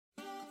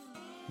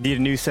Need a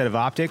new set of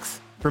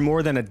optics? For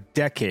more than a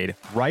decade,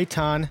 Right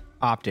On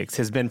Optics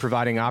has been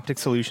providing optic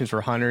solutions for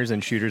hunters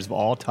and shooters of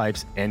all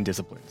types and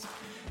disciplines.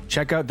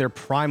 Check out their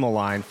Primal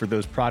line for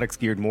those products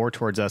geared more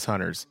towards us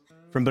hunters.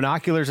 From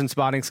binoculars and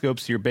spotting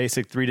scopes to your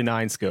basic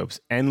 3-9 scopes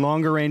and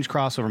longer range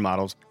crossover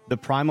models, the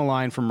Primal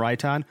line from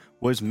Right On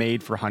was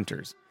made for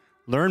hunters.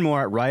 Learn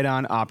more at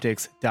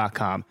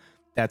rightonoptics.com.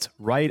 That's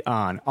Right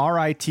On,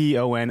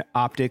 RITON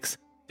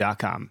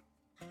optics.com.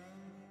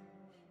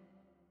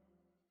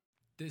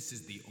 This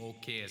is the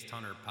Okayest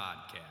Hunter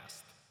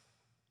Podcast.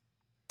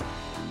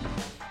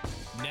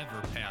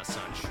 Never pass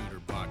on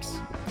shooter bucks,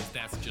 because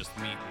that's just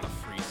meat in the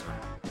freezer.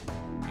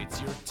 It's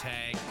your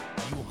tag,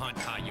 you hunt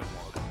how you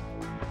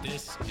want.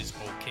 This is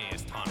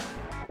Okayest Hunter.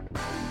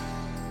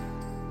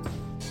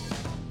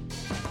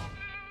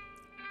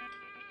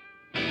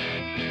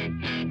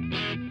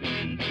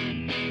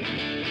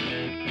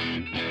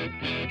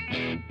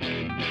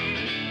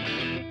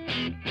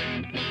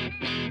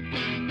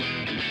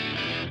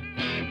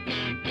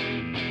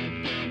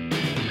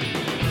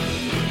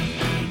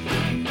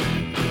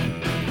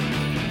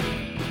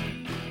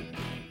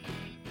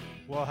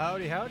 Well,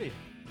 howdy, howdy.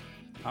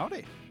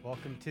 Howdy.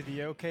 Welcome to the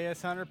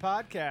OKS Hunter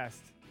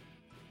Podcast.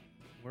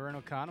 We're in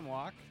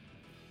Oconomowoc,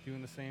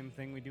 doing the same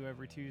thing we do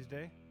every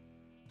Tuesday,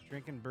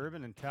 drinking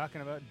bourbon and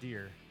talking about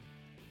deer.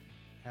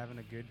 Having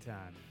a good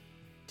time.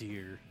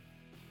 Deer.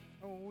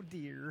 Oh,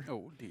 dear.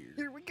 Oh, dear.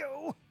 Here we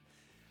go.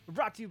 We're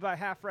brought to you by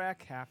Half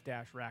Rack,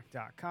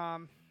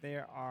 half-rack.com. They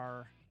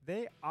are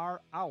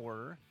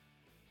our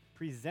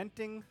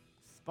presenting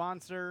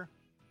sponsor.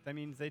 That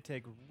means they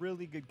take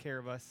really good care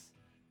of us.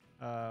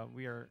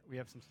 We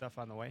have some stuff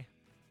on the way,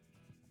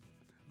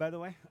 by the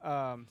way.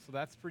 So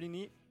that's pretty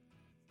neat.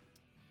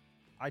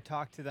 I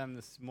talked to them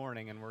this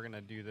morning, and we're gonna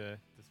do this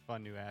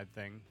fun new ad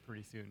thing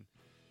pretty soon.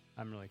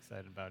 I'm really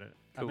excited about it.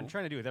 Cool. I've been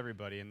trying to do it with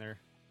everybody, and they're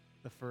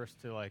the first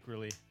to like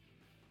really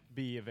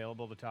be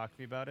available to talk to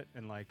me about it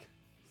and like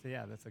say,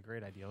 yeah, that's a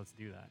great idea. Let's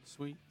do that.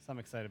 Sweet. So I'm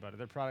excited about it.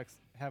 Their products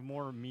have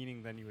more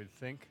meaning than you would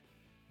think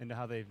into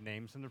how they've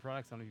named some of their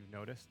products. I don't know if you've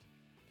noticed.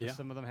 Yeah.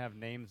 Some of them have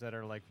names that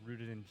are like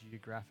rooted in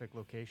geographic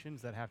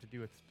locations that have to do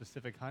with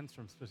specific hunts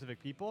from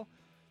specific people,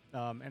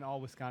 and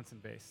all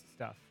Wisconsin-based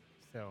stuff.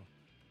 So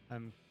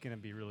I'm going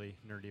to be really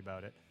nerdy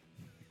about it.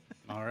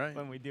 All right.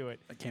 When we do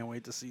it. I can't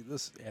wait to see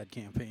this ad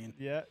campaign.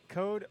 Yeah.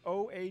 Code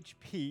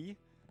OHP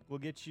will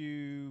get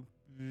you,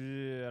 I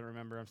don't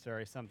remember, I'm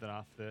sorry, something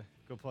off the,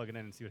 go plug it in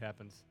and see what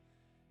happens.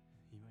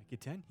 You might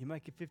get 10, you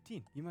might get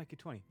 15, you might get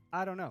 20.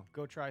 I don't know.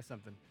 Go try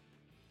something.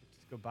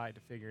 Just go buy it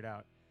to figure it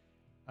out.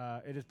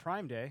 It is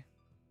Prime Day,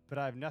 but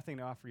I have nothing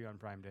to offer you on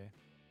Prime Day.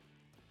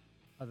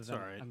 Other than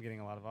I'm getting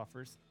a lot of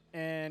offers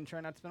and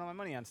try not to spend all my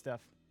money on stuff.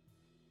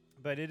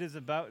 But it is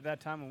about that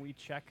time when we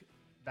check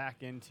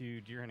back into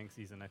deer hunting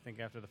season. I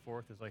think after the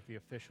 4th is like the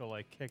official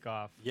like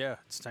kickoff. Yeah,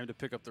 it's time to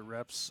pick up the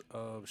reps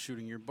of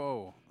shooting your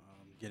bow,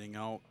 getting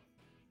out,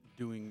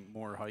 doing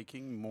more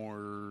hiking,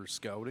 more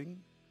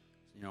scouting.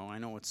 You know, I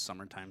know it's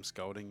summertime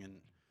scouting,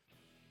 and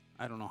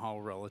I don't know how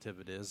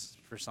relative it is.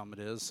 For some it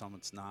is, some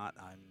it's not.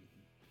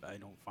 I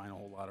don't find a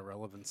whole lot of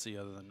relevancy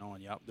other than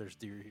knowing, yep, there's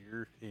deer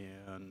here,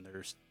 and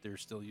they're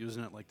still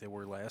using it like they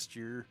were last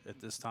year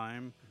at this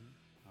time.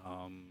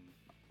 Mm-hmm.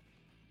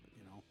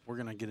 You know, we're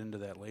gonna get into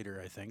that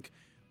later, I think.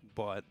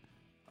 But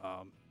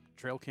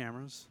trail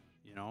cameras,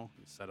 you know,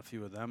 set a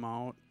few of them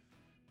out.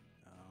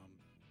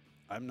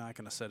 I'm not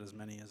gonna set as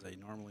many as I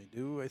normally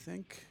do. I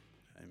think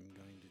I'm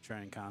going to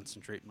try and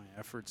concentrate my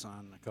efforts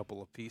on a couple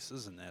of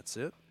pieces, and that's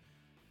it,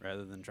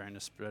 rather than trying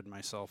to spread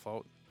myself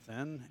out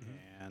thin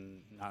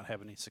and not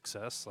have any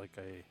success like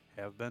I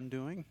have been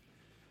doing.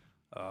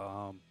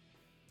 Yeah,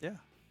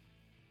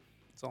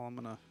 that's all I'm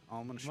gonna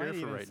share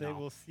for right now.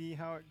 We'll see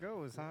how it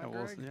goes, huh?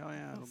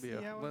 It'll be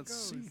let's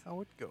see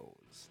how it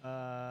goes.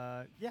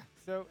 Yeah.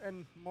 So,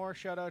 and more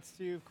shout outs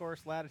to, of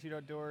course, Latitude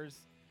Outdoors.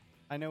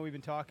 I know we've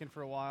been talking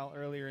for a while.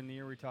 Earlier in the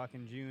year, we were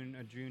talking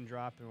a June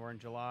drop, and we're in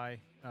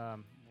July.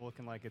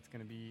 Looking like it's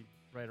going to be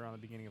right around the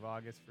beginning of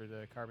August for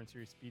the Carbon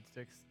Series Speed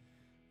Sticks.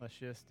 Let's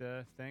just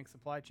thank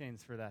supply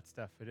chains for that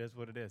stuff. It is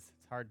what it is.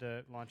 It's hard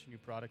to launch a new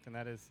product, and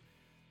that is,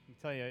 I can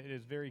tell you, it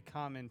is very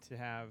common to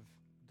have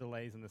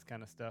delays in this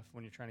kind of stuff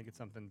when you're trying to get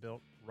something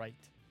built right.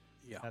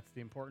 Yeah. That's the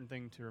important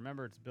thing to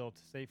remember. It's built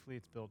safely.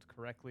 It's built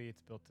correctly.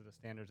 It's built to the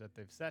standards that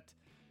they've set.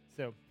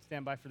 So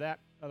stand by for that.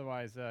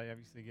 Otherwise,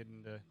 obviously get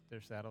into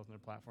their saddles and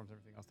their platforms,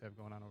 everything else they have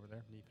going on over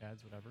there, knee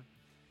pads, whatever.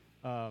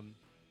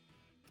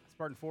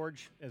 Spartan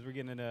Forge, as we're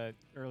getting into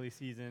early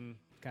season,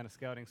 kind of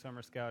scouting,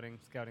 summer scouting.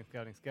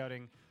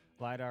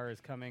 LiDAR is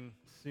coming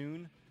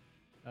soon.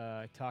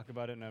 I talk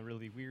about it in a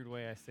really weird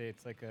way. I say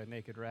it's like a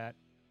naked rat.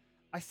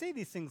 I say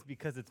these things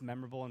because it's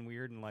memorable and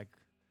weird and like,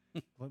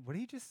 what did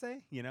you just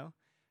say? You know?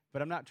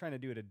 But I'm not trying to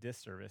do it a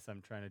disservice.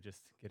 I'm trying to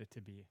just get it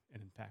to be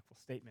an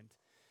impactful statement.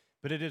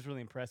 But it is really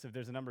impressive.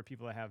 There's a number of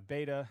people that have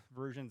beta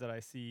versions that I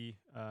see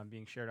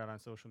being shared out on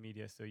social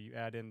media. So you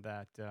add in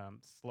that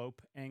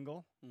slope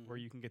angle where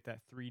you can get that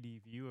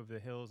 3D view of the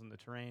hills and the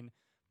terrain,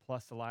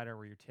 plus the LiDAR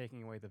where you're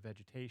taking away the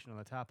vegetation on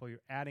the topo.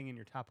 You're adding in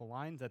your topo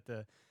lines at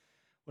the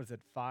what is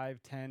it,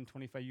 5, 10,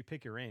 25, you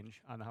pick your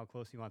range on how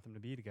close you want them to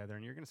be together,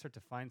 and you're going to start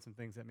to find some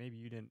things that maybe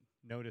you didn't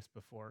notice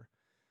before.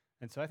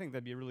 And so I think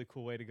that'd be a really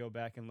cool way to go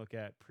back and look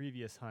at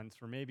previous hunts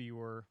where maybe you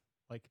were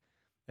like,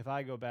 if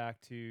I go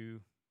back to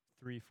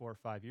 3, 4,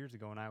 5 years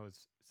ago and I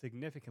was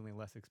significantly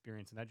less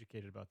experienced and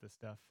educated about this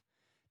stuff,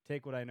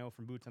 take what I know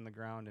from boots on the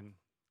ground and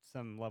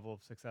some level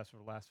of success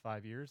over the last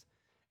 5 years,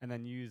 and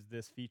then use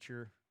this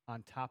feature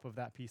on top of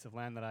that piece of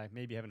land that I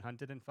maybe haven't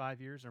hunted in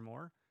 5 years or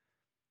more,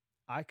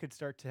 I could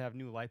start to have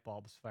new light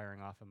bulbs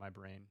firing off in my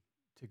brain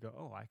to go,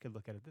 oh, I could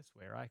look at it this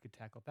way, or I could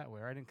tackle it that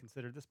way, or I didn't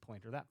consider this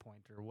point or that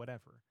point or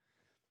whatever.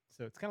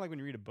 So it's kind of like when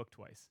you read a book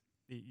twice.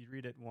 You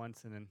read it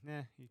once and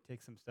then, you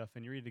take some stuff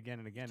and you read it again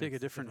and again. Take a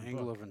different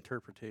angle of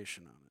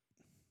interpretation on it.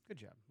 Good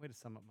job. Way to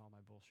sum up all my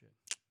bullshit.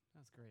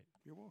 That's great.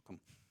 You're welcome.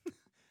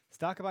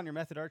 Stock up on your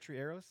method archery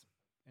arrows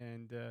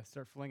and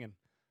start flinging.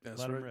 That's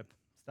Let right. them rip.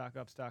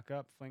 Stock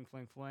up, fling,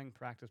 fling, fling.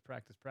 Practice,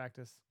 practice,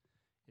 practice.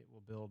 It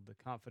will build the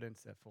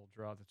confidence at full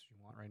draw. That's what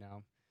you want right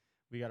now.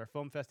 We got our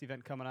Foam Fest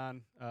event coming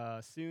on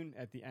soon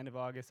at the end of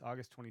August,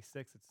 August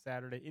 26th. It's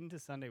Saturday into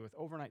Sunday with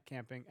overnight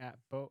camping at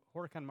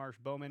Horicon Marsh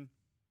Bowman.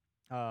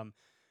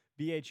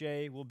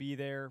 BHA will be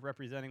there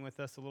representing with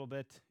us a little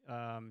bit. You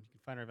can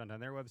find our event on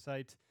their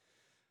website.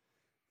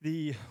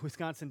 The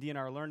Wisconsin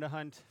DNR Learn to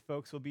Hunt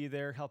folks will be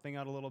there helping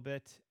out a little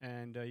bit,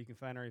 and you can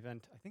find our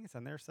event. I think it's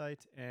on their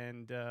site,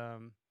 and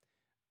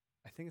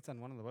I think it's on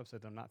one of the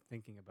websites I'm not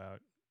thinking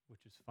about,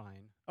 which is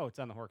fine. Oh, it's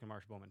on the Horicon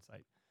Marsh Bowman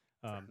site.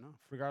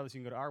 Regardless,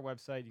 you can go to our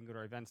website. You can go to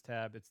our events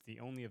tab. It's the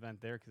only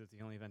event there because it's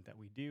the only event that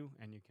we do,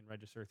 and you can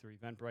register through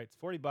Eventbrite. It's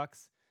 $40,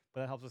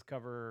 but that helps us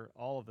cover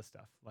all of the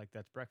stuff. Like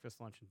that's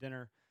breakfast, lunch, and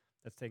dinner.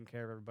 That's taking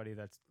care of everybody.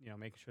 That's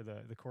making sure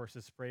the course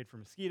is sprayed for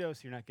mosquitoes,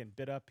 so you're not getting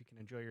bit up. You can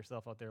enjoy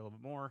yourself out there a little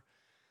bit more.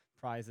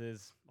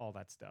 Prizes, all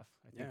that stuff.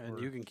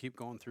 And you can keep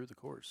going through the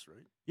course,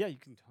 right? Yeah, you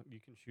can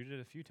shoot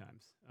it a few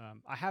times.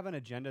 I have an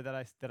agenda that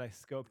I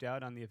scoped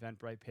out on the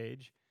Eventbrite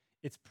page.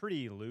 It's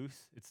pretty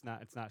loose. It's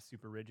not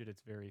super rigid.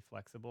 It's very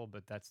flexible,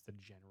 but that's the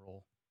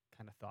general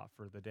kind of thought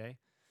for the day.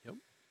 Yep.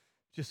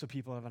 Just so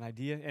people have an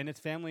idea. And it's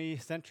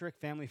family-centric,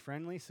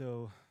 family-friendly.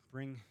 So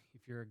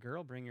if you're a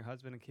girl, bring your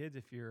husband and kids.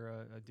 If you're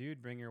a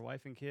dude, bring your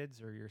wife and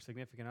kids or your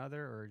significant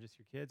other or just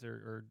your kids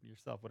or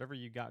yourself. Whatever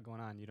you got going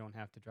on, you don't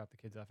have to drop the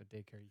kids off at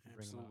daycare. You can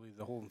bring them up. Absolutely.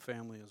 The whole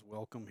family is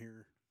welcome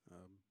here.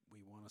 We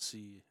want to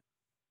see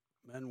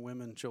men,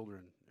 women,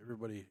 children.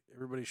 Everybody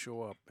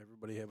show up.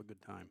 Everybody have a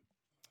good time.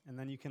 And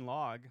then you can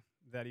log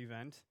that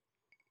event.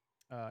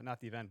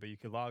 Not the event, but you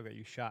can log that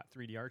you shot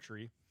 3D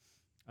archery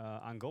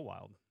on Go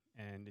Wild.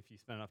 And if you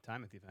spend enough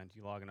time at the event,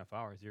 you log enough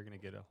hours, you're going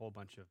to get a whole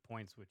bunch of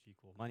points, which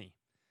equal money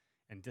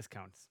and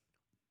discounts.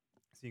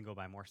 So you can go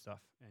buy more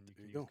stuff, and you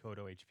can use code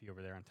OHP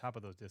over there on top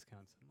of those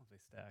discounts. I don't know if they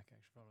stack. I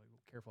should probably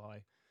be careful how I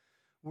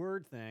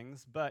word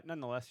things. But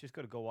nonetheless, just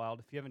go to Go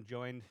Wild. If you haven't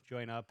joined,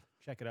 join up.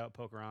 Check it out.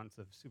 Poke around. It's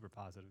a super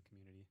positive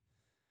community.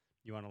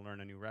 You want to learn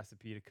a new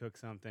recipe to cook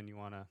something,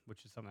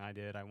 which is something I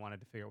did. I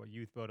wanted to figure out what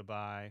youth bow to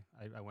buy.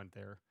 I went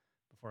there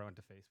before I went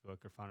to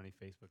Facebook or found any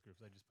Facebook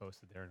groups. I just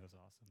posted there, and it was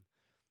awesome.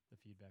 The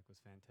feedback was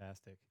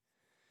fantastic.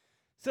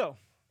 So,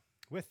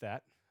 with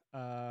that,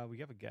 we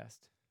have a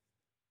guest.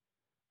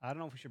 I don't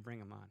know if we should bring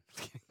him on.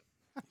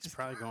 He's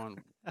probably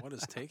going, what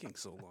is taking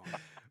so long?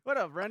 What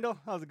up, Rendell?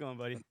 How's it going,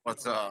 buddy?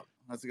 What's up?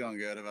 How's it going?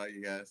 Good. How about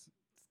you guys? It's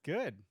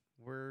good.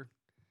 We're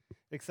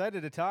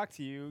excited to talk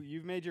to you.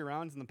 You've made your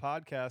rounds in the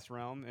podcast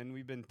realm, and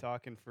we've been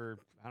talking for,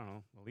 I don't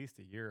know, at least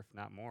a year, if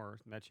not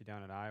more. Met you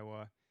down in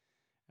Iowa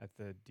at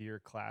the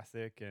Deer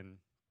Classic, and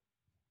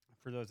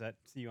for those that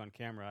see you on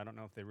camera, I don't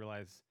know if they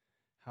realize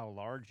how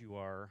large you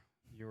are.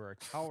 You are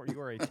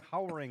a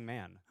towering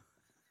man.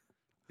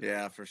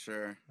 Yeah, for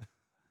sure.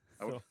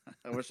 So,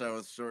 I wish I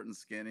was short and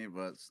skinny,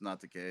 but it's not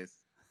the case.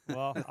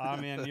 well, I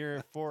mean, you're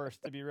a force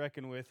to be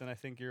reckoned with, and I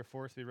think you're a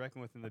force to be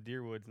reckoned with in the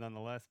deer woods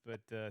nonetheless. But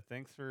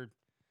thanks for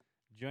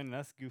joining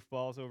us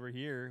goofballs over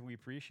here. We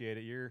appreciate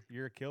it.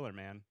 You're a killer,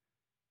 man.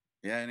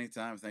 Yeah,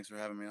 anytime. Thanks for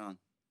having me on.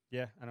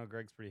 Yeah, I know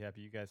Greg's pretty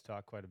happy. You guys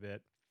talk quite a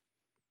bit.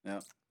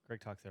 Yeah.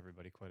 Greg talks to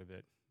everybody quite a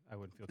bit. I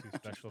wouldn't feel too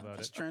special about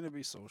Just it. trying to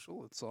be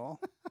social, that's all.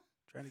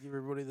 Trying to give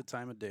everybody the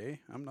time of day.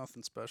 I'm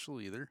nothing special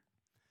either.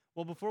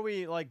 Well, before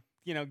we I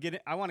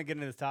want to get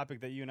into this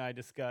topic that you and I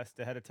discussed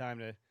ahead of time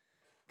to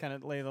kind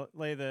of lay the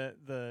lay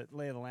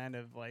of the land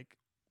of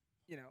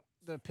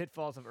the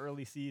pitfalls of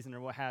early season or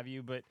what have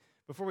you. But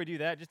before we do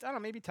that, just I don't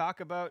know, maybe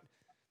talk about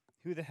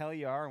who the hell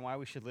you are and why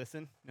we should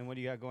listen and what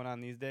do you got going on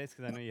these days?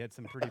 Because I know you had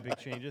some pretty big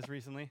changes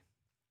recently.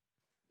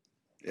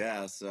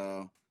 Yeah,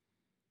 so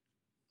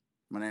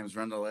my name is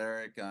Rendell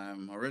Erik.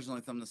 I'm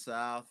originally from the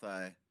South.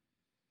 I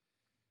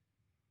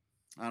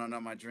don't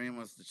know, my dream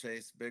was to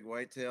chase big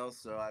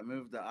whitetails, so I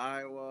moved to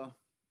Iowa.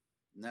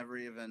 Never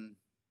even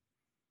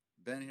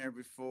been here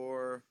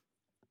before.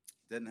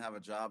 Didn't have a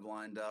job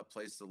lined up,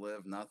 place to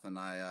live, nothing.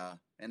 I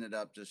ended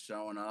up just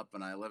showing up,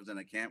 and I lived in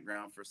a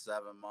campground for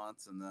 7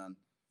 months, and then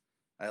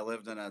I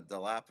lived in a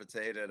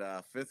dilapidated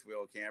fifth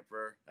wheel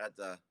camper at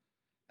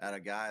at a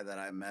guy that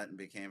I met and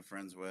became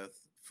friends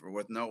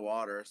with no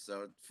water.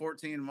 So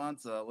 14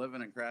 months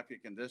living in crappy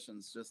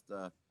conditions just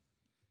to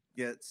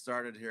get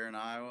started here in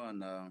Iowa,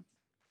 and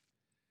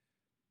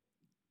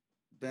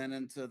been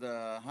into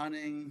the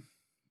hunting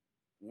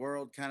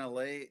world kind of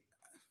late.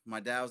 My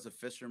dad was a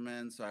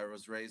fisherman, so I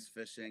was raised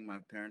fishing. My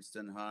parents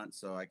didn't hunt,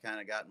 so I kind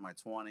of got in my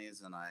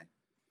 20s, and I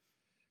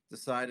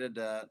decided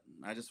that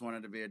I just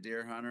wanted to be a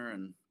deer hunter,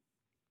 and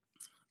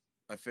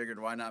I figured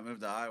why not move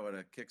to Iowa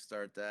to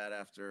kickstart that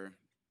after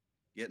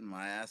getting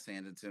my ass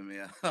handed to me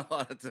a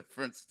lot of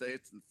different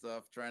states and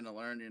stuff, trying to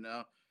learn,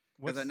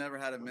 because I never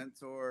had a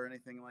mentor or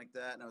anything like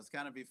that. And it was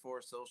kind of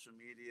before social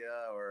media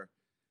or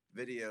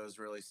videos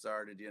really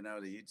started, the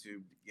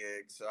YouTube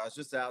gig. So I was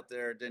just out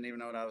there, didn't even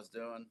know what I was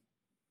doing.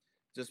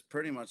 Just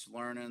pretty much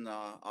learning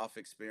off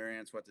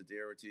experience what the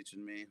deer were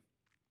teaching me.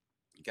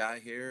 Got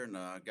here and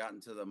got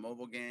into the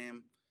mobile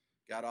game,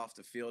 got off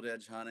the field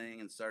edge hunting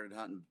and started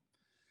hunting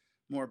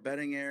more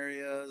bedding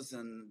areas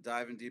and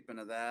diving deep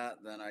into that.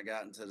 Then I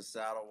got into the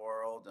saddle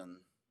world and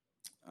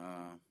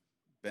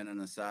been in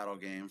the saddle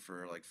game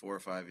for like 4 or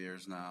 5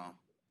 years now.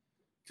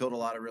 Killed a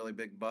lot of really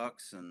big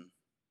bucks, and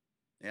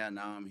yeah,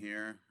 now I'm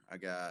here.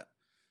 I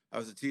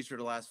was a teacher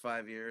the last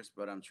 5 years,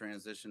 but I'm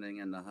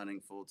transitioning into hunting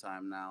full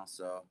time now.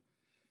 So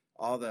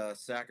all the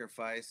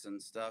sacrifice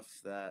and stuff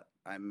that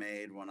I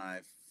made when I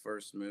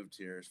first moved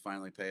here has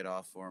finally paid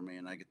off for me,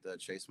 and I get to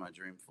chase my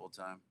dream full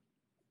time.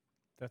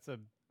 That's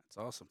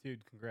awesome,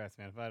 dude. Congrats,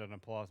 man. If I had an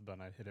applause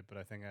button, I'd hit it, but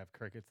I think I have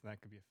crickets, and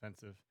that could be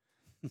offensive.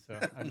 So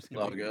I'm just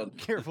gonna be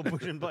careful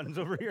pushing buttons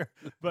over here.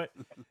 But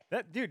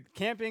that dude,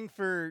 camping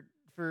for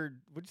would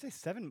you say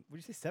 7? Would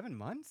you say 7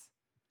 months?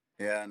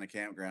 Yeah, in the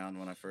campground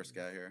when I first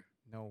got here.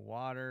 No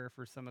water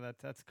for some of that.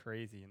 That's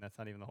crazy, and that's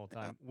not even the whole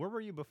time. Where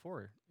were you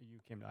before you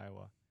came to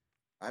Iowa?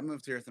 I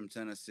moved here from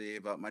Tennessee,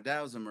 but my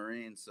dad was a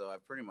Marine, so I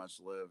pretty much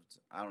lived,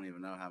 I don't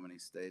even know how many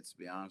states, to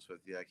be honest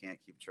with you. I can't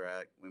keep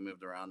track. We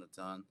moved around a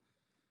ton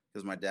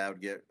because my dad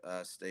would get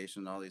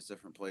stationed all these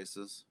different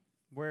places.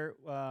 Where,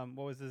 what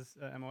was his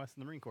MOS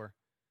in the Marine Corps?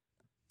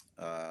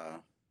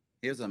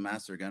 He was a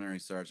master gunnery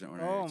sergeant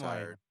when he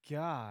retired. Oh my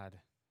God.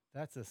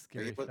 That's a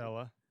scary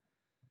fella.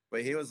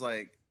 But he was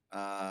like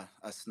a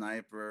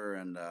sniper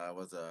and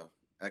was a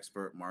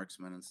expert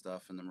marksman and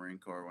stuff in the Marine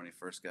Corps when he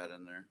first got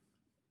in there.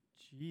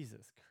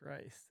 Jesus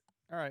Christ.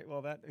 All right.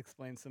 Well, that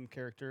explains some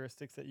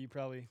characteristics that you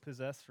probably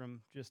possess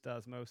from just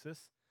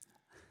osmosis.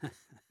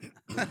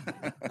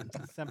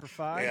 Semper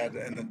Fi. Yeah,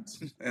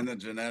 and the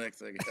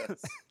genetics, I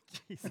guess.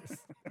 Jesus.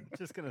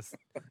 Just going to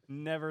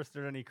never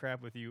start any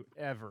crap with you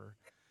ever.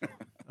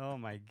 Oh,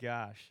 my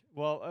gosh.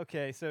 Well,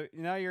 okay. So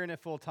now you're in it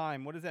full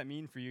time. What does that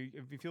mean for you?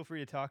 If you feel free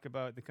to talk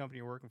about the company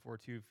you're working for,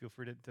 too. Feel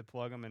free to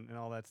plug them and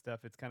all that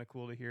stuff. It's kind of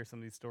cool to hear some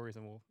of these stories,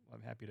 and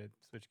I'm happy to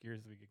switch gears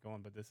as we get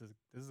going. But this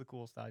is a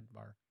cool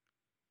sidebar.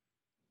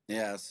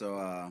 Yeah.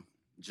 So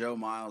Joe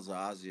Miles of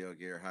Osio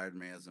Gear hired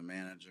me as a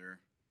manager,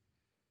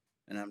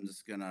 and I'm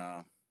just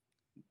gonna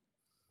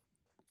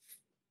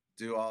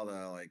do all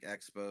the like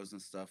expos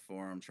and stuff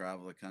for him,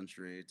 travel the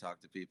country,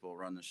 talk to people,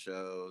 run the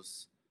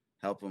shows,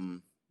 help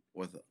them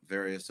with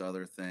various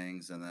other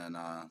things. And then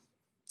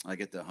I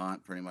get to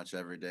hunt pretty much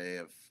every day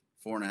of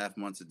 4.5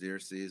 months of deer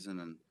season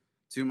and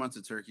 2 months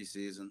of turkey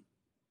season.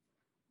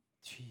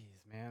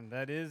 Jeez, man,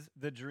 that is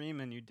the dream,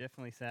 and you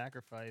definitely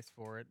sacrifice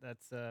for it.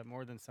 That's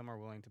more than some are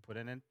willing to put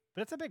in it.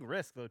 But it's a big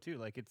risk, though, too.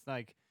 Like, it's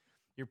like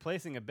you're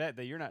placing a bet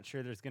that you're not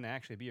sure there's going to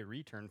actually be a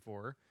return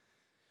for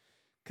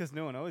because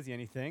no one owes you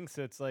anything.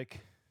 So it's like,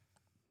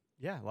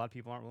 yeah, a lot of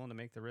people aren't willing to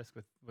make the risk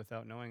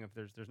without knowing if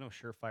there's no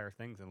surefire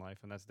things in life,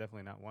 and that's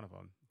definitely not one of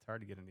them. It's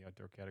hard to get in the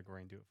outdoor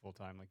category and do it full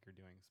time like you're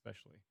doing,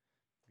 especially.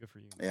 Good for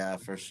you. Yeah,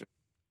 for sure.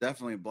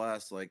 Definitely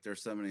blessed. Like,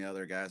 there's so many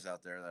other guys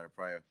out there that are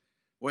probably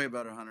way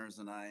better hunters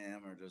than I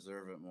am or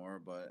deserve it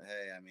more. But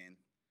hey, I mean,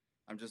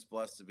 I'm just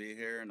blessed to be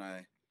here, and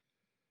I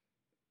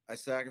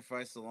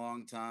sacrificed a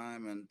long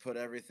time and put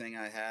everything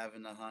I have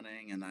into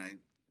hunting, and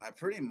I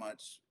pretty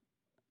much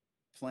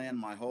planned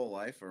my whole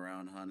life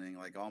around hunting.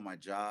 Like all my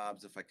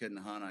jobs, if I couldn't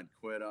hunt, I'd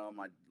quit them.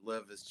 I'd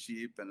live as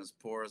cheap and as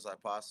poor as I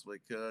possibly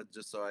could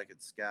just so I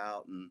could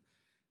scout and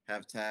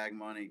have tag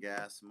money,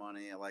 gas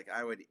money. Like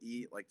I would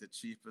eat like the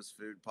cheapest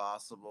food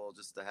possible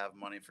just to have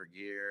money for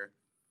gear.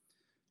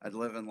 I'd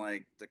live in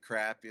like the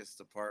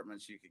crappiest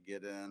apartments you could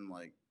get in.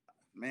 Like,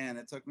 man,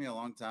 it took me a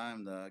long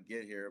time to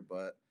get here,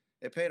 but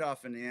it paid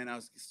off in the end. I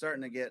was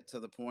starting to get to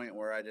the point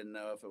where I didn't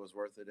know if it was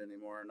worth it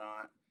anymore or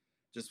not,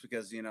 just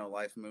because,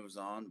 life moves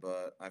on.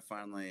 But I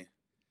finally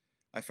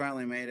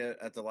made it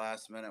at the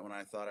last minute when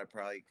I thought I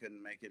probably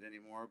couldn't make it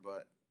anymore.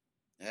 But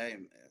hey,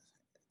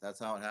 that's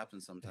how it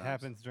happens sometimes. It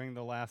happens during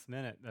the last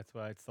minute. That's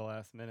why it's the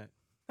last minute.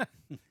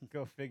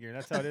 Go figure.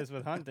 That's how it is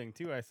with hunting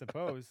too, I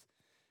suppose.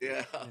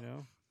 Yeah.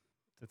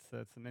 That's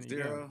the many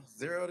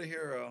zero to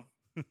hero.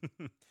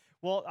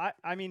 Well,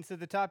 I mean, so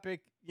the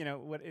topic,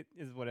 what it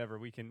is, whatever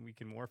we can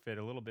morph it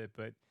a little bit,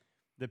 but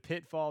the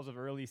pitfalls of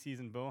early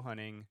season bow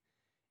hunting,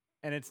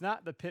 and it's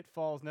not the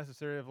pitfalls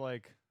necessarily of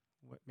like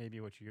what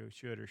you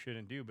should or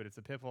shouldn't do, but it's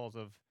the pitfalls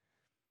of,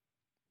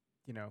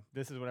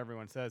 this is what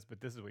everyone says, but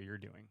this is what you're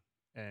doing.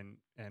 and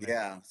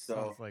Yeah, it so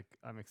sounds like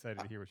I'm excited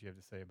to hear what you have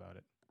to say about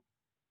it.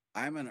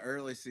 I'm an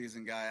early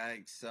season guy. I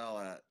excel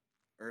at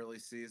early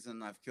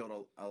season. I've killed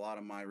a lot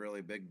of my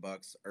really big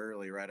bucks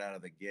early, right out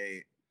of the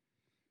gate.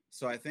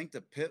 So I think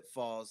the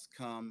pitfalls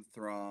come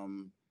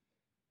from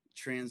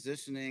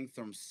transitioning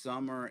from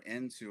summer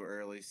into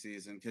early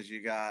season because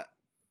you got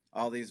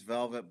all these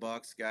velvet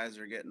bucks. Guys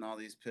are getting all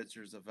these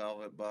pictures of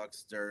velvet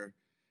bucks. They're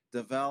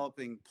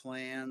developing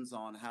plans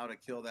on how to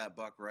kill that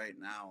buck right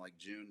now, like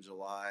June,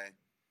 July.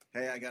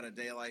 Hey, I got a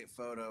daylight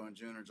photo in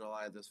June or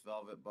July of this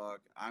velvet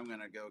buck. I'm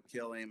going to go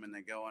kill him. And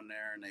they go in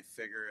there and they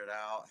figure it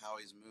out, how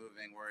he's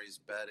moving, where he's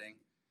bedding.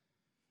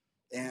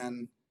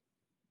 And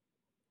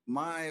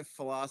my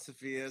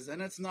philosophy is,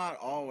 and it's not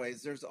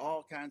always, there's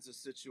all kinds of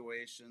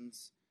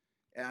situations.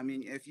 I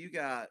mean, if you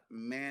got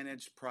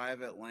managed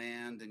private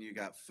land and you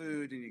got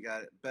food and you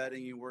got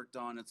bedding you worked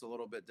on, it's a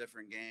little bit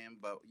different game.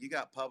 But you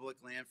got public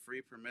land,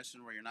 free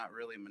permission, where you're not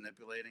really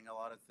manipulating a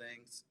lot of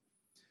things.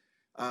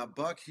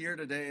 Buck here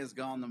today is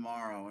gone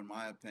tomorrow, in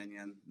my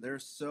opinion.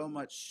 There's so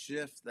much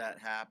shift that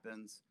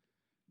happens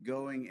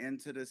going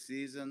into the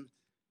season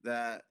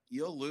that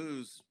you'll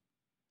lose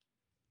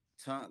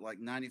like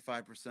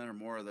 95% or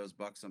more of those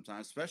bucks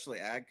sometimes, especially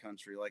ag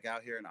country, like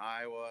out here in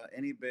Iowa,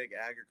 any big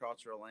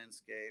agricultural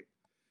landscape.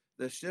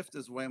 The shift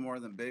is way more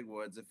than big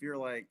woods. If you're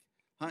like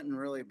hunting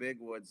really big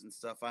woods and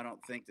stuff, I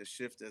don't think the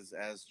shift is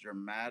as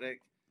dramatic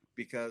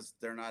because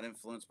they're not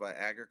influenced by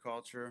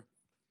agriculture.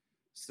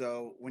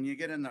 So when you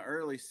get in the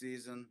early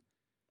season,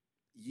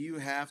 you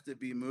have to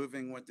be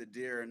moving with the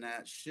deer, and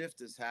that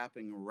shift is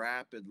happening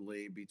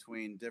rapidly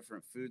between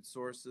different food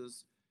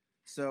sources.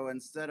 So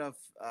instead of,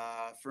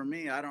 for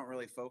me, I don't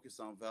really focus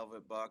on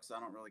velvet bucks.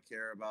 I don't really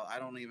care about, I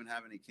don't even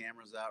have any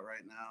cameras out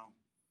right now.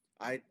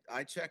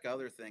 I check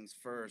other things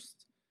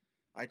first.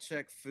 I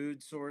check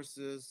food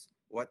sources,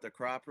 what the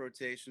crop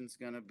rotation is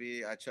going to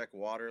be. I check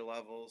water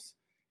levels.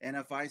 And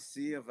if I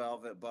see a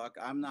velvet buck,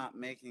 I'm not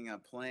making a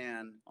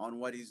plan on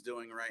what he's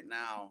doing right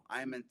now.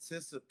 I'm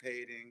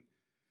anticipating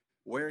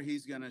where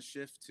he's going to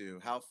shift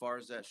to. How far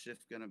is that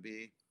shift going to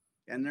be?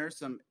 And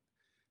there's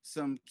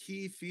some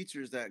key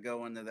features that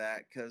go into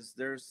that, because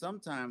there's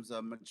sometimes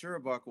a mature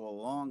buck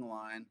will long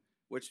line,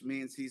 which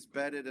means he's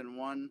bedded in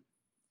one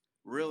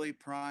really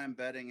prime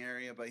bedding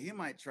area, but he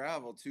might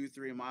travel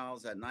 2-3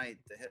 miles at night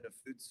to hit a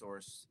food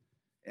source,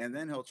 and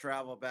then he'll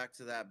travel back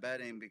to that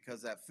bedding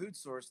because that food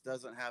source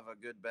doesn't have a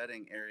good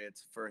bedding area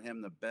for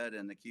him to bed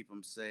in to keep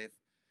him safe.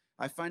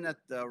 I find that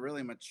the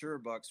really mature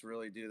bucks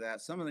really do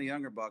that. Some of the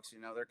younger bucks,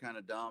 they're kind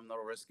of dumb.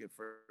 They'll risk it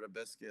for the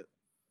biscuit.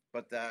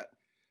 But that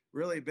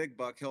really big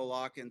buck, he'll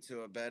lock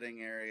into a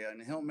bedding area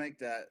and he'll make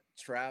that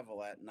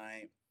travel at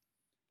night.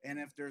 And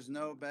if there's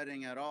no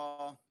bedding at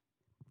all,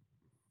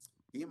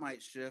 he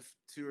might shift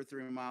 2 or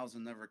 3 miles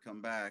and never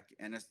come back.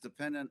 And it's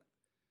dependent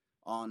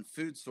on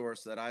food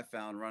source that I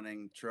found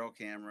running trail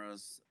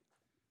cameras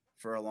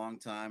for a long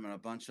time, and a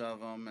bunch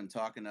of them, and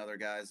talking to other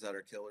guys that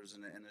are killers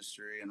in the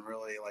industry, and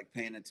really like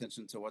paying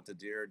attention to what the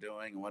deer are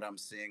doing and what I'm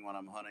seeing when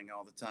I'm hunting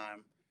all the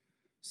time.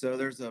 So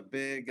there's a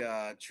big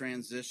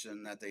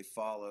transition that they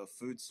follow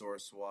food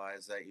source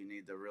wise that you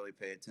need to really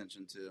pay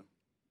attention to.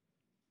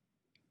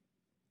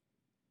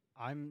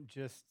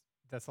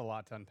 That's a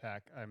lot to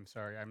unpack. I'm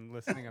sorry. I'm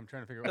listening. I'm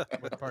trying to figure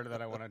out what part of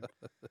that I want to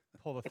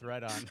pull the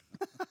thread on.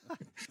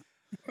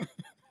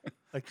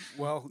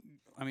 Well,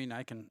 I mean,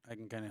 I can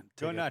kind of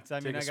go nuts. I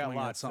mean, I got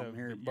lots something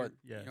here, but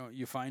yeah.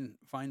 You find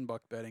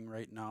buck bedding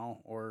right now,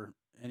 or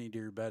any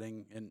deer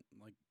bedding, and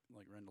like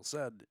Rendell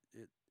said,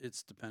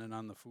 it's dependent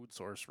on the food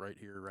source right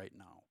here, right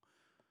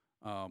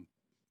now.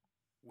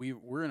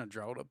 We're in a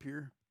drought up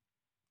here.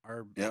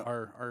 Our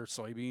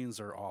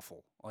soybeans are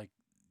awful. Like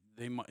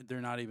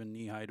they're not even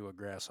knee high to a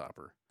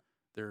grasshopper.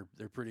 They're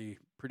pretty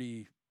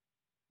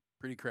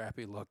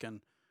crappy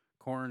looking.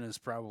 Corn is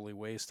probably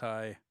waist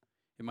high.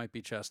 It might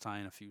be chest high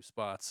in a few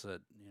spots.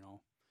 That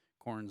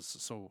corn's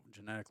so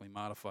genetically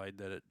modified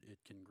that it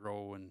can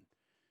grow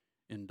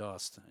in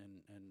dust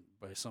and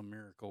by some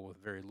miracle with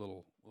very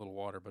little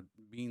water. But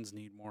beans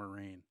need more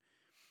rain.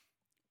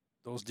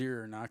 Those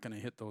deer are not going to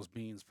hit those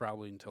beans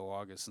probably until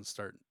August and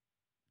start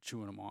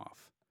chewing them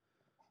off.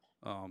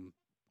 And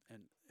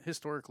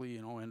historically,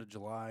 end of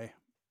July,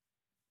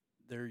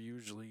 they're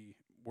usually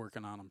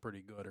working on them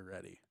pretty good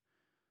already.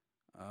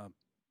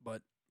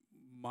 But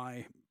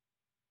my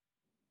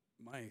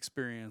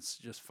experience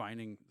just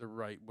finding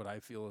what I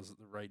feel is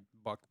the right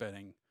buck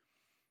bedding,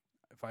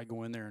 if I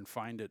go in there and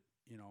find it,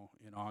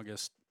 in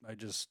August, I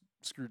just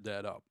screwed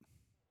that up,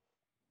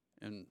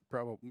 and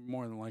probably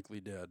more than likely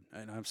did.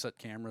 And I've set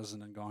cameras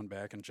and then gone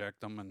back and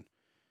checked them, and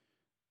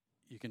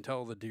you can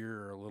tell the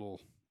deer are a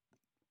little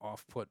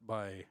off put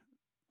by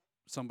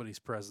somebody's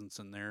presence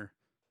in there.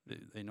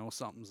 They know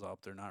something's up.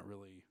 They're not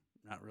really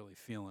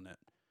feeling it.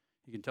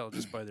 You can tell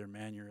just by their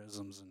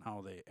mannerisms and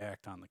how they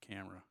act on the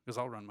camera. Because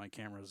I'll run my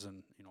cameras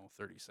in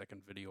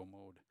 30-second video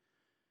mode.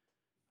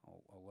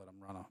 I'll let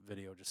them run a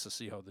video just to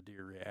see how the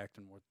deer react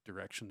and what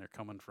direction they're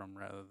coming from,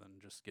 rather than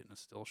just getting a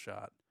still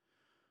shot.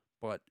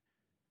 But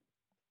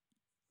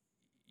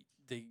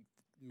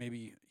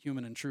maybe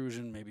human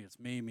intrusion, maybe it's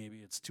me, maybe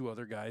it's two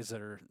other guys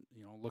that are,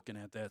 looking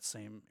at that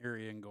same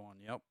area and going,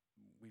 "Yep,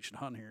 we should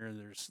hunt here.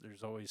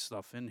 There's always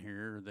stuff in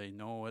here." They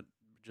know it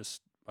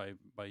just by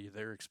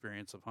their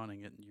experience of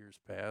hunting it in years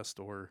past,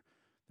 or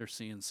they're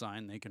seeing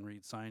sign. They can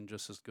read sign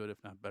just as good,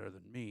 if not better,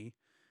 than me.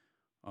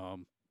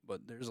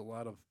 But there's a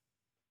lot of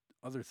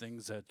other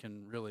things that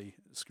can really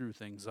screw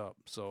things up.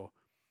 So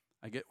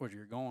I get where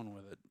you're going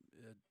with it,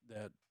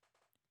 that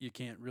you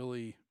can't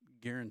really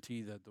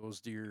guarantee that those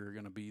deer are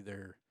going to be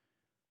there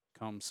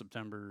come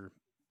September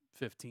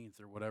 15th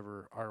or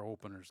whatever our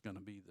opener is going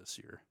to be this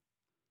year.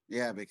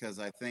 Yeah, because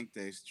I think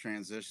they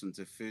transition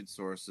to food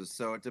sources.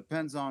 So it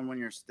depends on when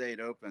your state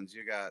opens.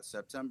 You got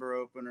September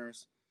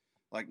openers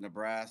like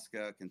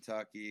Nebraska,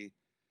 Kentucky,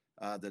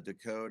 the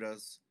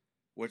Dakotas,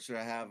 which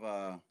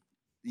have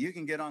you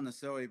can get on the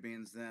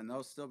soybeans. Then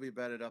they'll still be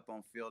bedded up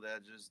on field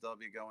edges. They'll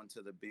be going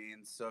to the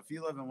beans. So if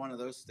you live in one of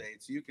those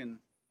states, you can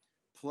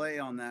play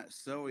on that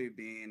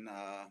soybean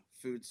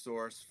food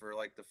source for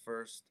like the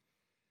first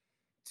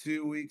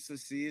 2 weeks of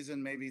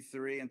season, maybe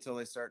 3, until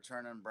they start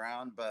turning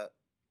brown.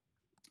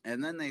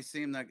 And then they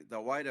seem like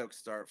the white oaks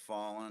start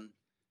falling,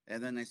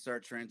 and then they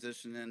start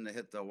transitioning to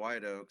hit the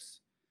white oaks.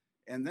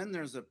 And then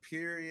there's a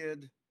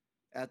period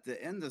at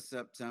the end of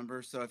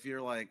September. So if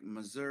you're like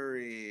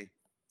Missouri,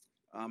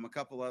 a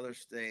couple other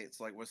states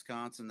like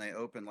Wisconsin, they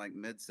open like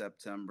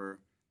mid-September.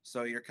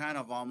 So you're kind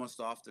of almost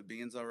off the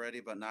beans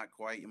already, but not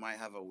quite. You might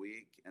have a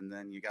week, and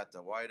then you got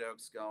the white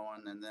oaks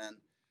going. And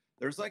then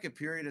there's like a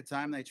period of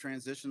time they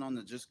transition on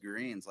to just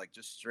greens, like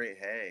just straight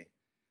hay.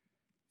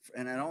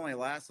 And it only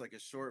lasts like a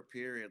short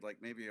period, like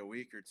maybe a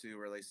week or two,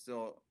 where they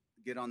still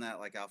get on that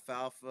like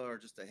alfalfa or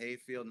just a hay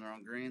field and they're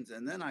on greens.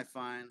 And then I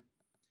find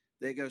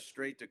they go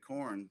straight to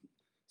corn.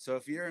 So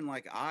if you're in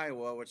like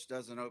Iowa, which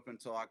doesn't open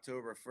until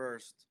October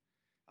 1st,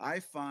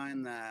 I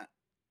find that,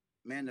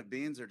 man, the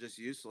beans are just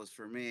useless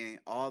for me.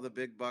 All the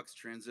big bucks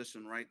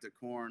transition right to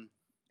corn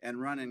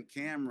and running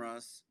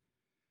cameras.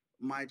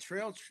 My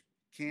trail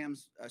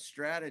cams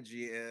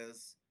strategy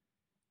is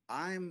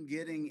I'm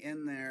getting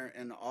in there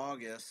in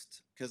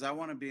August because I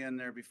want to be in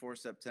there before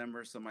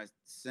September so my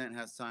scent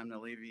has time to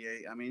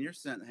alleviate. I mean, your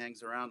scent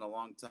hangs around a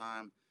long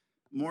time,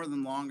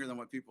 longer than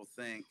what people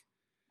think.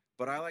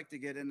 But I like to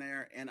get in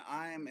there, and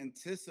I'm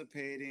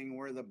anticipating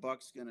where the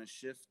buck's going to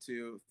shift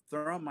to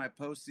from my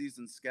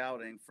postseason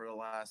scouting for the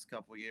last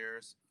couple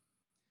years.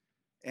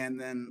 And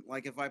then,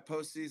 like, if I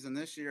postseason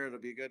this year, it'll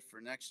be good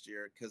for next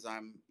year because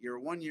you're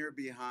 1 year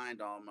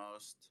behind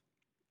almost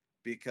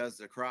because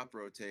the crop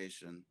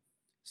rotation.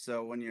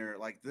 So when you're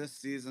like this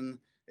season,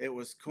 it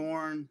was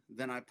corn.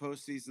 Then I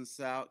postseason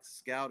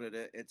scouted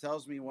it. It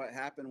tells me what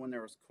happened when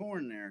there was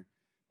corn there.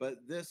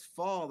 But this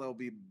fall, there'll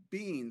be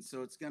beans,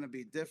 so it's going to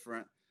be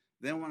different.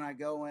 Then when I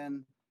go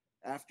in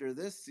after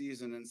this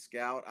season and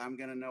scout, I'm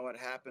going to know what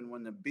happened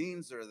when the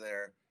beans are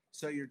there.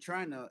 So you're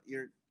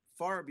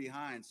far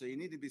behind. So you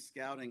need to be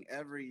scouting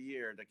every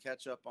year to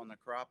catch up on the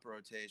crop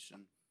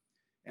rotation.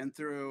 And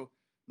through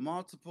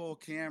multiple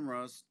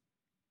cameras,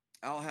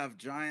 I'll have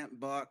giant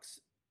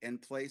bucks in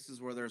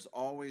places where there's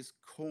always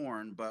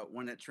corn. But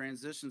when it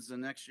transitions to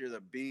next year, the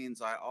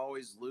beans, I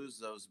always lose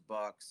those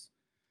bucks.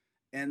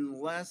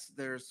 Unless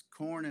there's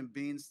corn and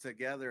beans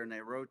together and they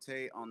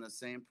rotate on the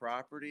same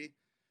property,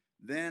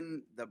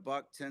 then the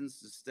buck tends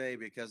to stay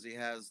because he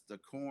has the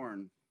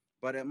corn.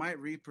 But it might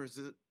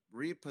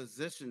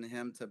reposition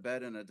him to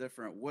bed in a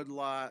different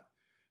woodlot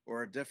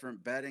or a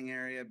different bedding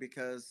area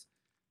because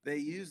they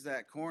use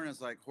that corn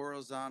as like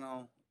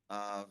horizontal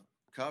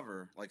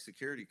cover, like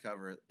security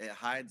cover. It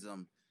hides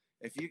them.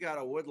 If you got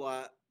a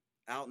woodlot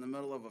out in the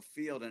middle of a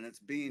field and it's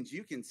beans,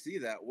 you can see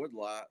that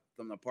woodlot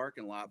from the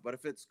parking lot. But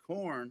if it's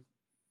corn,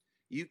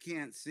 you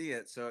can't see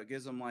it, so it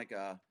gives them like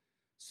a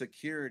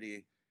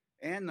security.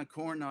 And the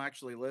corn, they'll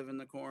actually live in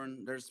the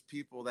corn. There's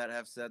people that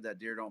have said that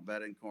deer don't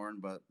bed in corn,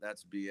 but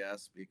that's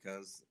BS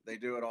because they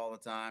do it all the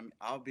time.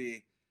 I'll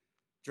be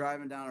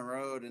driving down a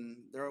road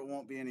and there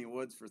won't be any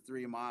woods for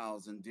 3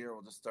 miles and deer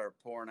will just start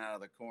pouring out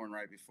of the corn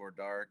right before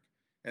dark.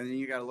 And then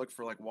you got to look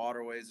for like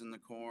waterways in the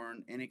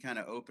corn, any kind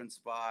of open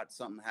spot,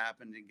 something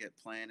happened and get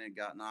planted,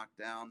 got knocked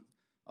down.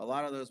 A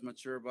lot of those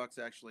mature bucks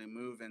actually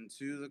move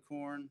into the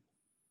corn.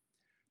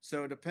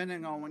 So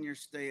depending on when your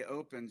state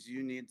opens,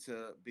 you need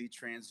to be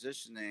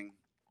transitioning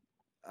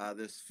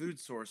this food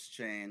source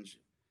change.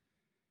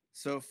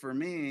 So for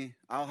me,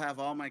 I'll have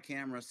all my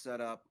cameras set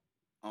up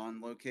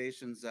on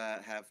locations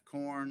that have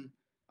corn.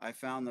 I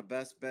found the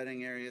best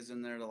bedding areas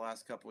in there the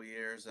last couple of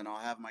years, and I'll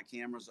have my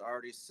cameras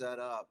already set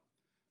up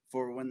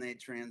for when they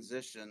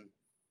transition.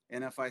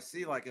 And if I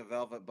see like a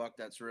velvet buck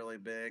that's really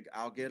big,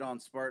 I'll get on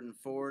Spartan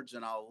Forge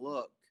and I'll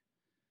look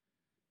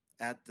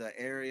at the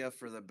area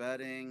for the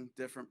bedding,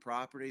 different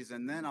properties,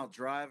 and then I'll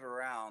drive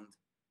around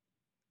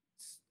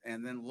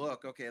and then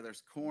look, okay,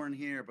 there's corn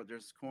here, but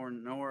there's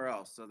corn nowhere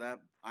else. So that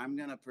I'm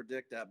going to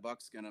predict that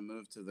buck's going to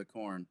move to the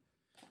corn.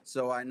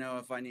 So I know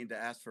if I need to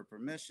ask for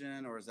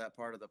permission or is that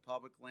part of the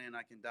public land,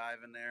 I can dive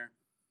in there.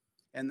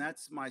 And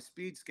that's my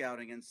speed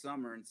scouting in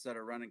summer instead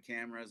of running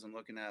cameras and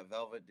looking at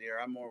velvet deer.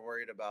 I'm more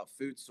worried about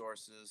food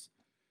sources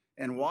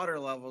And water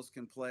levels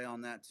can play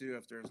on that too.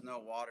 If there's no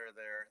water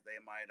there,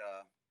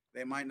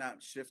 they might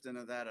not shift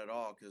into that at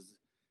all because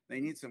they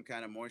need some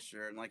kind of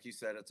moisture. And like you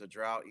said, it's a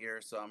drought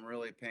year, so I'm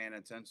really paying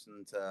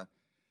attention to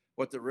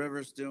what the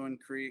river's doing,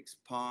 creeks,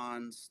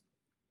 ponds,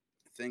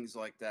 things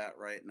like that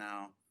right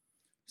now.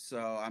 So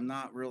I'm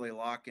not really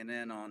locking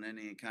in on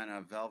any kind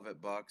of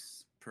velvet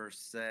bucks per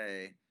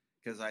se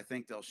because I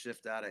think they'll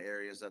shift out of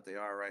areas that they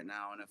are right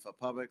now. And if a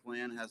public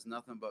land has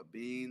nothing but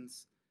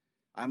beans,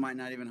 I might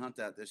not even hunt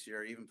that this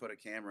year, even put a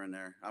camera in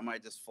there. I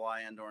might just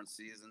fly in during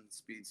season,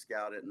 speed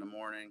scout it in the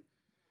morning,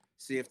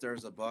 see if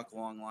there's a buck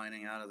long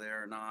lining out of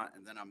there or not,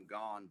 and then I'm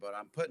gone. But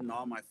I'm putting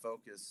all my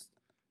focus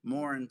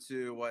more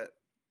into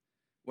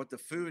what the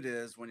food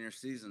is when your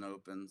season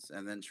opens,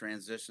 and then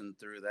transition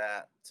through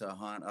that to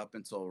hunt up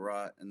until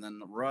rut. And then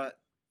the rut,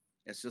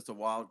 it's just a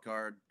wild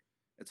card.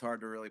 It's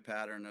hard to really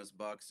pattern those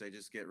bucks. They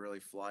just get really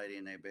flighty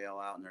and they bail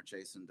out and they're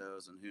chasing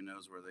does, and who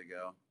knows where they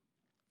go.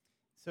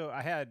 So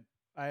I had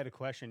a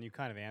question. You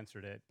kind of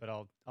answered it, but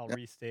I'll Yep.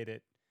 restate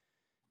it.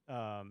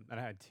 And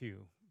I had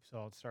two, so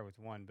I'll start with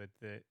one. But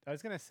I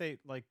was gonna say,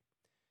 like,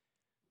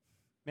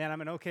 man,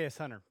 I'm an okayest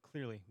hunter.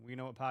 Clearly, we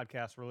know what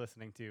podcasts we're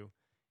listening to,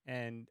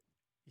 and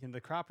in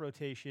the crop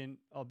rotation,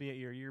 albeit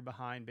you're a year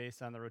behind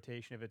based on the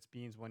rotation. If it's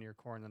beans one year,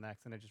 corn the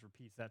next, and it just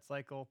repeats that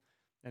cycle,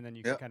 and then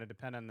you can Yep. kind of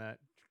depend on that,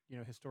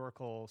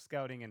 historical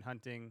scouting and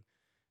hunting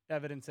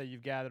evidence that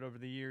you've gathered over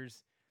the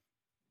years.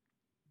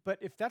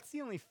 But if that's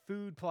the only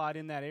food plot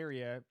in that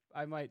area,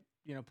 I might,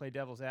 play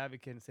devil's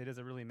advocate and say, does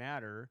it really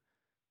matter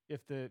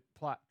if the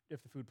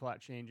food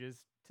plot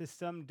changes? To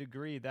some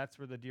degree, that's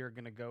where the deer are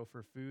going to go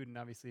for food. And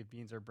obviously, if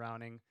beans are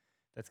browning,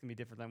 that's going to be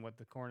different than what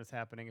the corn is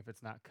happening if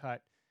it's not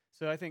cut.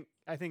 So I think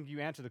you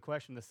answer the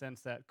question in the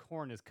sense that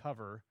corn is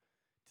cover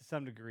to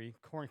some degree.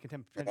 Corn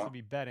can potentially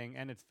be bedding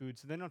and it's food,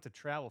 so they don't have to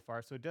travel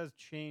far. So it does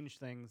change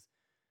things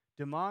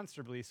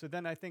demonstrably. So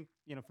then I think,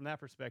 from that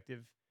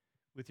perspective,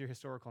 with your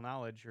historical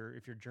knowledge, or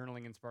if you're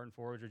journaling in Spartan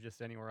Forge or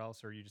just anywhere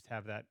else, or you just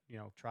have that,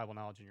 tribal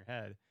knowledge in your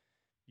head,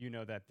 you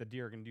know that the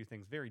deer are going to do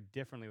things very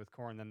differently with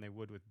corn than they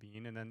would with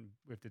bean. And then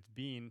if it's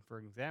bean, for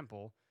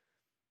example,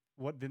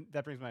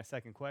 that brings my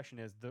second question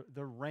is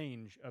the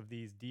range of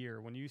these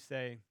deer. When you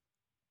say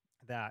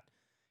that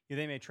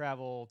they may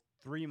travel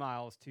 3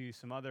 miles to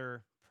some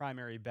other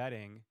primary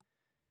bedding,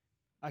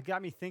 it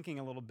got me thinking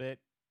a little bit.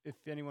 If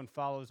anyone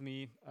follows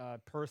me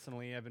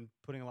personally, I've been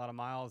putting a lot of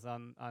miles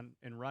on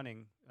in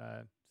running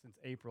since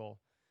April,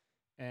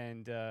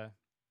 and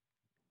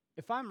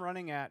if I'm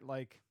running at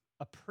like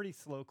a pretty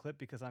slow clip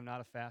because I'm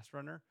not a fast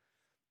runner,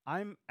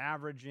 I'm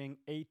averaging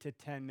 8 to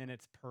 10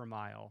 minutes per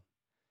mile.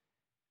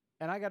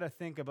 And I got to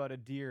think about a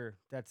deer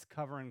that's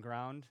covering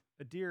ground.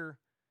 A deer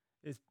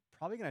is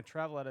probably going to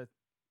travel at a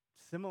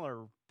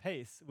similar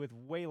pace with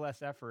way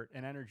less effort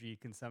and energy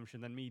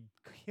consumption than me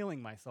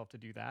killing myself to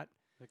do that.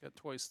 They got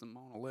twice the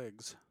amount of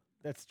legs.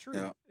 That's true.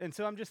 Yeah. And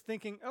so I'm just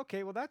thinking,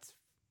 okay, well,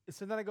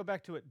 so then I go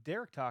back to what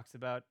Derek talks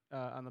about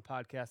on the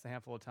podcast a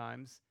handful of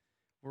times,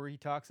 where he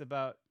talks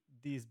about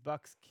these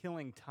bucks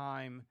killing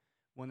time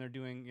when they're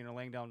doing,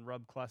 laying down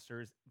rub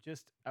clusters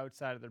just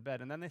outside of their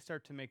bed. And then they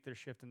start to make their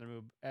shift and their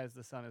move as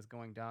the sun is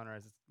going down, or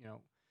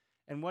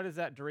and what is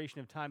that duration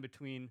of time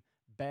between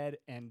bed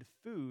and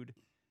food?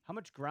 How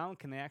much ground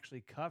can they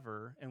actually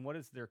cover? And what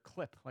is their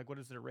clip? Like, what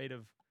is their rate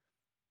of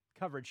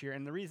coverage here?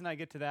 And the reason I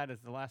get to that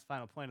is the last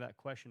final point of that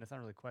question. It's not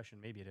really a question.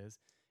 Maybe it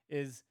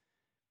is,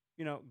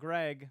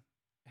 Greg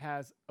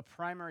has a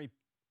primary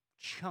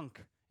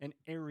chunk, an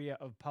area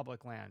of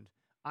public land.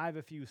 I have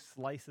a few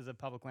slices of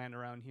public land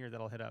around here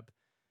that'll hit up.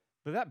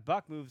 But that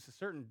buck moves a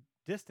certain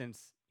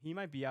distance. He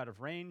might be out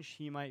of range.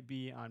 He might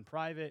be on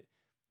private.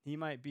 He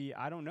might be,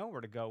 I don't know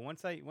where to go.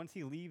 Once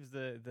he leaves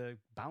the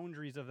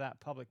boundaries of that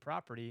public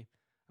property,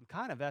 I'm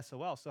kind of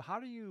SOL. So how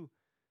do you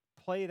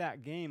play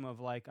that game of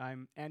like,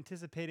 I'm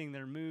anticipating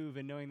their move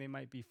and knowing they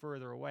might be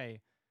further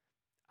away?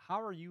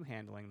 How are you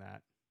handling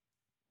that?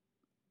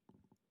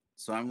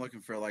 So I'm looking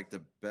for like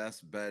the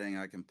best bedding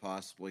I can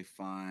possibly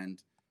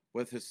find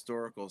with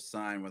historical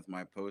sign with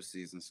my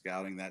postseason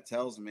scouting that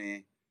tells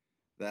me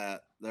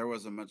that there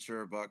was a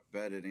mature buck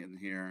bedded in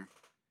here.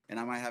 And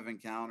I might have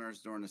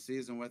encounters during the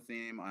season with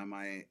him. I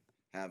might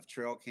have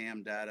trail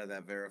cam data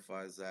that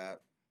verifies that.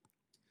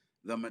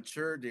 The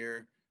mature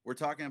deer, we're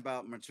talking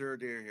about mature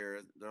deer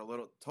here. They're a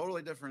little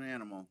totally different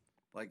animal.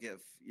 Like if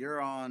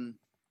you're on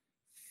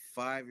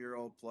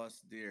 5-year-old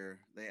plus deer,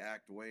 they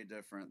act way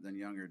different than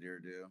younger deer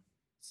do.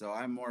 So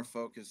I'm more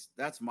focused.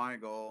 That's my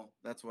goal.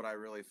 That's what I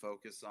really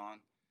focus on.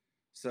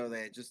 So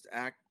they just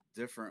act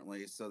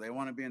differently. So they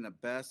want to be in the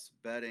best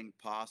bedding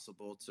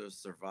possible to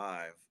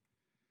survive.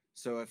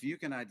 So if you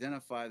can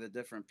identify the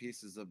different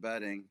pieces of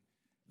bedding,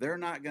 they're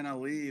not going to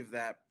leave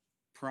that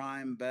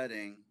prime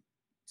bedding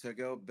to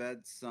go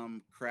bed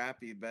some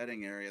crappy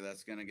bedding area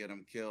that's going to get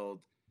them killed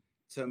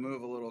to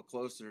move a little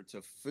closer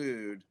to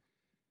food.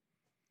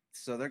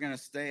 So they're going to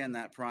stay in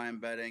that prime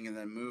bedding and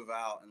then move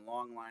out and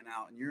long line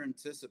out. And you're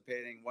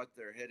anticipating what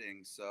they're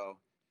hitting. So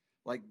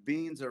like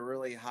beans are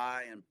really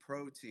high in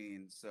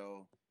protein.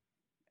 So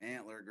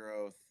antler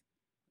growth,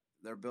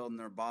 they're building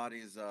their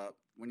bodies up.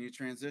 When you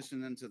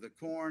transition into the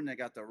corn, they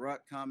got the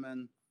rut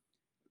coming.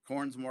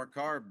 Corn's more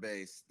carb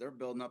based. They're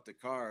building up the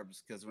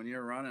carbs because when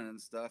you're running and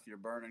stuff, you're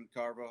burning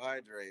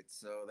carbohydrates.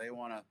 So they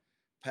want to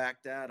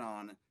pack that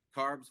on.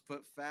 Carbs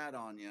put fat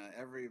on you.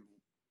 Every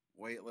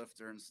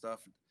weightlifter and stuff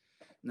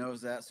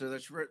knows that. So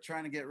they're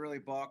trying to get really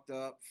bulked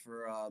up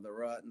for the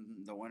rut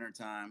in the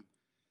wintertime.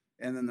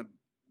 And then the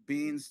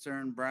beans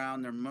turn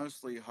brown. They're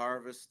mostly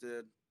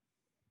harvested.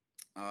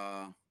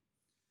 And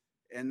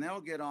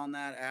they'll get on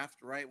that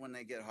after, right when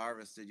they get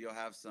harvested. You'll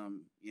have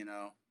some,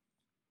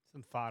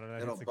 some fodder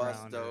that it'll hits the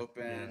bust ground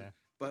open. yeah.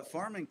 But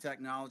farming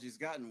technology's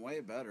gotten way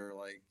better.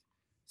 Like,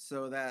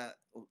 so that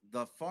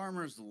the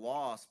farmer's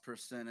loss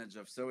percentage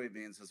of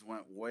soybeans has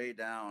went way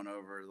down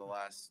over the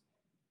last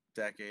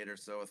decade or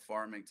so with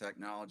farming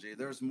technology.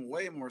 There's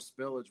way more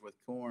spillage with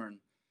corn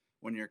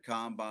when you're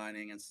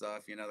combining and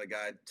stuff. The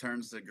guy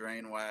turns the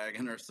grain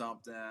wagon or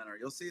something, or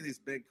you'll see these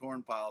big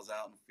corn piles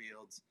out in the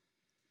fields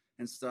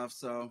and stuff.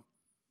 So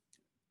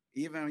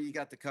even when you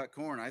got the cut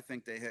corn, I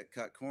think they hit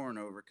cut corn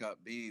over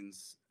cut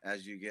beans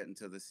as you get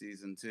into the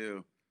season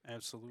too.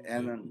 Absolutely.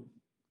 And then,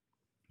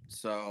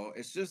 so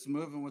it's just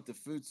moving with the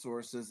food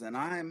sources.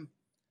 And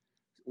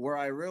where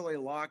I really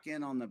lock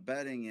in on the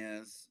bedding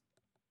is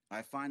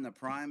I find the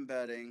prime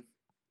bedding,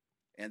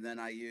 and then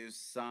I use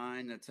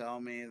sign to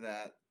tell me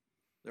that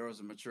there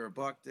was a mature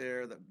buck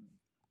there, that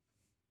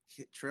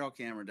trail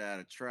camera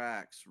data,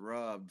 tracks,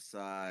 rub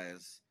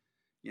size,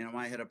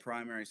 might hit a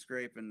primary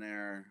scrape in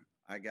there.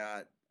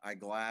 I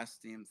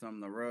glassed him from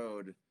the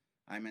road.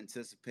 I'm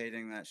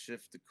anticipating that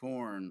shift to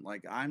corn.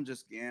 Like, I'm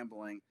just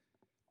gambling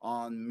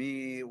on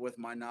me with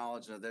my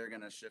knowledge that they're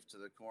going to shift to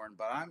the corn,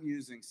 but I'm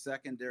using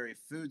secondary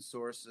food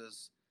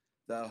sources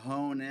that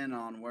hone in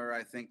on where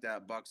I think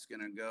that buck's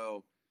going to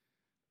go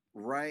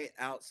right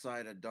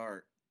outside of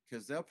dark,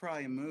 because they'll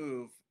probably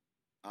move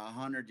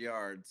 100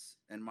 yards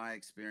in my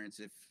experience.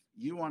 If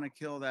you want to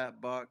kill that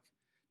buck,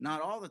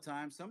 not all the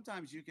time.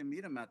 Sometimes you can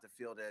meet them at the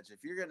field edge.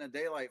 If you're getting a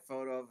daylight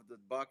photo of the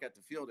buck at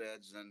the field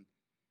edge, then,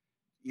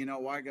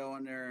 why go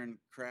in there and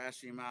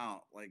crash him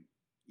out? Like,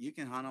 you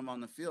can hunt him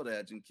on the field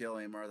edge and kill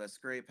him, or the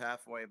scrape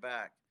halfway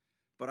back.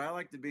 But I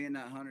like to be in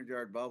that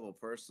 100-yard bubble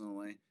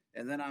personally.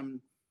 And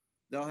then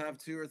they'll have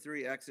 2 or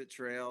 3 exit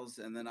trails.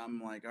 And then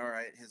I'm like, all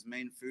right, his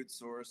main food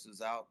source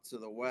is out to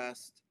the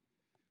west.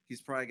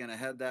 He's probably going to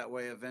head that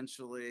way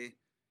eventually.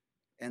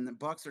 And the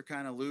bucks are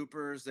kind of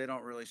loopers. They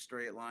don't really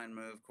straight line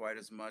move quite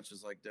as much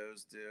as like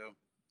does do.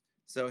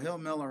 So he'll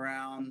mill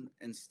around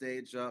and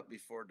stage up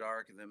before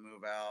dark and then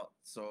move out.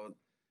 So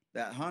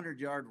that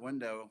 100-yard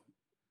window,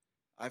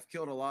 I've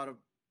killed a lot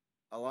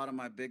of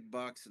my big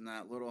bucks in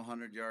that little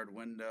 100-yard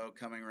window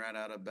coming right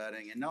out of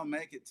bedding. And they'll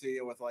make it to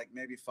you with like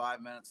maybe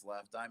 5 minutes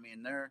left. I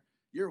mean,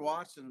 you're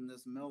watching them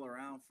just mill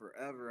around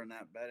forever in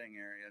that bedding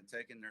area,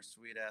 taking their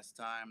sweet ass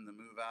time to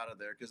move out of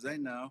there, because they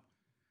know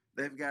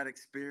they've got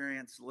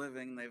experience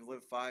living. They've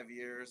lived 5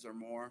 years or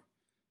more.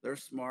 They're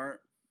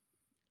smart.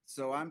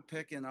 So I'm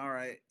picking, all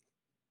right,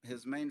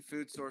 his main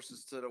food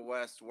sources to the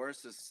west.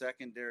 Where's his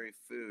secondary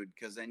food?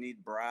 Because they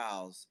need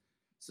browse.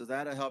 So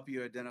that'll help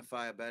you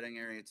identify a bedding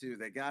area too.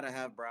 They got to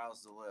have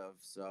browse to live.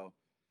 So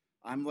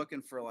I'm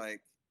looking for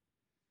like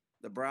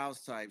the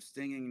browse type,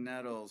 stinging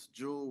nettles,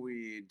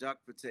 jewelweed, duck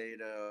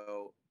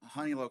potato,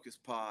 honey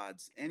locust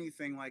pods,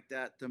 anything like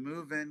that to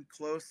move in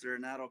closer,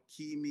 and that'll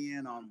key me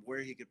in on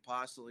where he could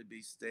possibly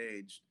be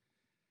staged.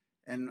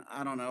 And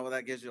I don't know,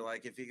 that gives you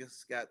like, if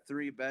he's got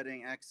 3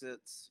 bedding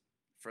exits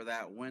for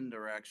that wind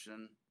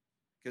direction,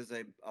 because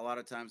a lot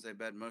of times they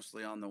bed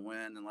mostly on the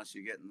wind, unless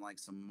you get in like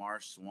some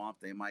marsh swamp,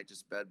 they might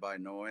just bed by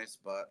noise.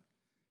 But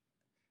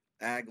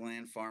ag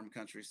land, farm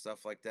country,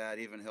 stuff like that,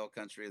 even hill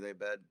country, they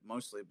bed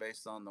mostly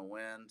based on the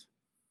wind.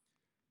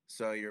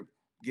 So you're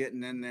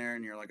getting in there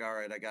and you're like, all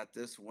right, I got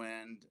this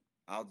wind.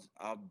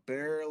 I'll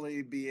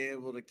barely be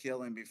able to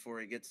kill him before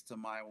he gets to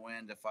my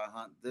wind if I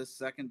hunt this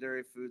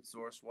secondary food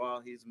source while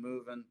he's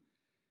moving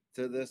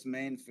to this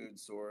main food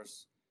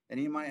source. And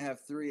he might have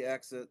 3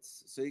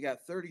 exits. So you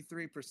got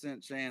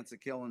 33% chance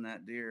of killing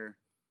that deer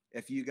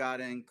if you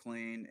got in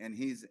clean and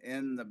he's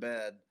in the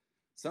bed.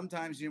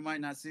 Sometimes you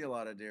might not see a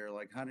lot of deer.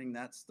 Like hunting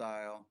that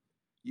style,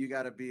 you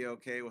got to be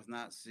okay with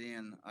not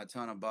seeing a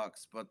ton of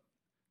bucks. But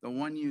the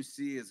one you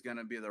see is going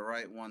to be the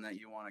right one that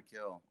you want to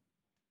kill.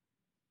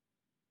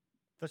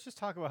 Let's just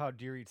talk about how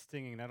deer eat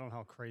stinging, and I don't know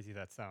how crazy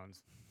that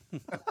sounds.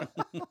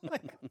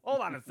 Like,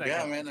 hold on a second.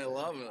 Yeah, man, they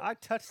love it. I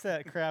touched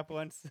that crap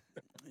once.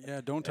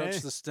 Yeah, don't touch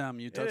the stem.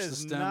 You touch the is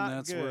stem, not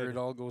that's where good. it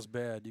all goes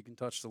bad. You can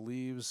touch the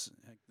leaves.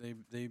 Heck,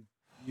 they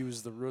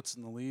use the roots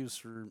and the leaves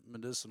for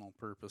medicinal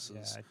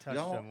purposes. Yeah, I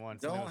touched them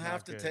once. and it Don't was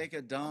have not to good. take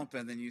a dump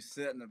and then you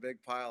sit in a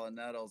big pile of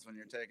nettles when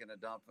you're taking a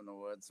dump in the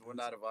woods. Would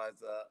not advise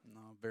that.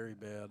 No, very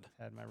bad.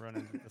 Had my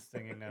run-ins with the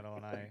stinging nettle,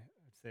 and I'd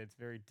say it's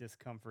very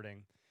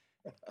discomforting.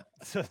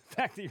 So the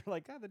fact that you're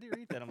like, God, the deer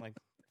eat that, I'm like,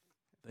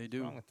 They what's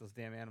do. wrong with those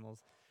damn animals?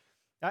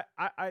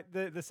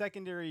 The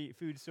secondary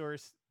food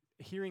source,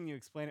 hearing you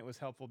explain it was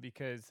helpful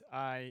because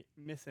I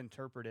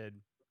misinterpreted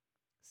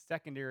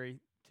secondary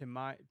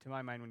to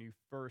my mind, when you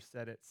first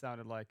said it,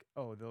 sounded like,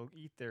 oh, they'll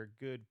eat their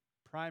good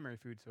primary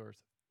food source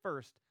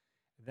first,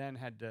 then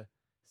head to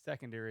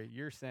secondary.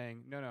 You're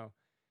saying no,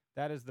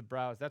 that is the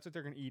browse. That's what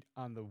they're going to eat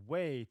on the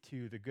way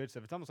to the good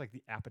stuff. It's almost like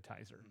the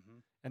appetizer,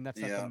 and that's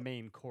not Yeah. the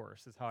main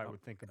course. Is how I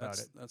would think about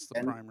it. That's the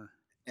And primer.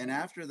 and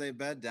after they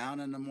bed down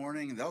in the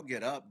morning, they'll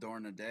get up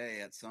during the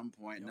day at some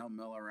point and Yep. they'll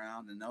mill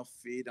around and they'll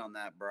feed on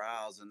that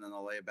browse and then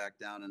they'll lay back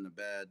down in the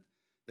bed.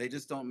 They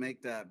just don't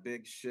make that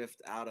big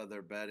shift out of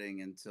their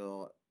bedding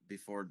until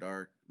before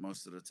dark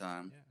most of the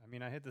time. Yeah, I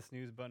mean, I hit the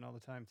snooze button all the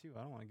time too.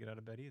 I don't want to get out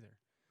of bed either.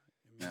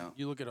 I mean, Yeah.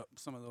 you look at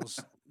some of those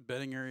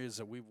bedding areas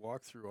that we've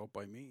walked through out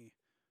by me.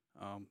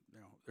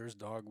 There's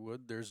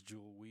dogwood, there's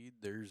jewelweed,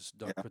 there's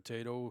duck Yeah.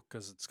 potato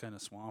because it's kind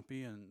of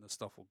swampy and the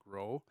stuff will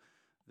grow.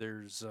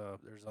 There's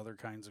other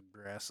kinds of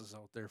grasses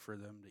out there for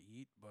them to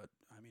eat. But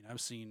I mean,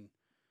 I've seen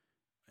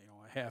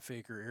a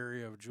half-acre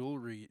area of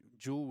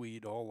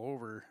jewelweed all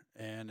over,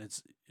 and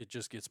it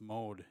just gets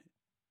mowed.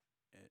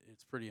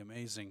 It's pretty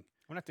amazing.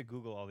 I'm gonna have to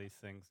Google all these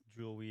things: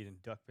 jewelweed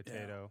and duck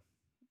potato.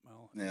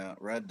 Well, Yeah.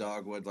 Red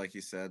dogwood, like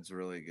you said, is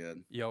really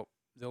good. yep.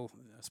 They'll,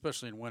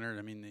 especially in winter.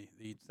 I mean, they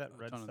eat It's that a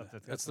red ton stuff of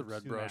that's got that's the some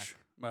red sumac.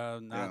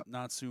 brush.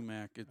 Not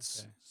sumac.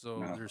 It's Okay. so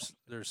No.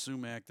 there's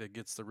sumac that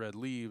gets the red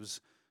leaves,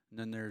 and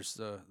then there's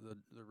the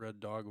red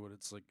dogwood.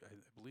 It's like I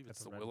believe That's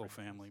it's the the red willow branches.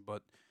 family,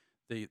 but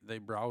they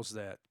browse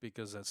that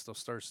because that stuff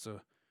starts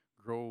to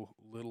grow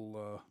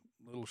little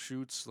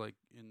shoots like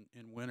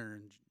in winter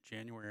in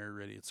January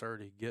already. It's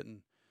already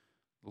getting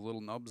the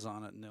little nubs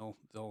on it, and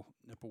they'll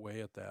nip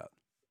away at that.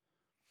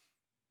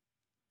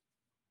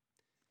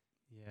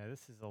 Yeah,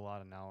 this is a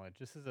lot of knowledge.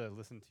 This is a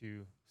listen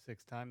to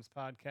 6 times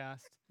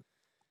podcast.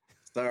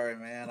 Sorry,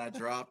 man. I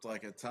dropped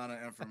like a ton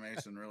of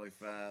information really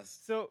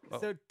fast. So Oh,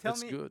 so tell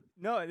that's me. good.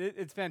 No,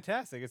 it's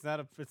fantastic. It's not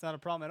a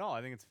problem at all.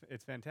 I think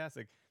it's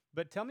fantastic.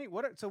 But tell me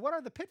what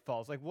are the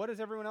pitfalls? Like, what is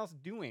everyone else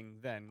doing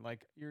then?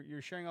 Like,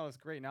 you're sharing all this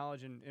great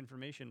knowledge and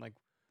information. Like,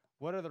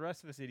 what are the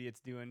rest of us idiots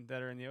doing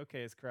that are in the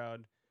OK's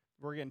crowd?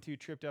 We're getting too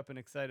tripped up and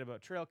excited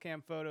about trail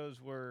cam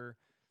photos. We're,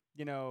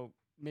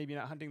 maybe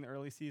not hunting the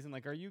early season.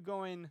 Like, are you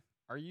going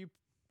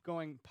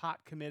pot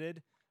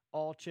committed,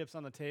 all chips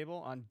on the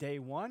table on day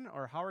one,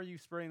 or how are you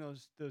spreading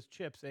those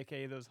chips,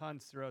 aka those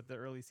hunts, throughout the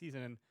early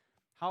season? And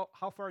how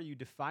far are you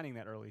defining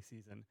that early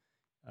season?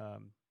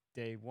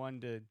 Day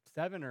 1 to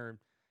 7, or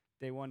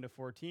day 1 to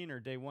 14, or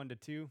day 1 to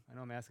 2? I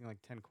know I'm asking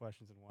like 10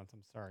 questions at once.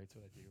 I'm sorry. It's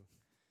what I do.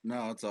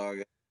 No, it's all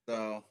good.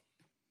 So,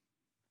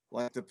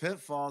 like the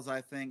pitfalls,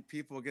 I think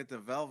people get the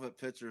velvet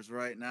pictures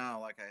right now,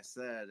 like I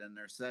said, and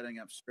they're setting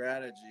up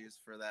strategies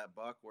for that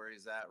buck where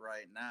he's at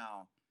right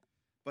now.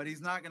 But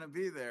he's not going to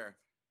be there.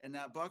 And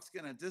that buck's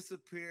going to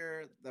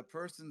disappear. The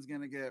person's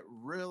going to get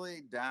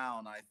really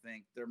down, I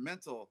think. Their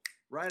mental,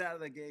 right out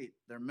of the gate,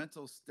 their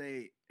mental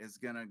state is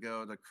going to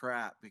go to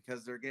crap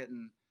because they're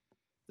going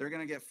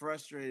to get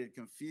frustrated,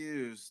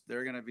 confused.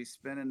 They're going to be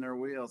spinning their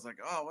wheels like,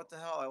 oh, what the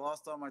hell? I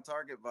lost all my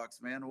target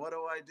bucks, man. What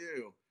do I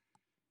do?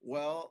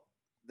 Well,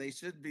 they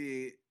should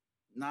be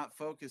not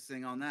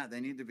focusing on that.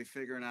 They need to be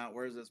figuring out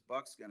where's this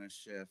buck's going to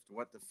shift,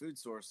 what the food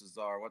sources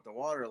are, what the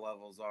water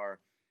levels are,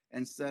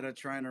 instead of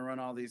trying to run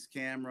all these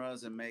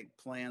cameras and make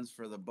plans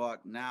for the buck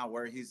now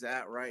where he's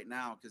at right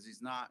now, because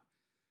he's not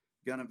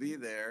going to be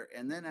there.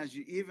 And then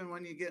even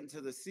when you get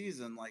into the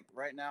season, like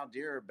right now,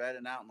 deer are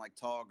bedding out in like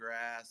tall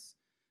grass.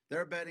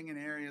 They're bedding in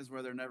areas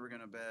where they're never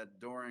going to bed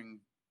during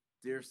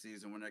deer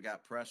season when they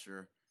got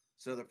pressure.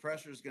 So the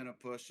pressure is going to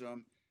push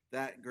them.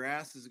 That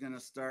grass is going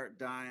to start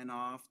dying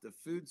off. The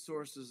food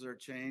sources are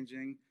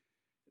changing.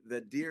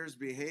 The deer's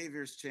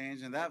behaviors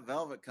change, and that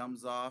velvet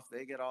comes off.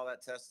 They get all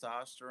that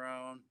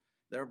testosterone.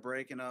 They're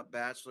breaking up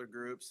bachelor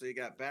groups. So you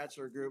got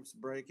bachelor groups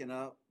breaking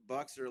up.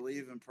 Bucks are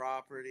leaving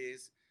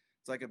properties.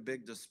 It's like a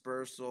big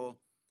dispersal.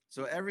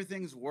 So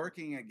everything's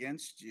working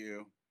against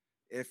you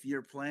if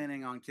you're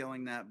planning on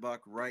killing that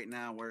buck right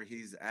now where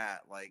he's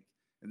at.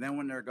 And then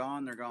when they're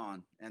gone, they're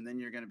gone. And then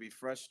you're going to be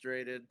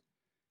frustrated.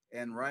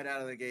 And right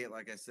out of the gate,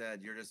 like I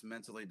said, you're just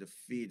mentally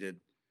defeated,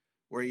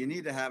 where you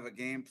need to have a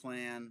game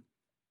plan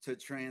to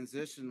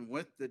transition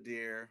with the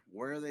deer.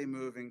 Where are they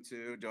moving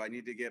to? Do I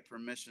need to get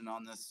permission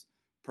on this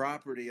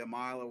property a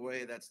mile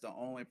away? That's the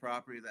only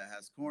property that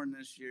has corn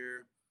this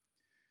year.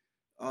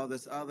 Oh,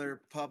 this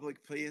other public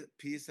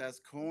piece has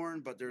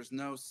corn, but there's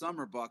no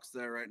summer bucks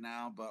there right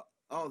now. But,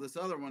 oh, this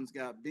other one's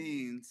got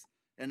beans,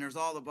 and there's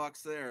all the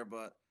bucks there.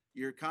 But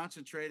you're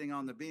concentrating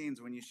on the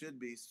beans when you should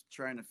be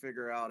trying to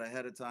figure out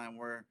ahead of time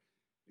where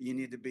you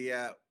need to be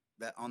at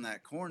that on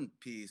that corn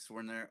piece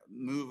when they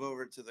move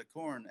over to the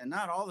corn. And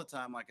not all the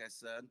time, like I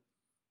said.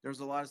 There's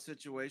a lot of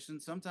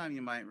situations. Sometimes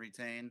you might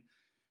retain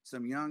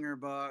some younger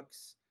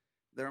bucks.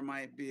 There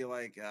might be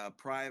like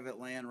private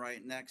land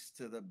right next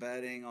to the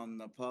bedding on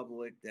the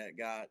public that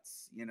got,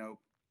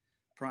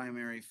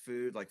 primary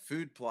food, like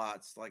food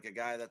plots, like a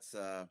guy that's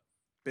a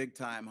big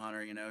time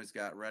hunter, he's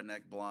got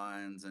redneck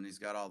blinds and he's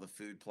got all the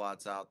food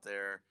plots out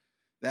there.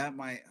 That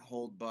might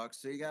hold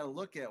bucks. So you got to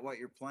look at what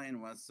you're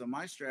playing with. So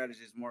my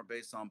strategy is more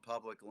based on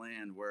public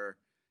land where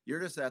you're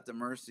just at the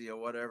mercy of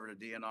whatever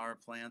the DNR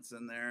plants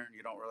in there.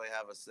 You don't really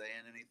have a say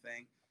in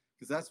anything,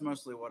 because that's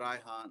mostly what I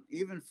hunt.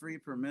 Even free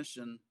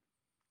permission,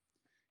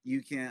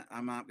 you can't.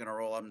 I'm not going to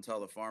roll up and tell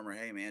the farmer,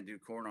 hey man, do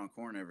corn on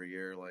corn every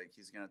year. Like,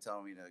 he's going to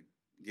tell me to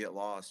get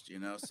lost, you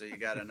know? So you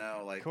got to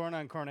know, like, corn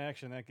on corn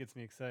action. That gets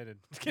me excited.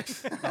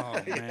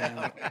 Oh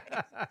man.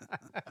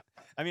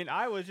 I mean,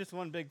 Iowa's just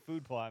one big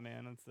food plot,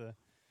 man. That's the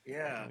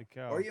yeah. holy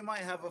cow. Or you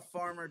might have a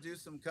farmer do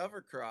some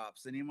cover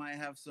crops, and you might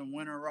have some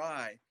winter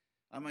rye.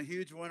 I'm a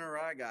huge winter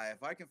rye guy.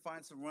 If I can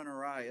find some winter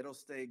rye, it'll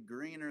stay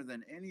greener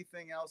than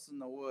anything else in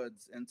the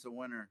woods into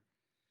winter.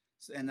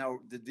 And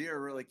the deer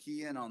really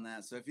key in on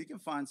that. So if you can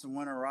find some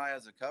winter rye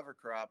as a cover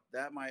crop,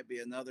 that might be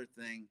another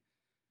thing.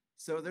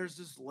 So there's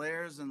just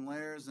layers and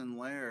layers and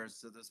layers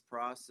to this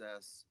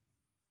process.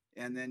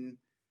 And then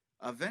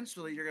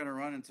eventually you're going to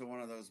run into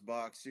one of those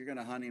bucks. You're going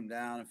to hunt him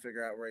down and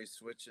figure out where he's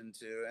switching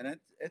to. And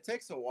it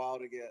takes a while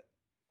to get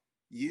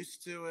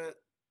used to it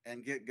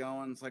and get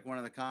going. It's like one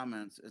of the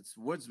comments. It's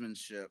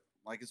woodsmanship.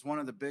 Like, it's one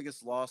of the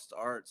biggest lost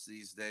arts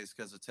these days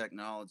because of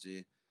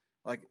technology.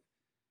 Like,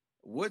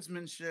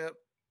 woodsmanship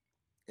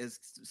is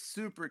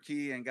super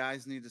key, and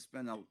guys need to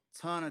spend a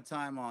ton of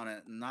time on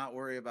it and not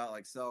worry about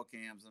like cell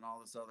cams and all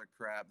this other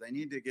crap. They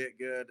need to get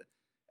good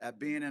at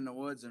being in the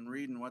woods and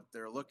reading what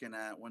they're looking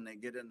at when they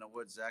get in the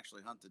woods to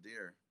actually hunt the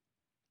deer.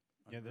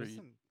 Yeah, there's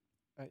some,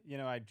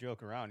 I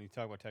joke around. You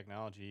talk about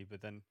technology,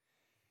 but then,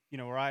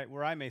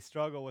 where I may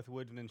struggle with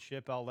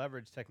woodsmanship, I'll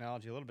leverage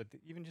technology a little bit.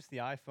 Even just the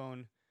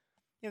iPhone,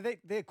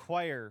 they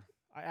acquire,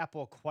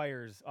 Apple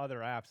acquires other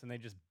apps and they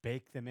just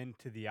bake them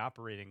into the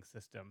operating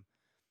system.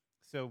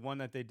 So one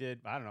that they did,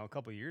 I don't know, a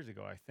couple of years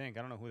ago, I think.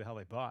 I don't know who the hell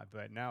they bought,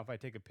 but now if I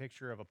take a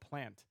picture of a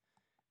plant,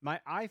 my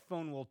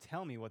iPhone will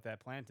tell me what that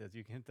plant is.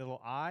 You can hit the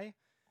little eye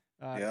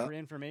for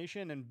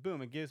information, and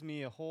boom, it gives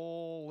me a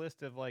whole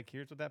list of like,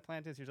 here's what that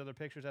plant is, here's other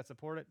pictures that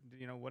support it,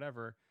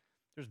 whatever.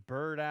 There's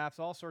bird apps,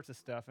 all sorts of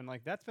stuff, and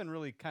like that's been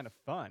really kind of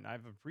fun.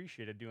 I've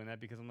appreciated doing that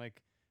because I'm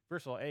like,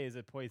 first of all, is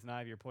it poison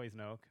ivy or poison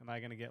oak? Am I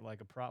going to get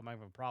like a problem? I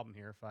have a problem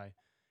here if I,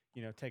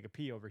 take a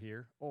pee over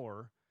here,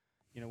 or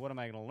what am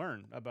I going to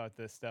learn about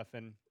this stuff?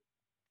 And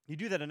you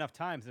do that enough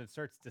times and it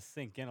starts to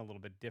sink in a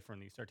little bit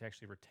differently. You start to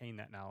actually retain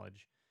that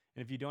knowledge.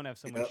 And if you don't have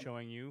someone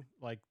showing you,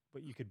 like,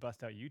 but you could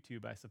bust out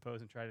YouTube, I suppose,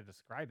 and try to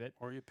describe it.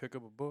 Or you pick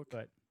up a book.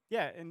 But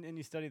yeah, and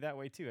you study that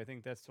way too. I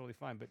think that's totally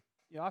fine. But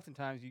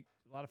oftentimes a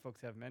lot of folks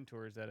have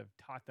mentors that have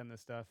taught them this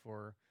stuff.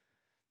 Or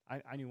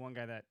I knew one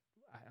guy that,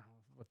 I don't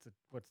know,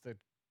 what's the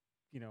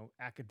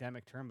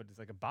academic term, but it's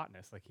like a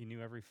botanist. Like, he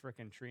knew every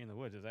frickin' tree in the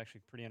woods. It was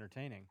actually pretty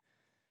entertaining.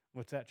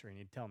 What's that tree? And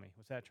he'd tell me.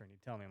 What's that tree? And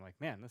he'd tell me. I'm like,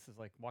 man, this is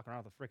like walking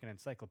around with a freaking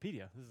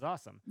encyclopedia. This is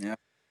awesome. Yeah,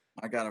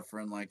 I got a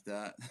friend like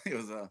that. He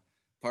was a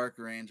park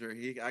ranger.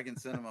 I can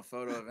send him a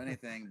photo of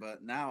anything,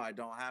 but now I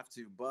don't have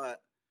to.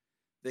 But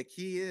the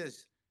key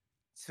is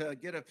to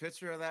get a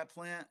picture of that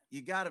plant,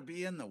 you got to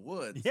be in the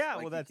woods. Yeah,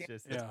 like, well, that's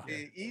just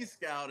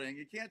e-scouting.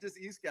 You can't just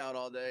e-scout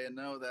all day and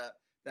know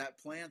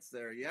that plant's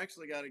there. You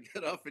actually got to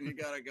get up and you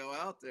got to go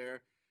out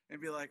there and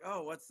be like,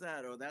 oh, what's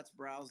that? Oh, that's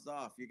browsed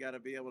off. You got to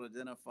be able to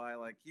identify,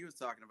 like he was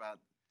talking about,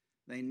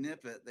 they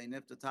nip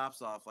the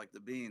tops off like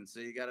the beans. So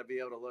you got to be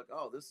able to look,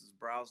 oh, this is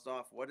browsed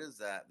off. What is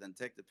that? Then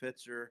take the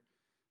picture,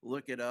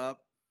 look it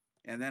up,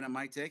 and then it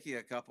might take you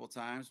a couple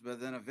times,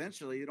 but then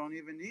eventually you don't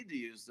even need to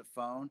use the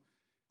phone.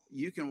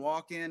 You can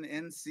walk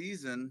in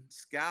season,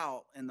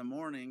 scout in the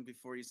morning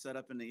before you set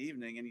up in the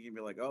evening, and you can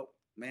be like, oh,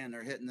 man,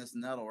 they're hitting this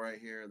nettle right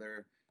here.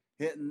 They're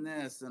hitting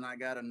this, and I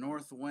got a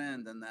north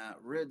wind, and that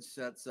ridge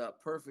sets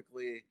up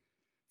perfectly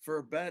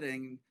for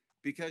bedding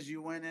because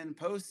you went in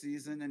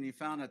postseason and you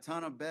found a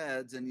ton of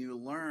beds and you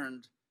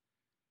learned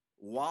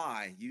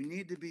why. You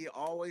need to be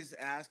always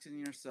asking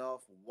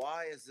yourself,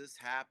 why is this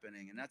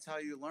happening? And that's how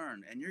you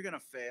learn. And you're going to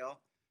fail,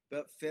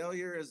 but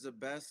failure is the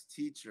best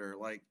teacher.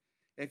 Like,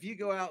 if you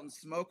go out and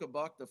smoke a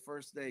buck the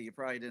first day, you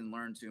probably didn't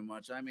learn too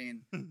much. I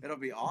mean, it'll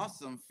be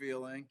awesome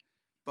feeling.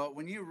 But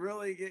when you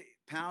really get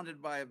pounded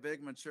by a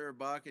big mature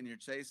buck and you're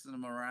chasing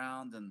him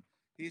around and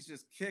he's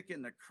just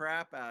kicking the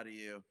crap out of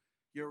you,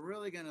 you're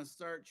really going to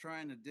start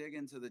trying to dig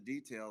into the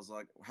details.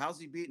 Like, how's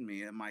he beating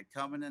me? Am I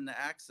coming in the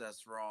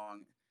access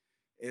wrong?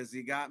 Is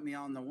he got me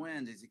on the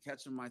wind? Is he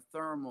catching my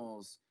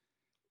thermals?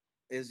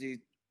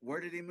 Where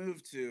did he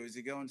move to? Is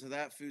he going to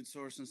that food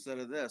source instead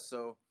of this?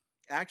 So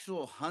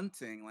actual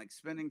hunting, like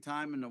spending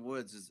time in the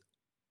woods,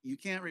 you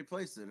can't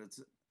replace it.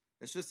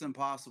 It's just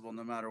impossible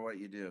no matter what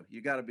you do.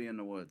 You got to be in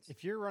the woods.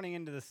 If you're running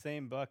into the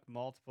same buck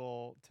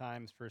multiple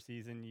times per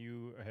season,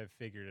 you have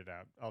figured it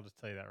out. I'll just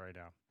tell you that right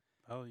now.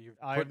 Well, you've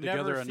I've put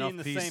together never enough seen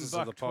the pieces same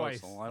of the buck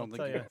twice, puzzle. I I'll don't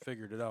tell think ya. you've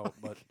figured it out.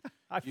 But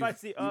If I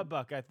see a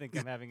buck, I think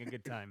I'm having a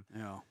good time.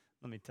 yeah,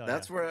 Let me tell you.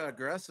 That's where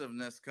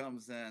aggressiveness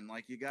comes in.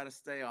 Like, you got to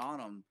stay on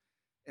them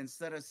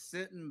instead of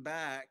sitting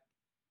back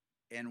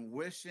and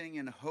wishing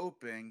and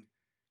hoping.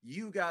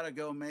 You got to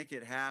go make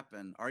it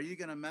happen. Are you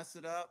going to mess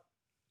it up?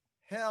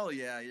 Hell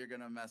yeah, you're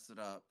going to mess it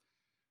up.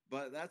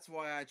 But that's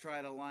why I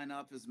try to line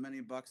up as many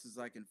bucks as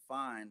I can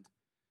find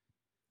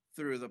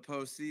through the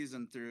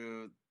postseason,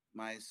 through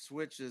my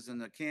switches and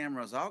the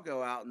cameras, I'll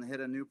go out and hit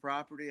a new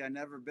property I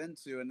never been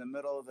to in the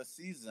middle of the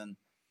season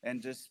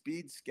and just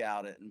speed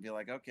scout it and be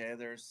like, okay,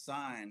 there's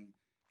sign.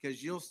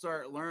 Because you'll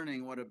start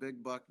learning what a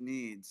big buck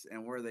needs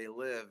and where they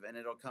live, and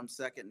it'll come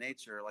second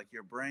nature. Like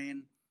your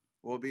brain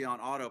will be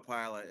on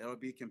autopilot. It'll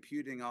be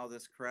computing all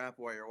this crap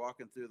while you're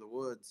walking through the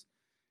woods.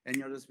 And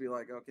you'll just be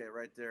like, okay,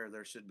 right there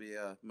should be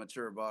a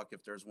mature buck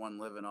if there's one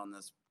living on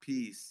this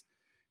piece.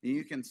 And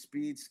you can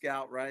speed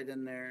scout right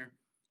in there,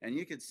 and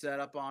you could set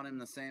up on him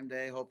the same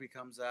day, hope he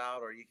comes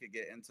out, or you could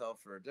get intel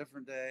for a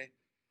different day.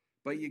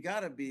 But you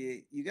got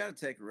to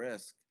take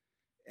risk.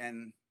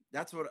 And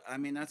that's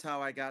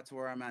how I got to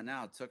where I'm at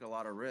now. It took a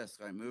lot of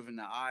risk, like moving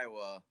to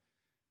Iowa,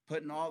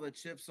 putting all the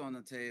chips on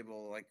the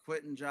table, like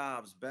quitting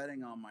jobs,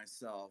 betting on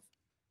myself.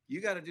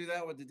 You got to do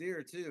that with the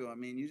deer too. I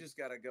mean, you just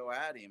got to go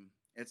at him.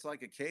 It's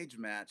like a cage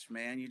match,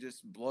 man. You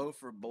just blow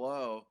for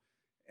blow.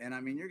 And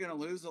I mean, you're going to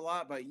lose a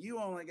lot, but you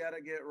only got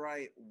to get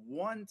right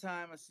one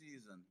time a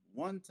season.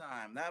 One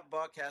time. That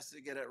buck has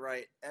to get it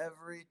right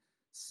every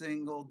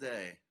single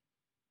day.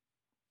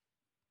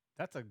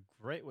 That's a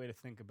great way to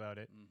think about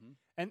it.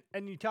 Mm-hmm.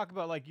 And you talk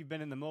about like you've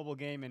been in the mobile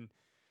game, and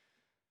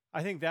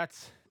I think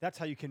that's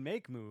how you can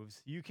make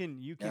moves. You can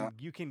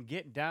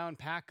get down,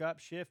 pack up,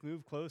 shift,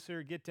 move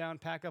closer, get down,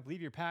 pack up,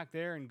 leave your pack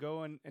there, and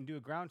go and do a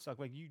ground stalk.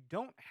 Like you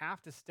don't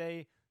have to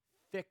stay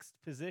fixed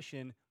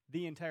position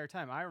the entire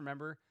time. I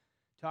remember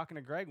talking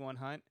to Greg one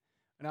hunt,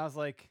 and I was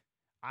like,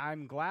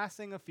 I'm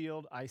glassing a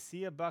field. I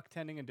see a buck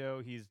tending a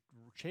doe. He's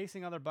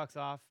chasing other bucks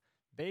off.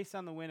 Based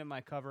on the wind in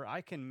my cover,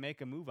 I can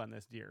make a move on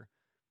this deer.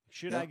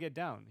 Should I get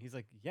down? He's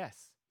like,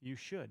 yes, you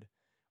should.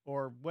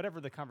 Or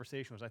whatever the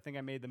conversation was. I think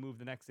I made the move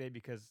the next day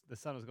because the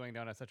sun was going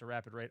down at such a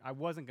rapid rate. I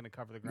wasn't going to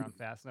cover the ground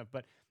fast enough,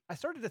 but I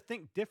started to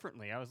think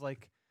differently. I was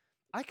like,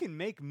 I can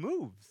make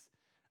moves.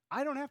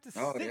 I don't have to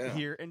sit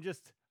here and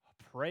just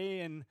pray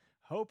and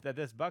hope that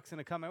this buck's going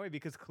to come my way,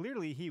 because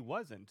clearly he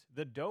wasn't.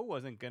 The doe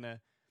wasn't going to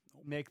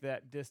make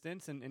that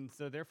distance, and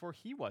so therefore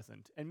he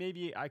wasn't. And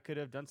maybe I could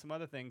have done some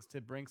other things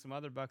to bring some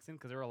other bucks in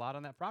because there were a lot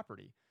on that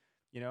property.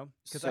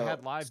 Because I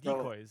had live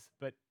decoys.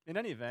 But in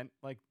any event,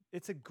 like,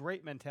 it's a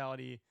great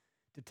mentality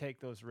to take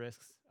those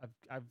risks.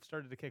 I've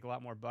started to kick a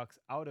lot more bucks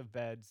out of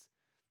beds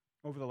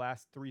over the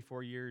last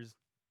 3-4 years.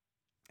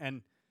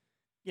 And,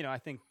 I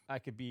think I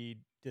could be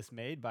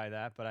dismayed by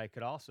that, but I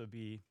could also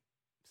be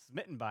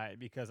smitten by it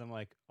because I'm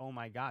like, oh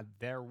my God,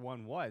 there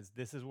one was.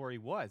 This is where he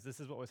was. This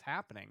is what was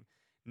happening.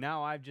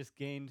 Now I've just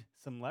gained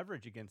some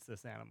leverage against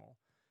this animal.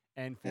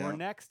 And for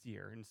next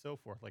year and so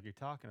forth, like you're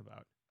talking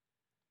about.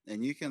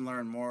 And you can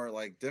learn more,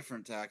 like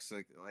different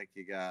tactics. Like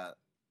you got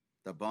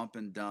the bump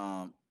and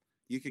dump.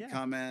 You could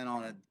come in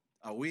on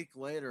a week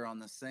later on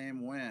the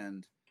same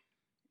wind.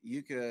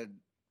 You could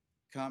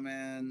come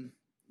in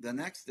the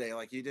next day,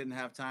 like you didn't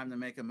have time to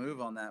make a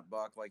move on that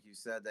buck, like you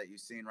said, that you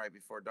seen right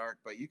before dark.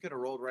 But you could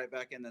have rolled right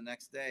back in the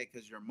next day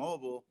because you're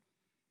mobile,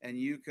 and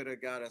you could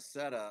have got a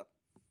setup.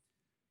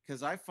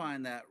 Because I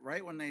find that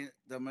right when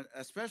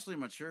especially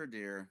mature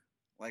deer,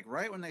 like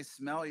right when they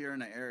smell you're in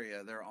the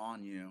area, they're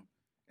on you.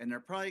 And they're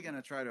probably going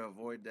to try to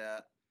avoid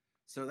that.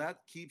 So that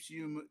keeps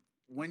you,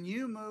 when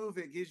you move,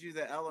 it gives you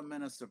the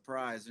element of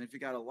surprise. And if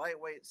you got a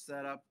lightweight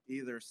setup,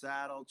 either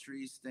saddle,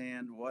 tree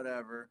stand,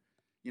 whatever,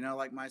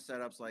 like my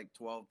setup's like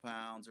 12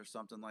 pounds or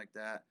something like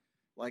that.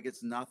 Like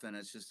it's nothing.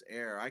 It's just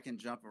air. I can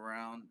jump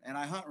around, and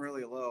I hunt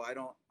really low. I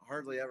don't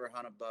hardly ever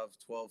hunt above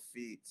 12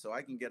 feet. So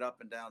I can get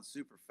up and down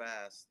super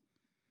fast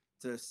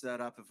to set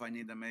up if I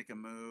need to make a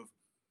move.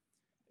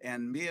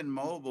 And being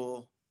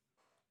mobile,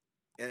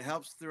 it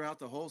helps throughout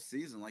the whole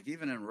season. Like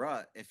even in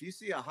rut, if you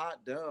see a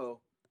hot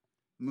doe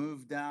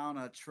move down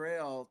a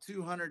trail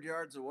 200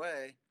 yards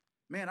away,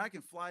 man, I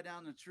can fly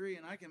down the tree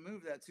and I can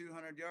move that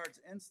 200 yards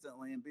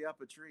instantly and be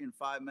up a tree in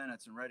 5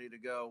 minutes and ready to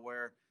go.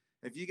 Where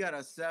if you got a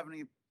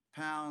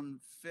 70-pound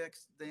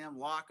fixed damn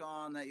lock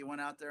on that you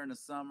went out there in the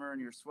summer and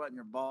you're sweating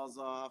your balls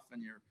off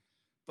and your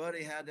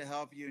buddy had to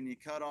help you and you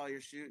cut all your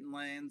shooting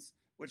lanes,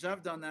 which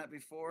I've done that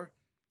before.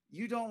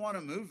 You don't want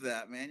to move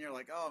that, man. You're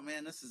like, oh,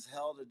 man, this is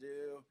hell to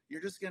do.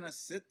 You're just going to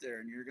sit there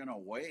and you're going to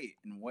wait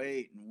and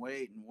wait and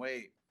wait and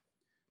wait.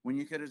 When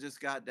you could have just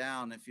got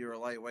down if you were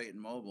lightweight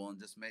and mobile and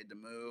just made the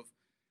move.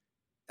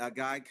 A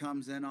guy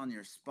comes in on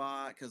your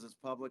spot because it's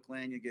public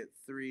land. You get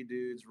 3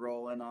 dudes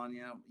rolling on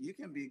you. You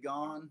can be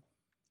gone.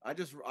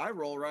 I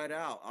roll right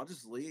out. I'll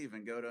just leave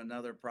and go to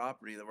another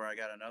property where I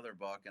got another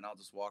buck, and I'll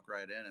just walk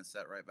right in and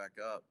set right back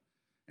up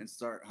and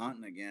start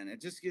hunting again.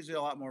 It just gives you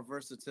a lot more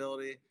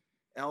versatility.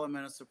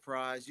 Element of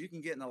surprise. You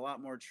can get in a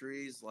lot more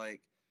trees.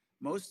 Like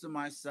most of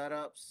my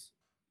setups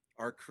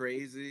are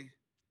crazy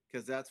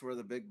because that's where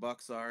the big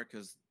bucks are,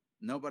 because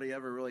nobody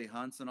ever really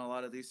hunts in a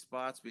lot of these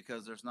spots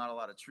because there's not a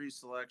lot of tree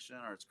selection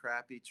or it's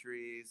crappy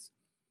trees.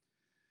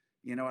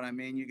 You know what I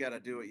mean? You got to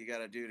do what you got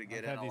to do to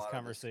get in. I've had these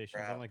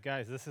conversations. I'm like,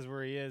 guys, this is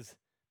where he is.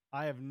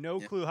 I have no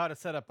clue how to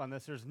set up on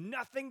this. There's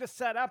nothing to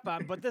set up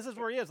on, but this is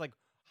where he is. Like,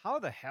 how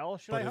the hell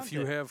should I But hunt if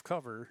you it? have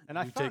cover, And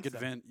I you found take some.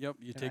 advantage. Yep,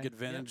 you And take I- yep.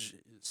 advantage.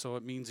 So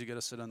it means you got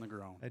to sit on the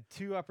ground. I had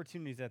 2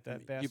 opportunities at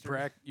that You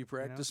bastard. you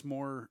practice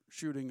more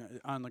shooting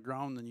on the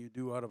ground than you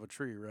do out of a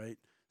tree, right?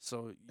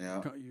 So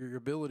Yeah. your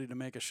ability to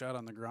make a shot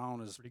on the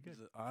ground is Pretty good.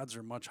 the odds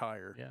are much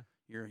higher. Yeah.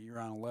 You're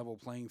on a level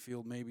playing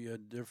field. Maybe a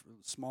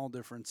small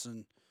difference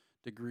in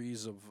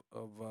degrees of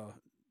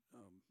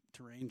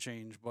terrain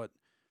change, but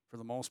for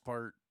the most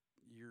part,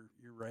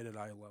 you're right at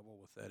eye level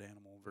with that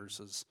animal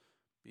versus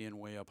being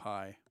way up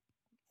high,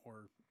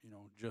 or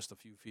just a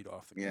few feet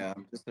off the ground.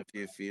 Yeah, just a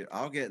few feet.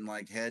 I'll get in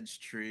like hedge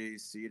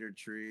trees, cedar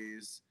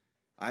trees.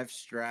 I've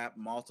strapped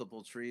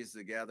multiple trees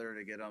together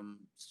to get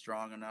them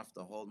strong enough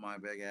to hold my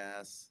big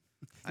ass.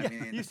 I Yeah,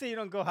 mean, you say you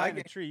don't go high in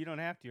a tree. You don't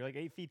have to. You're like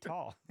 8 feet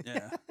tall.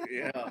 Yeah.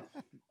 yeah,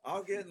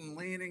 I'll get in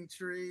leaning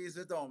trees.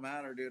 It don't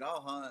matter, dude.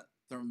 I'll hunt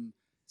from.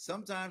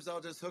 Sometimes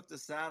I'll just hook the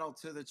saddle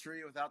to the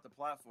tree without the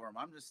platform.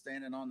 I'm just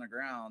standing on the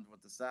ground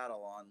with the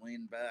saddle on,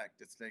 lean back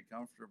to stay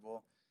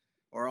comfortable.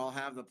 Or I'll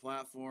have the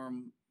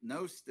platform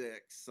no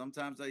sticks.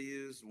 Sometimes I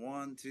use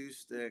 1, 2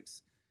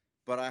 sticks,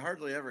 but I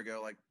hardly ever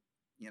go like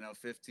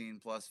 15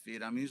 plus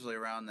feet. I'm usually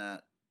around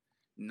that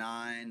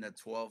 9 to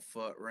 12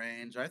 foot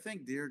range. I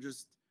think deer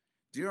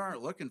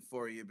aren't looking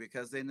for you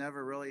because they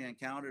never really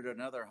encountered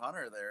another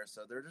hunter there,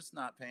 so they're just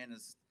not paying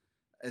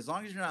as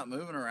long as you're not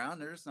moving around,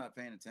 they're just not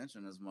paying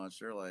attention as much.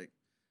 They're like,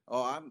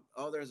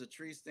 there's a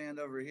tree stand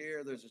over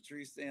here, there's a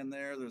tree stand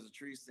there, there's a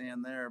tree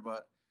stand there,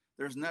 but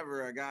there's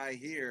never a guy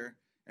here,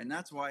 and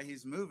that's why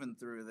he's moving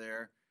through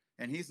there,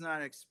 and he's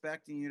not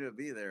expecting you to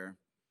be there.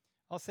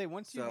 I'll say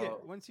once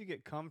you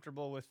get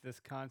comfortable with this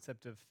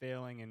concept of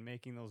failing and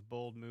making those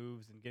bold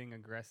moves and getting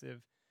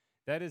aggressive,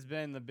 that has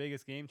been the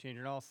biggest game changer.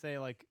 And I'll say,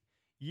 like,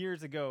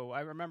 years ago, I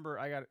remember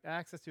I got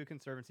access to a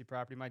conservancy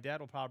property. My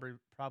dad will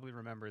probably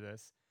remember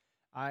this.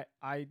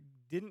 I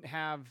didn't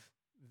have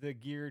the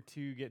gear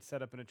to get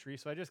set up in a tree,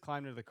 so I just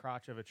climbed into the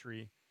crotch of a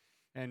tree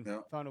and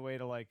found a way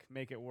to like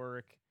make it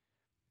work.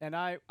 And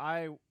I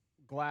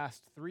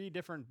glassed 3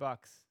 different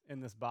bucks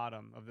in this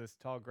bottom of this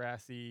tall,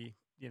 grassy,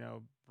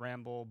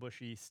 bramble,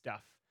 bushy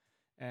stuff.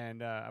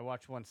 And I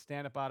watched one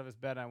stand up out of his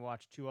bed, and I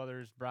watched 2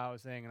 others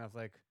browsing, and I was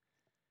like,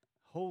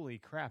 holy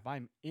crap,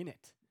 I'm in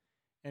it.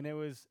 And it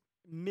was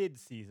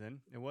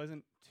mid-season. It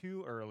wasn't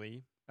too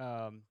early,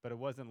 but it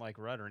wasn't like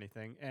rut or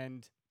anything.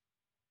 And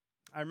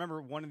I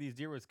remember one of these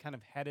deer was kind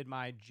of headed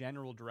my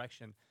general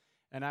direction,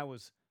 and I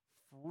was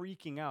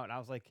freaking out. I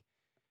was like,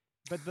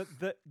 but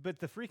the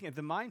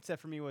mindset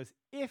for me was,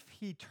 if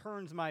he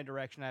turns my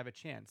direction, I have a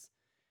chance.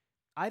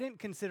 I didn't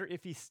consider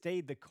if he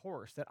stayed the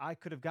course that I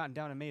could have gotten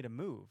down and made a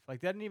move.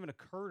 Like, that didn't even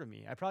occur to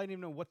me. I probably didn't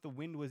even know what the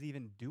wind was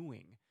even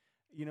doing.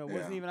 It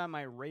wasn't even on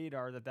my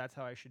radar that that's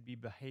how I should be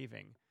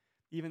behaving,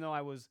 even though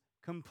I was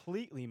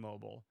completely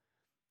mobile.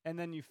 And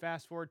then you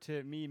fast forward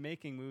to me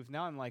making moves.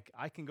 Now I'm like,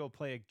 I can go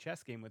play a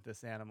chess game with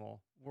this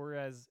animal.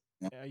 Whereas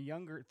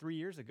 3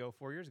 years ago,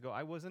 4 years ago,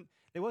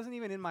 it wasn't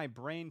even in my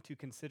brain to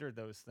consider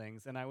those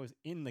things. And I was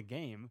in the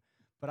game,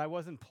 but I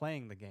wasn't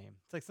playing the game.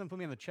 It's like someone put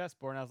me on the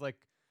chessboard, and I was like,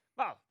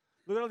 wow,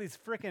 look at all these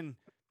freaking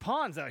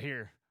pawns out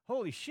here.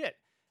 Holy shit.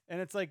 And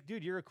it's like,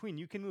 dude, you're a queen.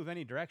 You can move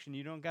any direction.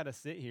 You don't got to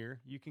sit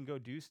here. You can go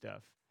do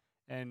stuff.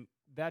 And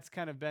that's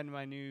kind of been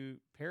my new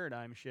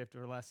paradigm shift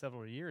over the last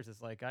several years.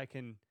 It's like, I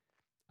can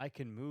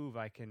move,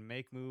 I can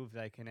make moves,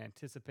 I can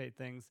anticipate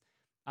things.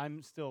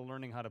 I'm still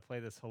learning how to play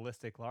this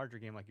holistic, larger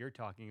game like you're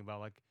talking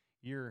about. Like,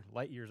 you're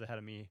light years ahead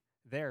of me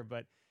there,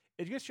 but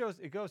it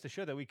goes to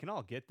show that we can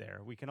all get there.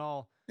 We can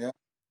all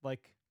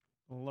like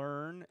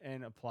learn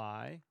and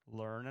apply,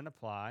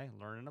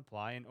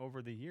 and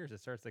over the years it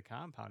starts to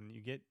compound, and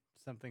you get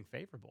something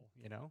favorable.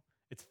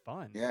 It's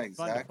fun. Yeah, it's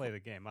fun to play the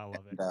game. I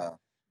love it.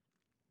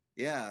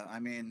 Yeah, I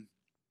mean,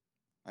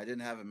 I didn't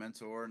have a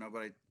mentor.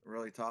 Nobody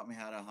really taught me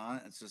how to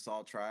hunt. It's just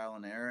all trial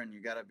and error, and you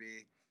got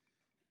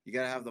to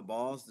have the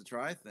balls to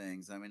try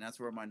things. I mean, that's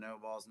where my no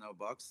balls, no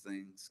bucks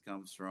things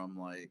comes from.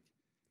 Like,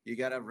 you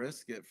got to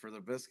risk it for the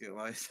biscuit,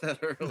 like I said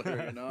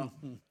earlier,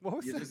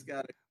 just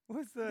got to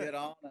get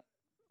on it.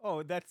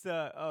 Oh, that's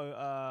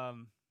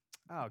oh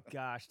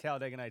gosh,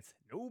 Talladega Nights,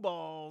 no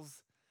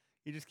balls.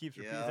 He just keeps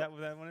repeating. Is that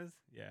what that one is?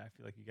 Yeah, I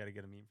feel like you got to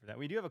get a meme for that.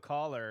 We do have a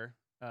caller,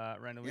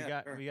 Rendell. We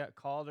got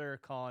Calder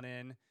calling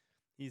in.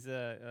 He's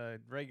a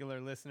regular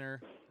listener,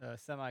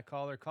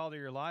 semi-caller. Calder,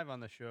 you're live on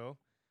the show.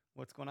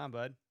 What's going on,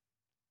 bud?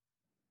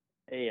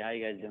 Hey, how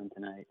you guys doing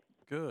tonight?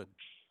 Good.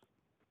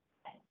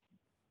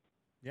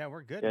 Yeah,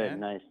 we're good, Good, man.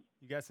 nice.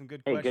 You got some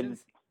good questions?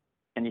 Good.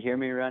 Can you hear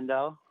me,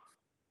 Rendell?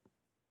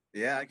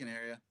 Yeah, I can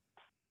hear you.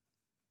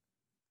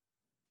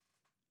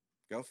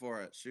 Go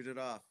for it. Shoot it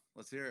off.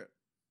 Let's hear it.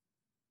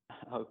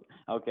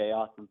 Okay,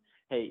 awesome.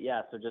 Hey,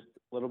 yeah, so just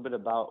a little bit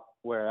about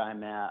where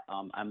I'm at.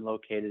 I'm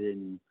located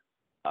in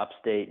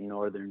upstate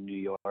northern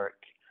New York,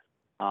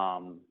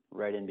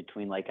 right in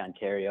between Lake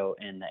Ontario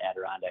and the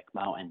Adirondack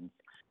Mountains.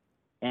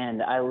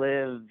 And I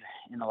live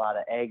in a lot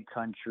of ag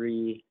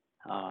country.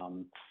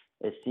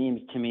 It seems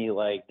to me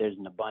like there's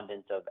an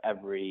abundance of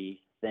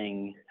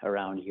everything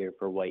around here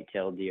for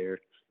whitetail deer,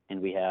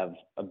 and we have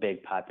a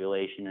big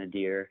population of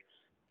deer.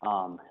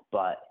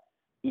 But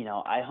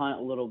I hunt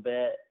a little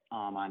bit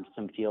on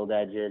some field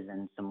edges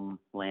and some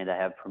land I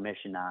have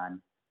permission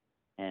on.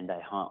 And I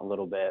hunt a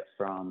little bit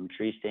from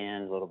tree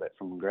stands, a little bit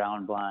from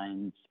ground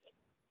blinds.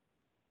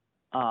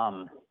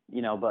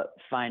 But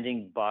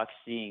finding bucks,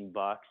 seeing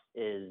bucks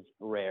is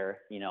rare,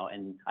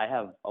 and I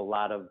have a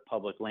lot of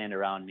public land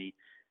around me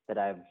that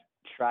I've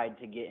tried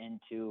to get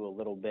into a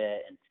little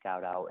bit and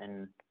scout out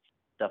and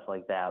stuff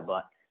like that.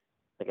 But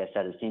like I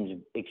said, it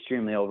seems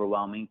extremely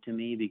overwhelming to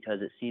me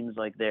because it seems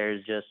like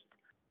there's just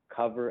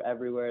cover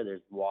everywhere.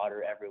 There's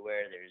water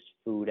everywhere. There's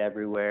food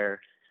everywhere.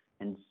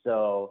 And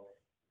so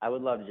I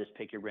would love to just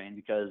pick your brain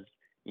because,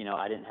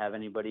 I didn't have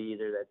anybody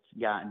either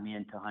that's gotten me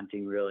into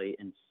hunting really.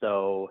 And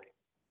so,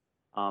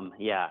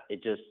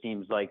 it just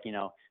seems like,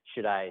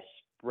 should I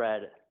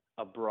spread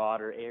a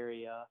broader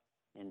area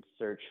and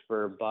search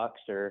for bucks,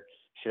 or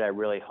should I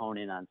really hone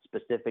in on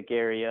specific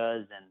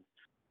areas and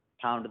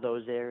pound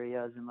those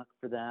areas and look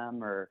for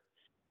them? Or,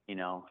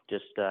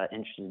 just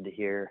interested to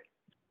hear,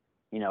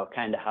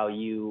 kind of how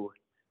you,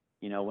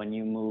 when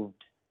you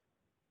moved,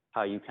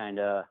 how you kind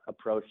of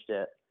approached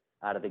it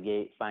out of the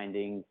gate,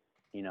 finding,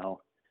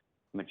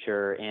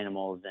 mature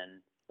animals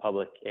in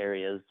public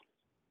areas.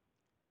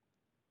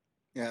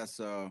 Yeah,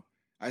 so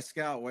I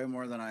scout way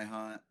more than I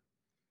hunt.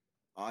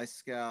 I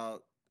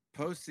scout.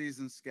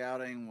 Postseason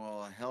scouting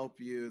will help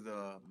you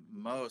the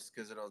most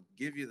because it'll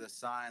give you the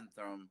sign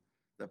from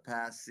the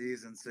past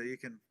season, so you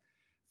can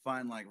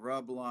find like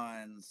rub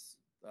lines,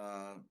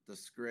 the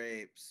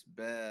scrapes,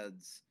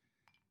 beds,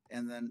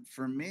 and then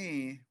for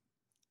me,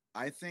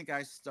 I think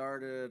I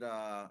started.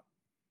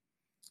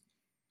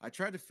 I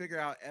tried to figure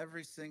out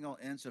every single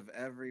inch of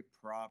every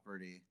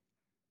property,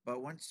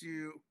 but when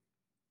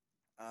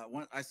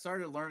I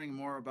started learning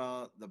more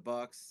about the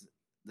bucks,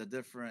 the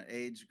different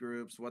age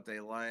groups, what they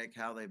like,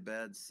 how they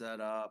bed set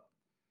up,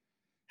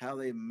 how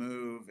they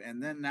move,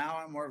 and then now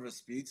I'm more of a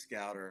speed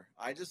scouter.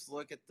 I just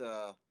look at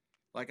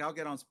I'll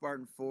get on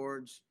Spartan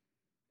Forge,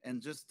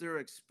 and just through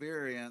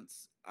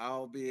experience,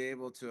 I'll be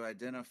able to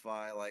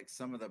identify like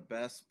some of the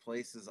best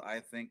places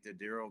I think the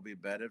deer will be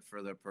bedded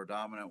for the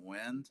predominant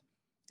wind,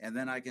 and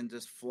then I can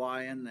just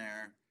fly in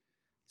there,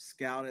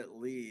 scout it,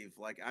 leave.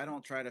 Like I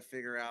don't try to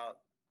figure out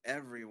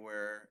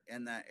everywhere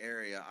in that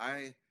area.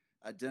 I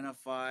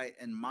identify,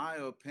 in my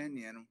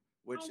opinion,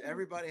 which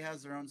everybody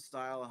has their own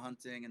style of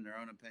hunting and their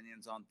own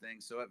opinions on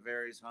things, so it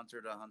varies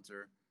hunter to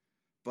hunter.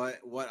 But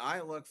what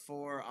I look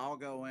for, I'll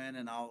go in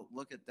and I'll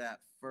look at that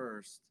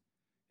first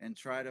and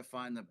try to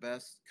find the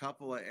best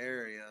couple of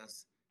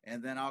areas,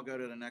 and then I'll go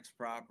to the next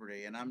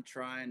property. And I'm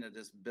trying to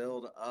just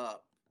build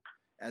up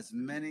as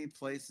many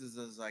places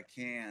as I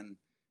can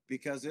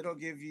because it'll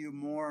give you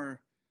more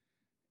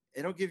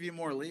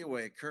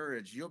leeway,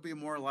 courage. You'll be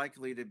more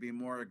likely to be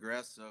more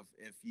aggressive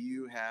if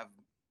you have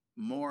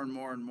more and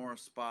more and more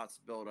spots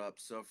built up.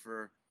 So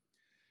for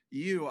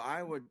you,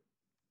 I would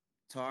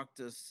talk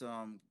to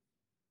some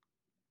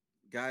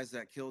guys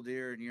that kill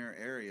deer in your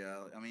area.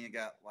 I mean, you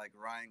got like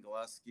Ryan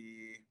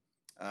Gillespie,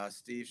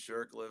 Steve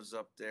Shirk lives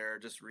up there.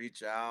 Just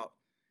reach out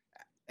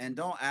and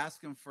don't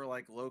ask them for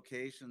like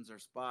locations or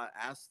spot.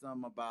 Ask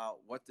them about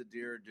what the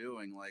deer are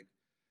doing. Like,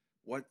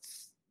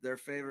 what's their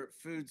favorite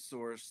food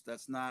source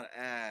that's not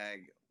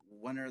ag?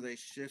 When are they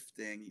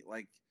shifting?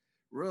 Like,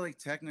 really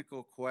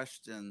technical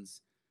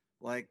questions.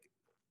 Like,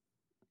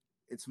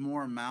 it's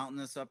more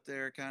mountainous up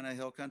there, kind of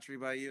hill country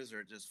by you,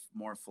 or just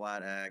more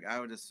flat ag? I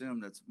would assume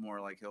that's more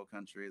like hill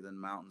country than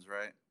mountains,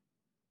 right?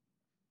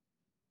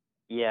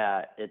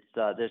 Yeah, it's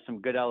there's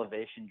some good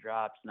elevation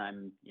drops, and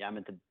I'm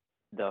at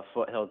the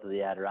foothills of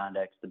the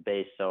Adirondacks, the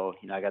base. So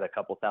I got a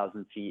couple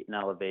thousand feet in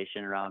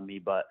elevation around me,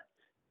 but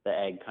the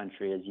ag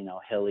country is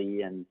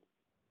hilly and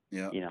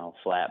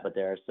flat. But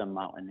there are some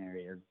mountain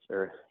areas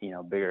or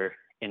bigger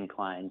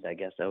inclines, I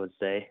guess I would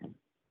say.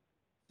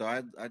 So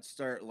I'd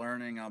start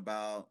learning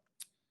about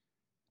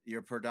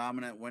your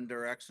predominant wind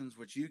directions,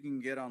 which you can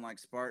get on like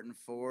Spartan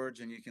Forge,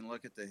 and you can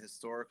look at the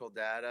historical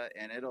data,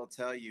 and it'll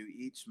tell you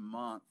each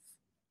month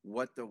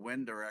what the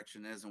wind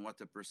direction is and what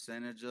the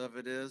percentage of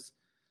it is.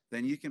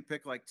 Then you can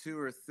pick like 2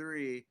 or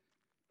 3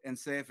 and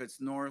say if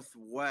it's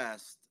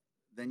northwest,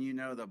 then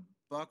the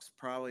buck's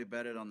probably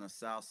bedded on the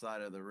south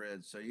side of the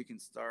ridge. So you can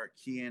start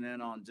keying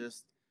in on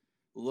just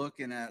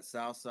looking at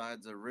south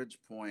sides of ridge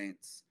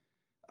points.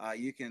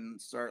 You can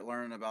start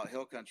learning about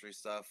hill country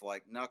stuff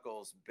like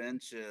knuckles,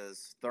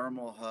 benches,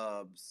 thermal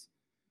hubs.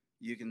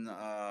 You can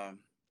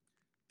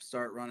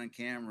start running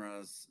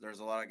cameras. There's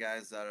a lot of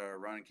guys that are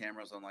running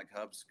cameras on like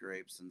hub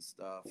scrapes and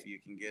stuff. You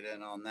can get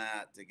in on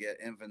that to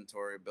get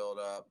inventory built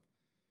up.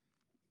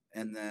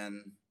 And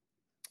then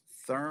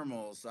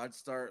thermals, I'd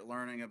start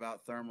learning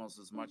about thermals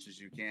as much as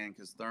you can,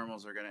 because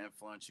thermals are going to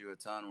influence you a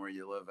ton where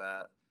you live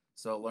at.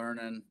 So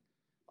learning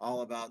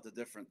all about the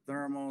different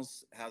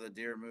thermals, how the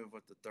deer move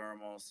with the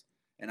thermals.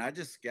 And I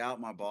just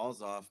scout my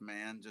balls off,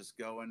 man. Just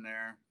go in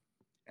there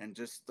and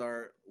just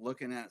start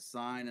looking at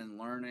sign and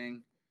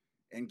learning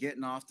and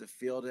getting off the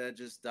field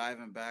edges,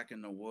 diving back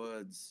in the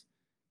woods.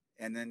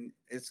 And then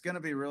it's going to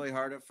be really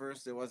hard at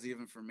first. It was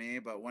even for me,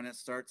 but when it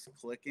starts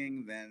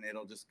clicking, then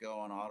it'll just go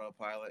on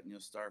autopilot and you'll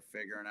start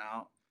figuring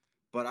out.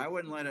 But I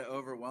wouldn't let it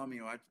overwhelm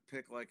you. I'd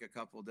pick like a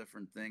couple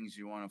different things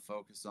you want to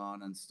focus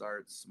on and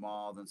start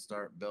small, then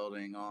start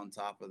building on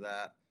top of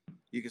that.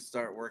 You can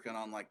start working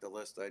on like the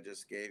list I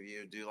just gave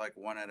you, do like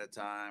one at a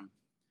time,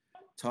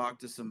 talk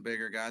to some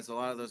bigger guys. A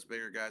lot of those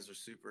bigger guys are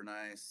super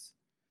nice.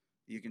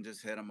 You can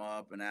just hit them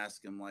up and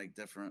ask them like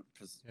different.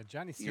 Yeah,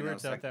 Johnny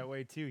Stewart's out that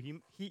way too.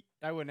 He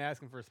I wouldn't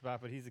ask him for a spot,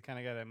 but he's the kind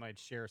of guy that might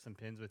share some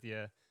pins with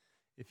you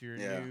if you're a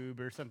noob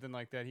or something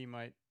like that. He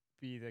might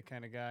be the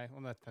kind of guy.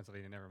 Well, that's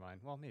Pennsylvania. Never mind.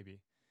 Well,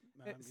 maybe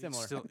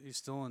similar. He's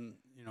still in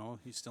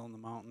he's still in the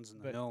mountains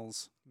and the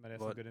hills. Might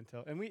have some good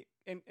intel. And we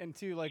and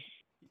too, like,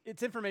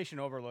 it's information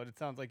overload. It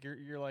sounds like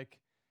you're like,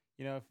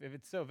 if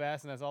it's so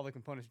vast and has all the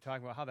components you're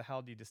talking about, how the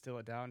hell do you distill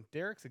it down?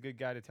 Derek's a good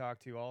guy to talk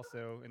to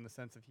also, in the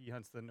sense of he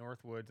hunts the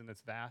Northwoods and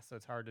it's vast, so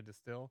it's hard to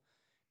distill.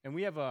 And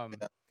we have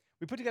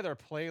we put together a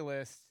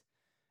playlist.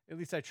 At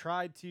least I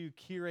tried to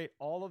curate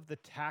all of the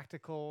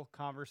tactical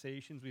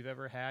conversations we've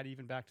ever had,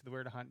 even back to the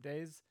Where to Hunt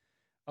days,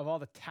 of all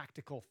the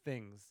tactical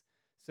things.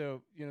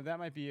 So, that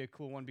might be a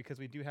cool one, because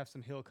we do have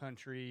some hill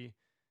country,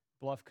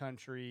 bluff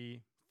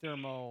country,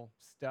 thermal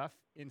stuff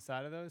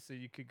inside of those. So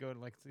you could go to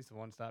like at least a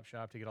one-stop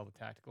shop to get all the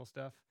tactical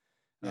stuff.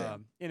 Yeah.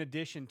 In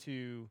addition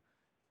to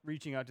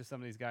reaching out to some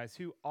of these guys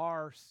who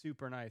are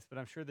super nice, but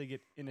I'm sure they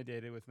get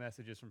inundated with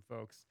messages from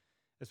folks,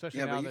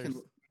 especially now.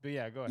 But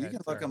yeah, go ahead. You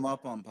can look them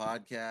up on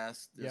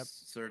podcasts.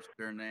 Just search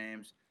their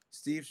names.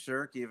 Steve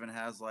Shirk even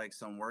has like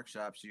some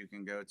workshops you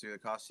can go to.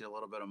 It costs you a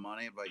little bit of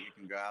money, but you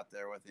can go out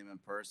there with him in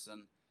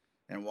person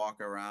and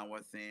walk around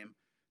with him.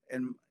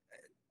 And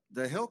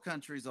the hill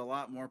country is a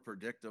lot more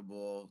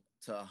predictable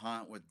to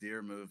hunt with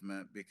deer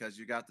movement, because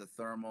you got the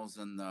thermals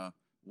and the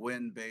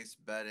wind-based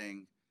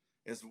bedding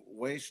is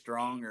way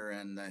stronger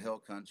in the hill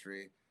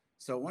country.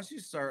 So once you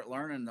start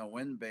learning the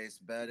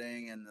wind-based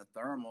bedding and the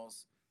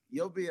thermals,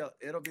 it'll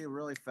be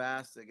really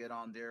fast to get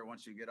on deer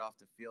once you get off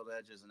the field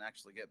edges and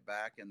actually get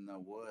back in the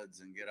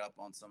woods and get up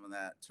on some of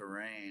that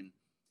terrain.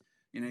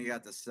 You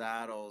got the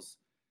saddles.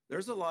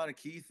 There's a lot of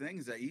key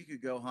things that you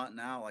could go hunt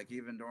now, like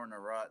even during the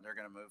rut, they're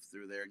going to move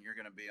through there and you're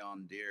going to be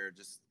on deer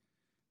just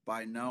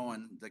by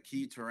knowing the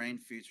key terrain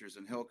features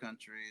in hill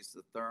countries,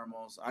 the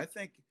thermals. I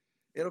think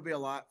it'll be a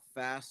lot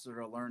faster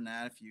to learn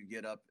that if you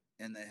get up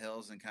in the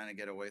hills and kind of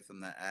get away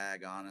from the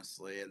ag,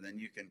 honestly. And then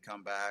you can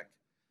come back,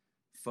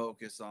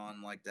 focus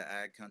on like the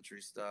ag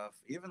country stuff.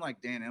 Even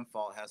like Dan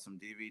Infalt has some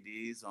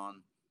DVDs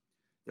on,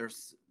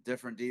 there's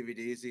different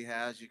DVDs he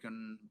has. You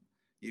can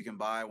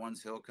buy.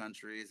 One's hill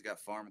country, he's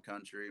got farm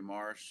country,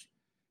 marsh,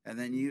 and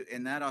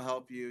then that'll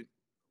help you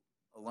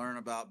learn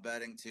about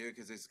bedding too,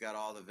 because he's got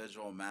all the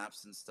visual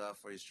maps and stuff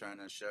where he's trying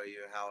to show you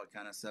how it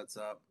kind of sets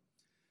up.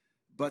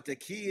 But the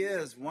key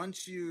is,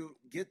 once you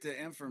get the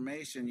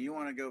information, you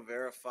want to go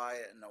verify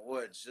it in the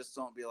woods. Just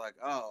don't be like,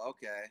 oh,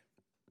 okay,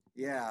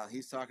 yeah,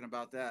 he's talking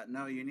about that.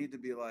 No, you need to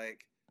be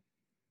like,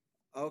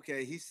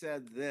 okay, he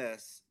said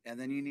this, and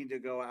then you need to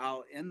go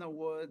out in the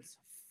woods,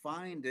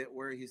 find it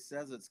where he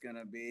says it's going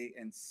to be,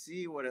 and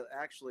see what it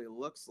actually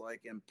looks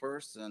like in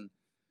person.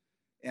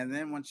 And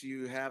then once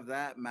you have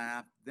that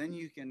map, then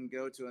you can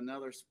go to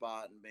another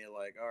spot and be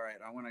like, all right,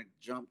 I want to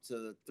jump to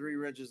the 3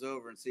 ridges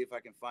over and see if I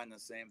can find the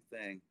same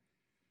thing.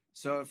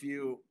 So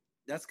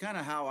that's kind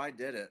of how I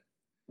did it.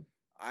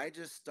 I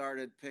just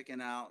started picking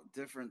out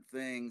different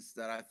things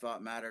that I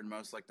thought mattered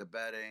most, like the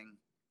bedding,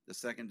 the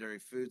secondary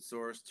food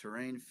source,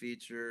 terrain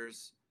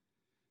features,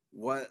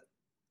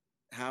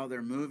 how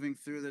they're moving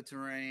through the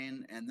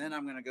terrain. And then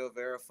I'm going to go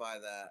verify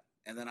that.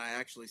 And then I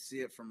actually see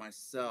it for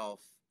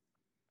myself.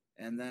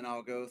 And then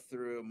I'll go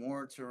through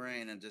more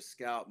terrain and just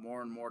scout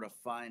more and more to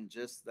find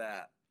just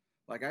that.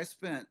 Like, I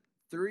spent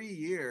 3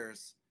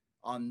 years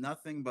on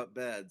nothing but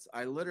beds.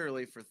 I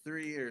literally for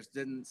 3 years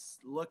didn't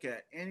look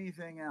at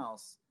anything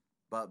else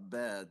but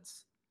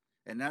beds.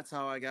 And that's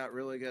how I got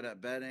really good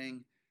at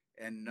bedding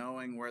and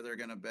knowing where they're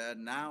going to bed.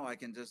 Now I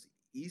can just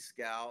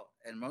e-scout,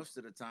 and most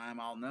of the time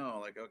I'll know,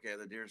 like, okay,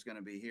 the deer's going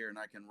to be here, and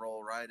I can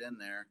roll right in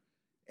there.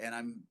 And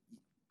I'm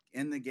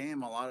in the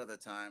game a lot of the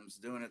times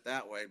doing it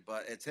that way,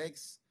 but it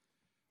takes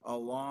a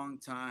long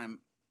time.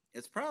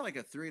 It's probably like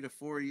a 3 to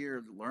 4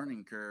 year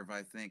learning curve,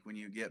 I think, when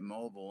you get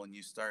mobile and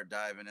you start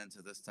diving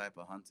into this type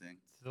of hunting.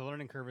 So the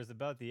learning curve is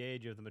about the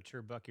age of the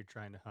mature buck you're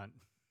trying to hunt.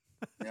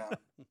 Yeah,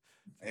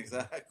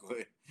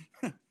 exactly.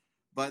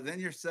 But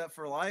then you're set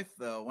for life,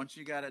 though. Once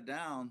you got it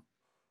down,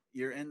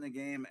 you're in the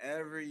game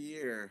every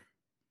year,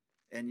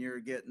 and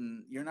you're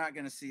not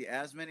going to see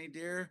as many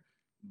deer,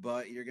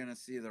 but you're going to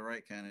see the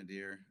right kind of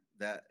deer.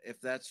 That if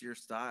that's your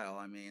style,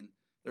 I mean,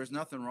 there's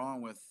nothing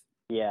wrong with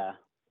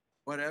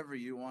whatever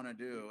you want to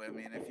do. I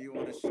mean, if you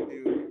want to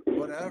shoot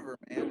whatever,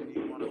 man, and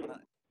you want to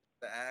hunt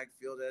the ag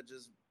field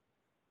edges,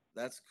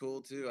 that's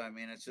cool too. I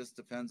mean, it just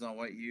depends on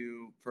what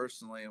you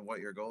personally and what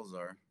your goals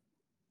are.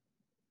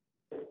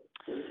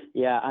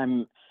 Yeah,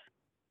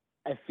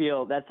 I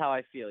feel that's how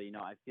I feel.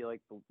 I feel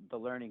like the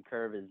learning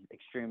curve is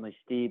extremely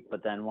steep,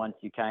 but then once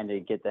you kind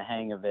of get the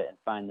hang of it and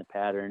find the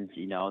patterns,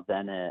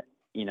 then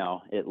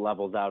it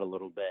levels out a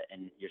little bit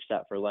and you're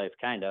set for life,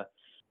 kind of.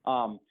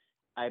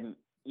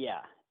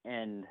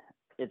 And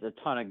it's a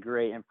ton of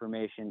great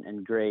information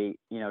and great,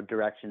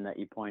 direction that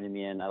you pointed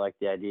me in. I like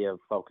the idea of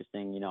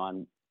focusing,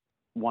 on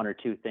one or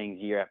two things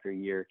year after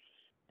year.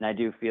 And I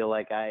do feel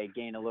like I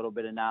gain a little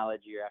bit of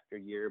knowledge year after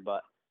year,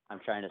 but I'm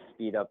trying to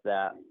speed up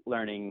that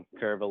learning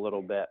curve a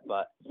little bit.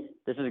 But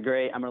this is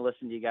great. I'm going to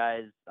listen to you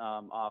guys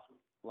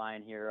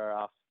offline here or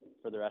off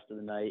for the rest of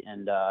the night,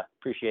 and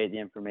appreciate the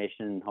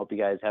information. Hope you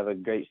guys have a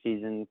great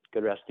season.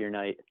 Good rest of your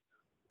night.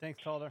 Thanks,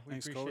 Calder. We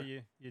appreciate Calder.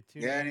 you tuning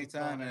in. Yeah,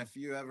 anytime. And if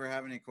you ever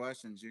have any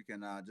questions, you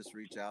can just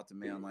reach out to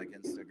me on like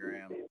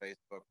Instagram,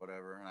 Facebook,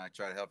 whatever, and I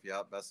try to help you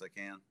out best I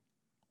can.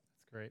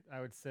 That's great.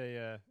 I would say,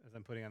 as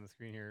I'm putting on the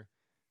screen here,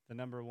 the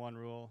number one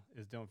rule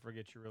is don't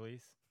forget your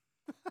release.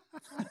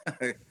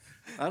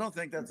 I don't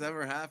think that's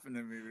ever happened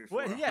to me before.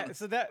 Well, yeah,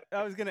 so that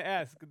I was going to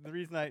ask. The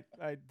reason I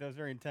that was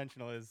very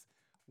intentional is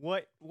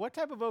what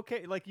type of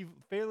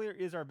failure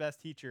is our best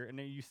teacher, and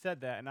you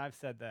said that, and I've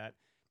said that,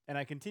 and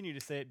I continue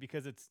to say it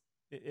because it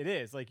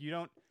is like you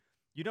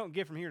don't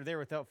get from here to there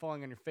without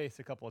falling on your face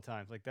a couple of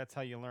times. Like that's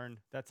how you learn.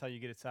 That's how you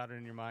get it soldered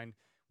in your mind.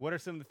 What are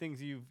some of the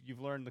things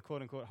you've learned the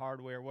quote unquote hard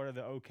way? Or what are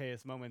the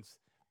okayest moments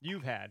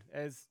you've had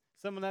as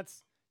someone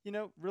that's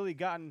really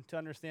gotten to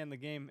understand the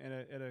game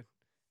at a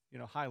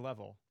high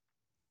level?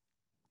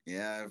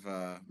 Yeah,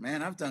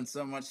 I've done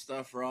so much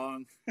stuff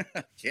wrong.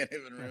 I can't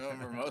even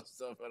remember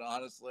most of it,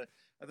 honestly.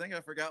 I think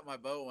I forgot my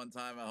bow one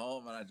time at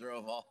home, and I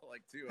drove all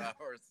like 2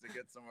 hours to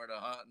get somewhere to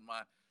hunt, and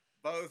my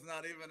bow's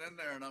not even in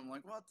there, and I'm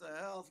like, what the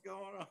hell's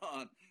going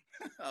on?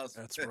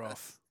 That's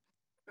rough.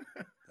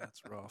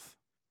 That's rough.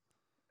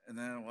 And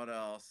then what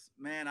else?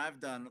 Man, I've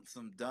done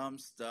some dumb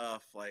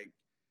stuff, like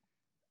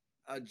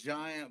a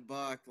giant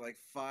buck like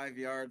 5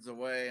 yards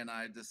away, and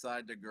I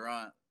decide to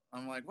grunt.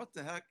 I'm like, what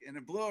the heck? And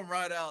it blew him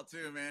right out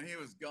too, man. He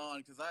was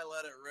gone because I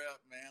let it rip,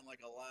 man,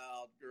 like a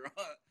loud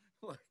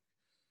grunt.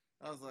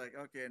 I was like,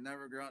 okay,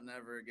 never grunt,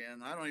 never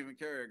again. I don't even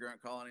carry a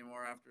grunt call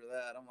anymore after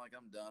that. I'm like,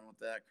 I'm done with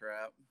that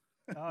crap.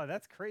 Oh,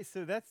 that's crazy.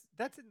 So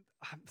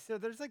so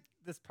there's like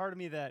this part of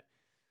me that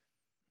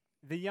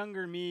the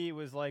younger me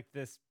was like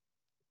this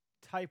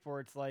type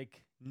where it's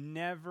like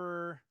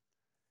never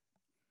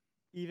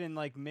even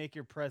like make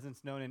your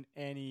presence known in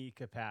any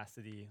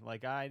capacity.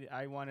 Like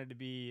I wanted to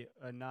be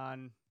a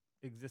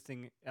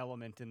non-existing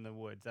element in the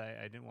woods.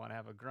 I didn't want to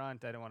have a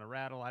grunt. I didn't want to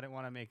rattle. I didn't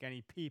want to make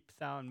any peep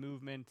sound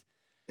movement.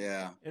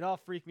 Yeah. It all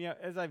freaked me out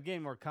as I've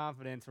gained more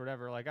confidence or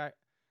whatever. Like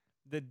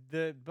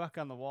the buck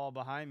on the wall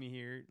behind me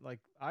here, like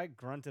I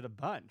grunted a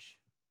bunch,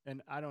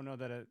 and I don't know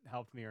that it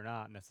helped me or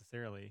not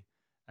necessarily.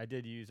 I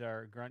did use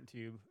our grunt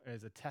tube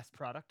as a test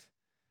product.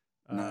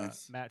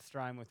 Nice. Matt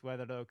Strime with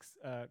Weathered Oaks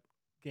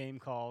Game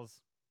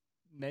Calls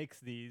makes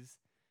these,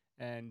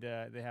 and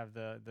they have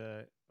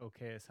the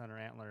okayest hunter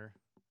antler,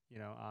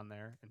 on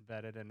there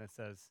embedded, and it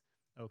says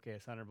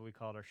okayest hunter, but we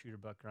call it our shooter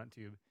buck grunt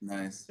tube.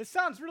 Nice. It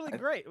sounds really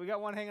great. We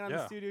got one hanging on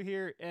the studio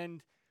here,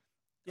 and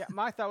yeah,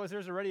 my thought was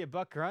there's already a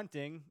buck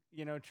grunting,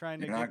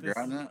 trying to get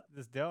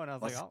this doe, and I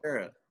was Let's like, hear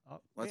it.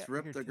 Let's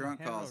rip the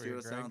grunt call, see what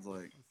it sounds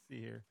like. Let's see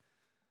here.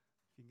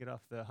 If you can get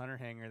off the hunter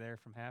hanger there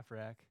from Half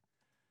Rack.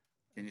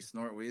 Can you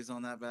snort wheeze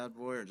on that bad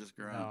boy or just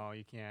grunt? No,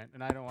 you can't.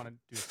 And I don't want to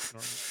do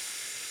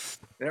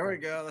snort. There we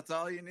go. That's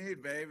all you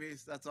need,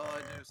 babies. That's all I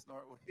do,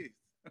 snort wheeze.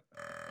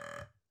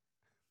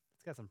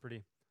 It's got some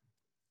pretty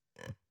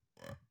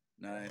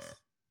nice.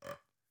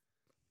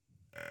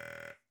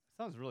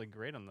 Sounds really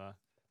great on the.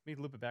 Let me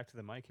loop it back to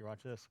the mic here.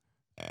 Watch this.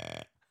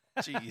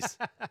 Jeez.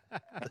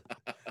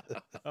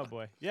 Oh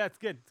boy. Yeah, it's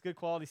good. It's good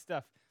quality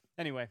stuff.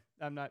 Anyway,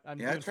 I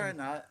try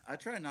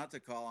not to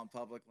call on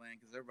public land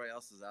because everybody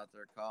else is out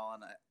there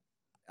calling.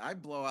 I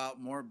blow out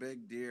more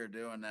big deer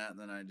doing that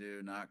than I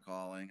do not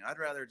calling. I'd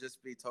rather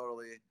just be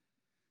totally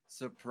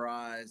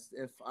surprised.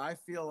 If I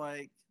feel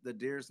like the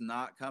deer's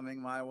not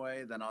coming my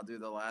way, then I'll do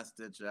the last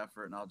ditch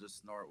effort and I'll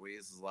just snort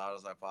wheeze as loud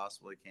as I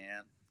possibly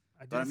can.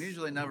 But I'm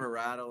usually never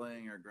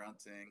rattling or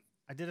grunting.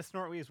 I did a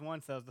snort wheeze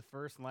once. That was the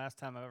first and last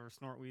time I've ever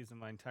snort wheezed in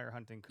my entire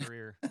hunting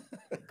career.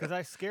 Because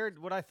I scared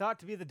what I thought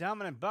to be the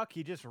dominant buck.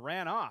 He just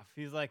ran off.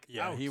 He's like,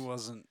 yeah, ouch. He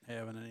wasn't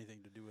having anything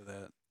to do with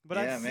that. But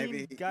yeah, I've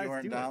maybe seen guys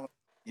do it.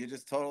 You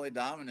just totally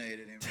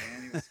dominated him,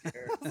 man. He was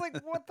scared. I was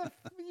like, what the?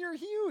 You're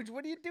huge.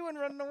 What are you doing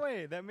running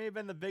away? That may have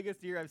been the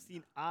biggest deer I've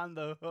seen on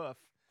the hoof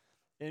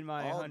in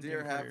my hunting All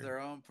deer career. have their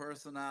own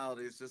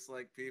personalities, just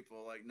like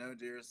people. Like, no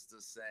deer's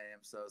the same.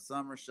 So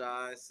some are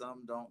shy,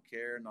 some don't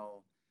care.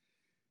 No,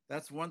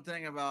 that's one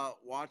thing about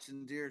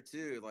watching deer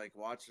too. Like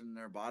watching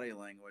their body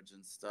language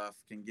and stuff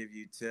can give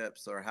you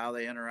tips or how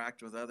they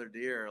interact with other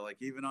deer.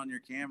 Like even on your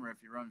camera,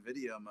 if you run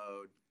video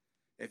mode,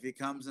 if he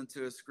comes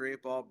into a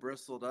scrape all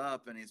bristled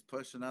up and he's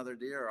pushing other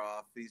deer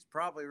off, he's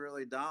probably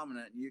really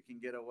dominant, and you can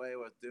get away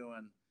with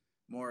doing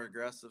more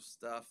aggressive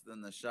stuff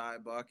than the shy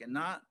buck. And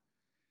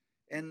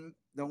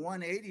the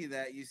 180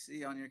 that you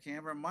see on your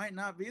camera might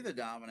not be the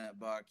dominant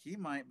buck. He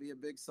might be a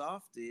big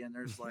softy, and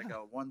there's like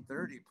a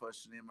 130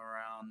 pushing him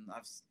around.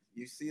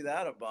 You see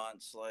that a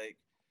bunch.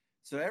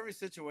 So every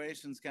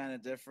situation's kind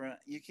of different.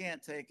 You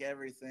can't take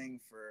everything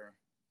for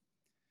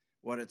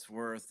what it's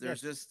worth.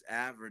 There's just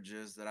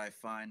averages that I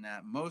find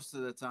that most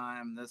of the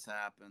time this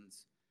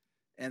happens.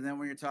 And then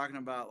when you're talking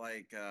about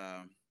like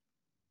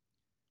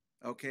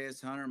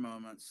okayest hunter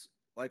moments,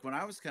 like when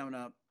I was coming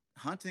up,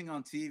 hunting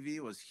on TV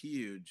was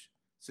huge.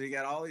 So you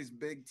got all these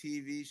big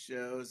TV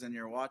shows and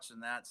you're watching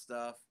that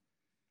stuff.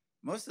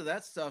 Most of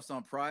that stuff's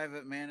on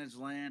private managed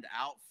land,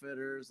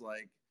 outfitters.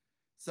 Like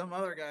some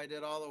other guy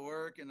did all the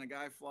work and the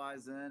guy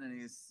flies in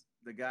and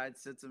the guide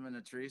sits him in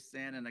a tree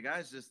stand and the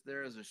guy's just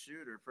there as a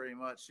shooter, pretty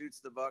much shoots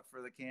the buck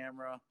for the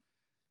camera,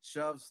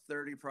 shoves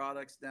 30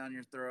 products down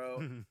your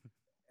throat.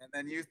 And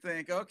then you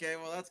think, okay,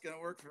 well, that's going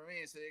to work for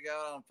me. So you go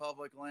out on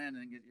public land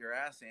and get your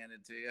ass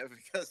handed to you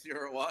because you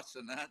were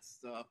watching that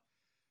stuff.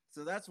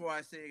 So that's why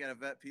I say you got to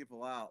vet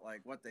people out, like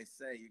what they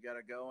say. You got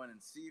to go in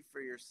and see for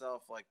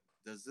yourself, like,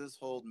 does this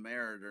hold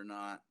merit or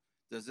not?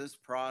 Does this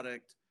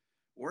product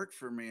work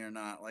for me or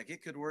not? Like,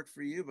 it could work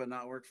for you, but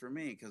not work for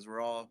me because we're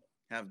all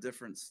have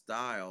different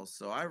styles.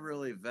 So I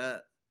really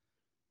vet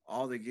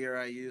all the gear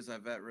I use. I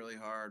vet really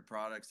hard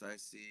products I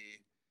see.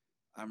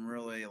 I'm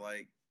really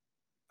like,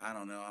 I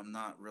don't know. I'm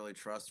not really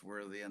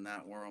trustworthy in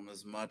that world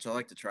as much. I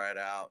like to try it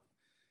out.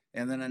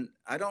 And then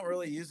I don't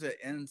really use it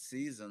in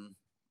season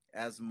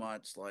as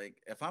much. Like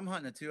if I'm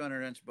hunting a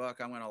 200-inch buck,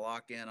 I'm going to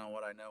lock in on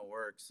what I know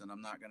works. And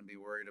I'm not going to be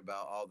worried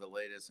about all the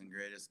latest and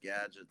greatest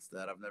gadgets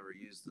that I've never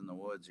used in the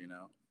woods, you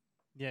know?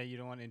 Yeah, you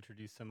don't want to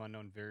introduce some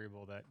unknown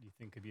variable that you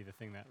think could be the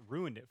thing that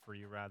ruined it for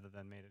you rather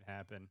than made it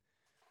happen.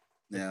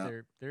 Yeah.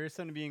 There is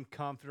something being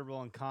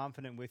comfortable and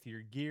confident with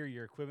your gear,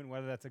 your equipment,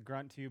 whether that's a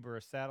grunt tube or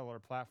a saddle or a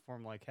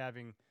platform, like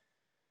having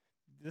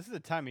 – this is a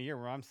time of year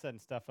where I'm setting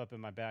stuff up in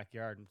my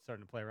backyard and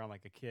starting to play around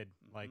like a kid.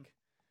 Mm-hmm. Like,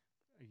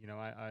 you know,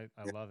 I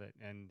love it.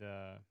 And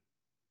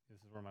this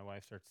is where my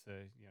wife starts to,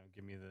 you know,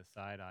 give me the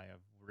side eye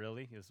of,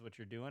 really? This is what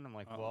you're doing? I'm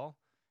like, well,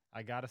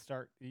 I got to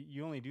start –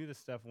 you only do this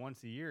stuff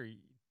once a year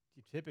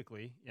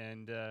typically,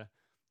 and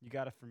you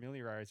got to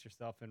familiarize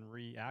yourself and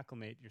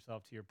reacclimate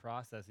yourself to your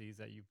processes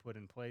that you put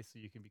in place so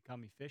you can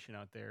become efficient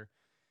out there.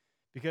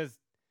 Because,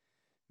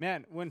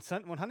 man, when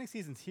hunting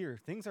season's here,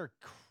 things are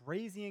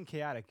crazy and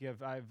chaotic.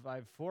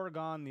 I've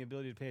foregone the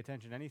ability to pay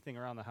attention to anything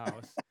around the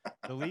house.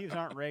 The leaves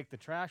aren't raked. The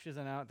trash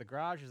isn't out. The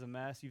garage is a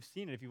mess. You've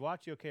seen it. If you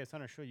watch the OKS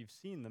Hunter show, you've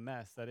seen the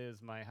mess that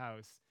is my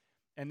house.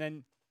 And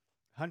then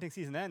hunting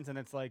season ends, and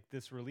it's like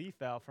this relief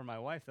valve for my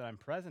wife that I'm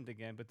present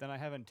again, but then I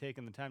haven't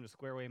taken the time to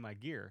square away my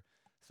gear.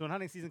 So when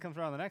hunting season comes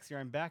around the next year,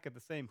 I'm back at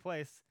the same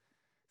place,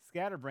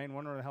 scatterbrained,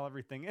 wondering where the hell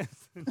everything is,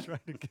 and trying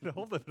to get a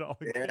hold of it all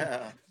again.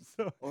 Yeah.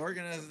 So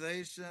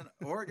organization,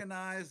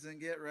 organize and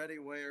get ready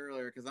way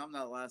earlier, because I'm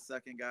that last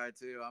second guy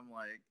too. I'm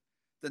like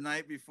the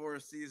night before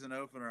a season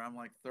opener, I'm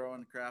like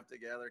throwing crap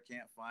together,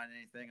 can't find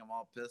anything. I'm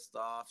all pissed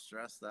off,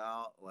 stressed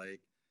out.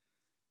 Like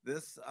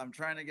this, I'm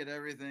trying to get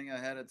everything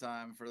ahead of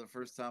time for the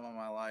first time in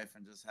my life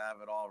and just have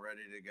it all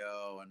ready to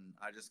go. And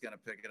I just gonna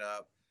pick it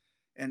up.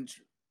 And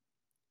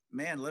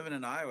man, living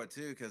in Iowa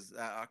too, because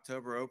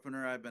October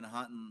opener, I've been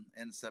hunting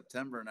in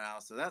September now.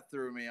 So that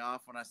threw me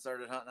off when I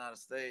started hunting out of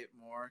state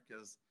more,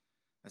 because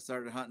I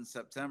started hunting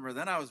September.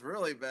 Then I was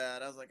really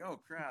bad. I was like, oh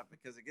crap,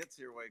 because it gets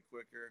here way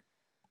quicker.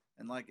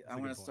 And like, I'm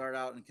going to start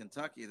out in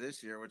Kentucky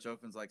this year, which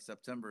opens like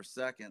September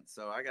 2nd.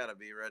 So I got to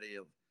be ready,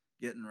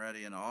 getting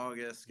ready in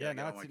August. Yeah,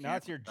 now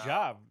it's your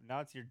job. Now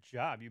it's your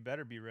job. You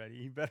better be ready.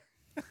 You better.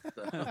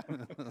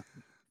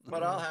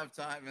 But I'll have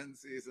time in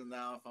season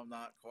now if I'm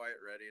not quite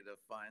ready to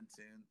fine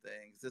tune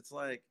things. It's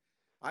like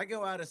I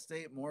go out of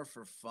state more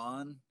for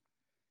fun,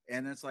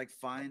 and it's like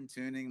fine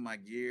tuning my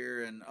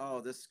gear and,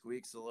 oh, this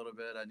squeaks a little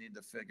bit. I need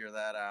to figure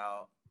that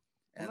out.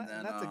 And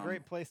that's a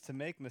great place to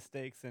make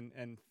mistakes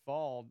and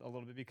fall a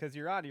little bit, because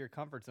you're out of your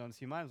comfort zone. So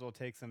you might as well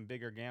take some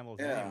bigger gambles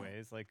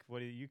anyways. Like, what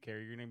do you care?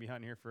 You're going to be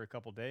hunting here for a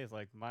couple days.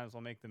 Like, might as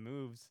well make the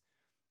moves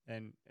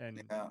and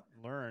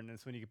learn. And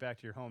so when you get back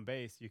to your home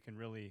base, you can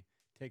really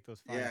take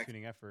those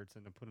fine-tuning efforts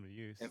and to put them to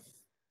use.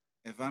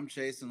 If I'm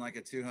chasing like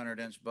a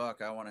 200-inch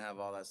buck, I want to have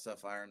all that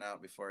stuff ironed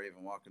out before I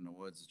even walk in the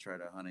woods to try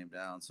to hunt him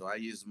down. So I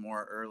use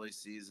more early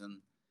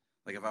season.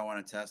 Like if I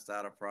want to test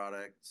out a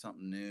product,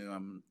 something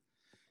new,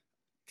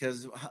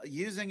 because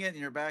using it in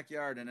your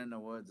backyard and in the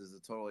woods is a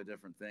totally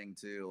different thing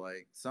too.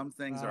 Like some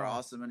things are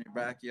awesome in your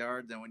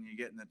backyard. Then when you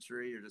get in the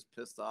tree, you're just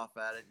pissed off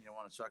at it and you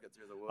want to chuck it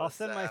through the woods. I'll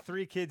send my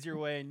 3 kids your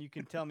way, and you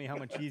can tell me how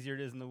much easier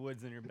it is in the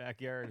woods than your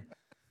backyard.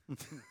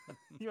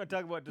 You want to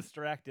talk about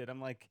distracted? I'm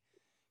like,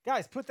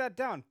 guys, put that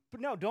down. But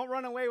no, don't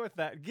run away with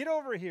that. Get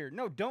over here.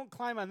 No, don't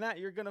climb on that.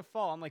 You're going to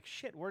fall. I'm like,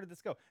 shit, where did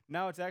this go?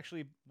 Now it's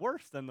actually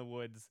worse than the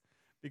woods,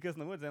 because in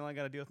the woods, I only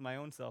got to deal with my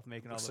own self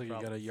making all the problems. So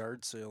you got a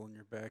yard sale in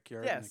your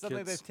backyard. Yeah,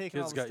 something they've taken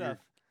all the got stuff.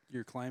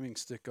 Your climbing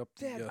stick up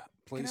the Dad,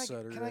 place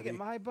setter. Can I get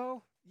my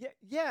bow?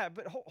 Yeah,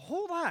 but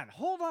hold on.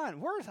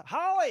 Where's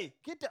Holly?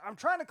 I'm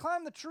trying to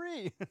climb the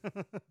tree.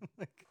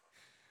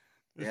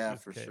 Yeah,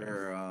 for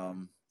sure.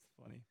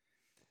 It's funny.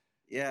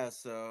 Yeah,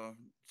 so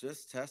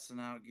just testing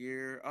out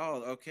gear.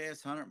 Oh,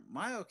 OKS Hunter.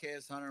 My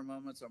OKS Hunter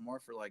moments are more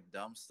for like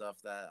dumb stuff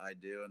that I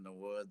do in the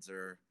woods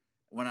or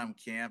when I'm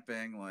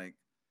camping. Like,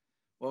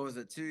 what was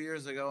it? 2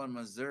 years ago in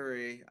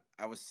Missouri,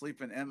 I was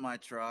sleeping in my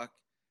truck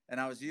and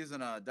I was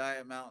using a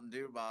Diet Mountain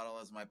Dew bottle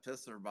as my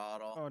pisser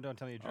bottle. Oh, don't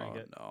tell me you drank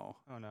it. No.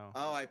 Oh, no.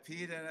 Oh, I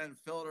peed in it and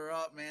filled her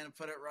up, man, and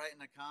put it right in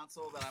the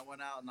console. Then I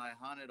went out and I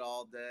hunted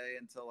all day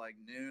until like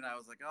noon. I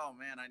was like, oh,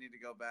 man, I need to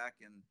go back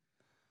and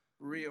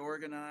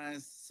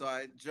reorganize. So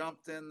I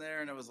jumped in there,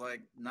 and it was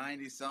like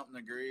 90-something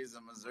degrees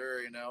in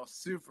Missouri,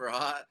 super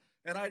hot.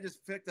 And I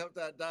just picked up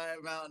that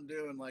Diet Mountain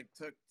Dew and like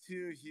took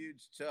 2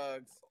 huge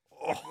chugs,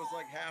 which was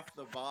like half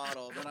the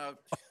bottle. Then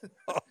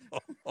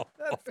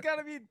That's got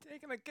to be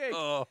taking a cake.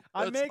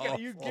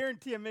 You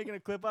guarantee I'm making a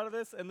clip out of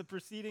this, and the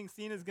preceding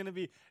scene is going to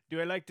be,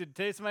 do I like to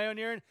taste my own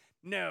urine?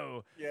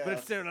 No. Yeah. But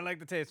it's still I like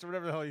to taste, or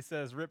whatever the hell he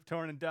says, rip,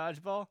 torn, and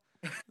dodgeball.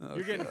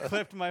 You're getting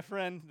clipped, my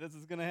friend. This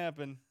is going to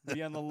happen.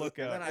 Be on the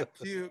lookout. And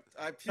then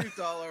I puked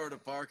all over the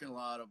parking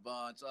lot a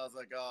bunch. I was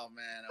like, oh,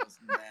 man, it was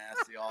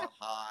nasty, all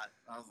hot.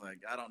 I was like,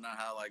 I don't know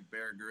how like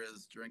Bear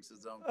Grylls drinks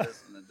his own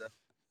piss in the desert.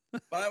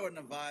 But I wouldn't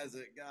advise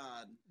it.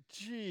 God.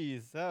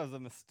 Jeez, that was a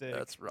mistake.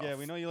 That's rough. Yeah,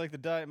 we know you like the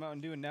Diet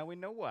Mountain Dew, and now we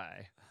know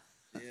why.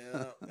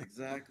 Yeah,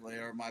 exactly.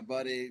 Or my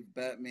buddy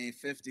bet me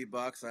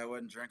 $50 I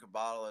wouldn't drink a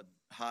bottle of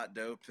hot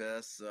dough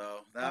piss. So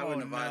I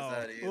wouldn't advise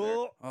that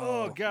either.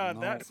 Oh, God,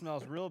 no. that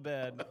smells real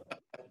bad.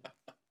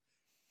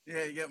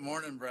 Yeah, you get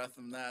morning breath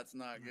from that. It's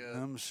not good.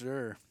 I'm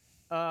sure.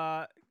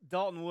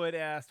 Dalton Wood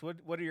asked,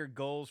 "What are your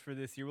goals for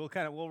this year?"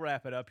 We'll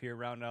wrap it up here,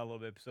 round out a little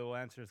bit. So we'll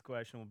answer his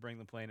question. We'll bring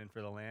the plane in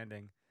for the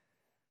landing.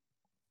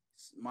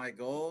 My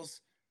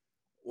goals?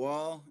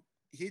 Well,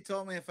 he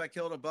told me if I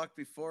killed a buck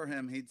before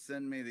him, he'd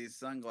send me these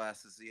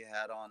sunglasses he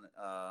had on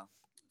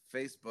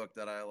Facebook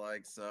that I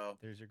like. So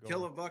There's your goal.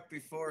 kill a buck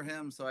before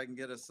him so I can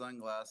get his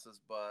sunglasses.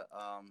 But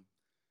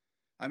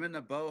I'm in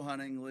the bow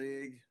hunting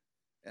league,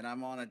 and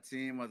I'm on a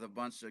team with a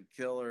bunch of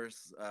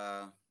killers,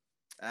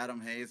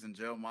 Adam Hayes and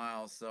Joe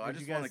Miles. So I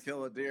just want to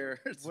kill a deer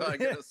so I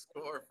get a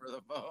score for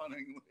the bow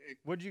hunting league.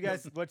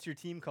 What's your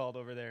team called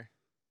over there?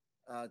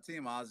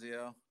 Team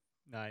Ozio.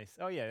 Nice.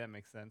 Oh, yeah, that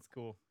makes sense.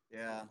 Cool.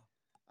 Yeah.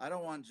 I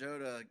don't want Joe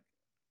to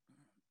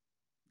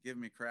give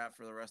me crap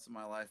for the rest of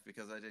my life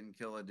because I didn't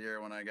kill a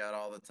deer when I got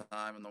all the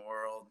time in the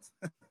world.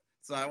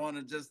 So I want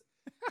to just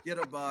get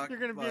a buck. You're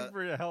going to be in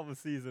for a hell of a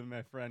season,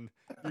 my friend.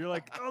 You're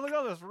like, oh, look at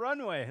all this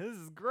runway. This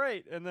is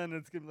great. And then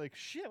it's going to be like,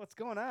 shit, what's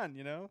going on,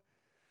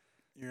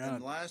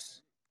 And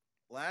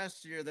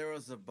last year there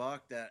was a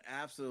buck that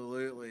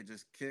absolutely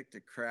just kicked the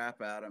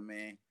crap out of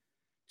me.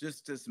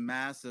 Just this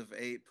massive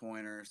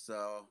 8-pointer.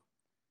 So,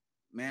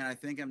 man, I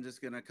think I'm just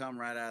going to come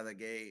right out of the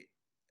gate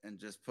and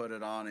just put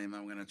it on him.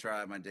 I'm going to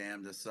try my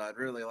damnedest. So I'd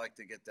really like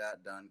to get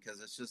that done because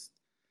it's just,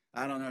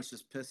 I don't know, it's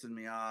just pissing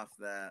me off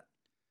that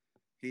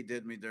he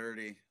did me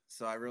dirty.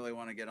 So I really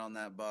want to get on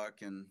that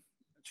buck and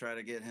try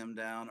to get him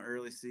down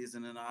early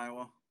season in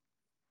Iowa.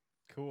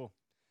 Cool.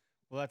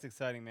 Well, that's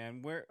exciting,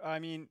 man.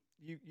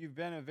 You've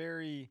been a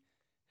very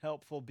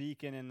helpful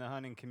beacon in the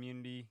hunting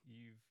community.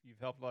 You've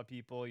helped a lot of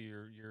people.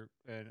 You're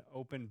an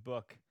open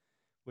book,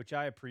 which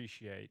I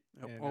appreciate.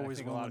 Yep, And always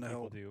I think a lot of willing to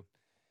people help. do.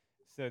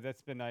 So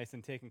that's been nice,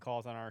 and taking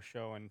calls on our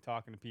show and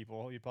talking to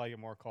people. You probably get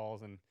more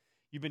calls, and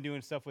you've been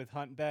doing stuff with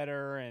Hunt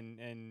Better and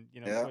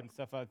putting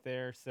stuff out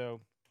there.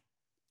 So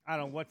I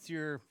don't know, what's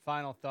your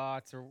final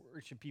thoughts, or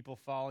should people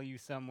follow you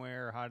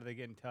somewhere, or how do they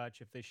get in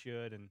touch if they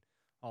should, and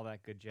all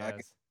that good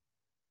jazz?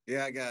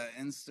 I got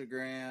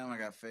Instagram, I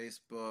got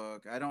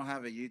Facebook. I don't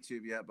have a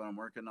YouTube yet, but I'm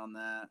working on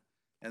that.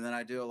 And then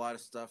I do a lot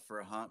of stuff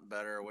for Hunt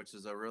Better, which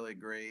is a really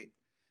great,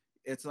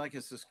 it's like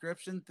a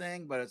subscription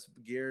thing, but it's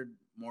geared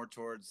more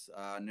towards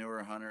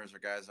newer hunters or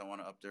guys that want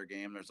to up their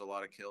game. There's a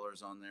lot of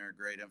killers on there,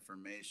 great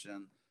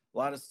information, a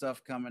lot of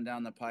stuff coming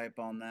down the pipe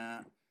on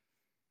that.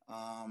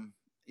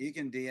 You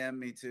can DM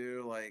me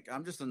too. Like,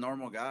 I'm just a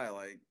normal guy.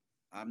 Like,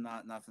 I'm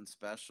not nothing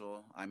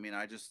special. I mean,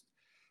 I just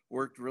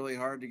worked really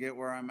hard to get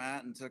where I'm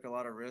at and took a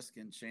lot of risk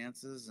and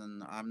chances,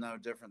 and I'm no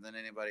different than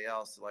anybody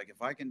else. Like,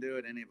 if I can do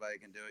it, anybody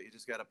can do it. You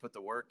just got to put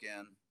the work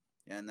in,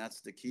 and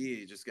that's the key.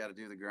 You just got to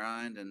do the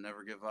grind and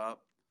never give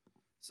up.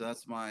 So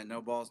that's my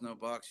no balls, no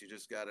bucks. You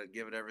just got to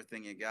give it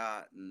everything you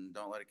got and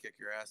don't let it kick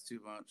your ass too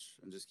much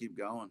and just keep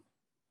going.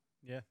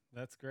 Yeah,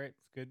 that's great.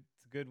 It's good.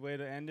 It's a good way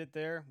to end it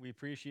there. We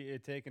appreciate you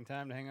taking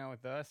time to hang out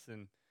with us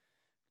and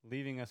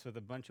leaving us with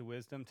a bunch of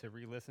wisdom to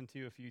re-listen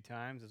to a few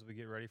times as we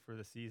get ready for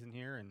the season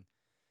here. And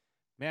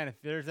man,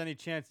 if there's any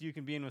chance you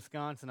can be in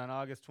Wisconsin on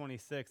August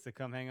 26th to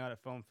come hang out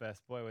at Foam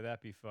Fest, boy, would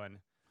that be fun.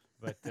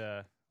 But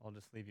I'll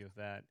just leave you with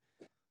that.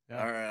 All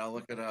right, I'll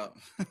look it up.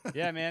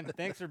 Yeah, man.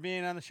 Thanks for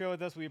being on the show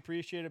with us. We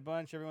appreciate it a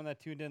bunch. Everyone that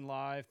tuned in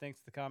live, thanks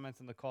to the comments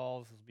and the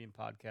calls. This will be in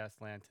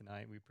podcast land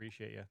tonight. We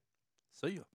appreciate you. See you.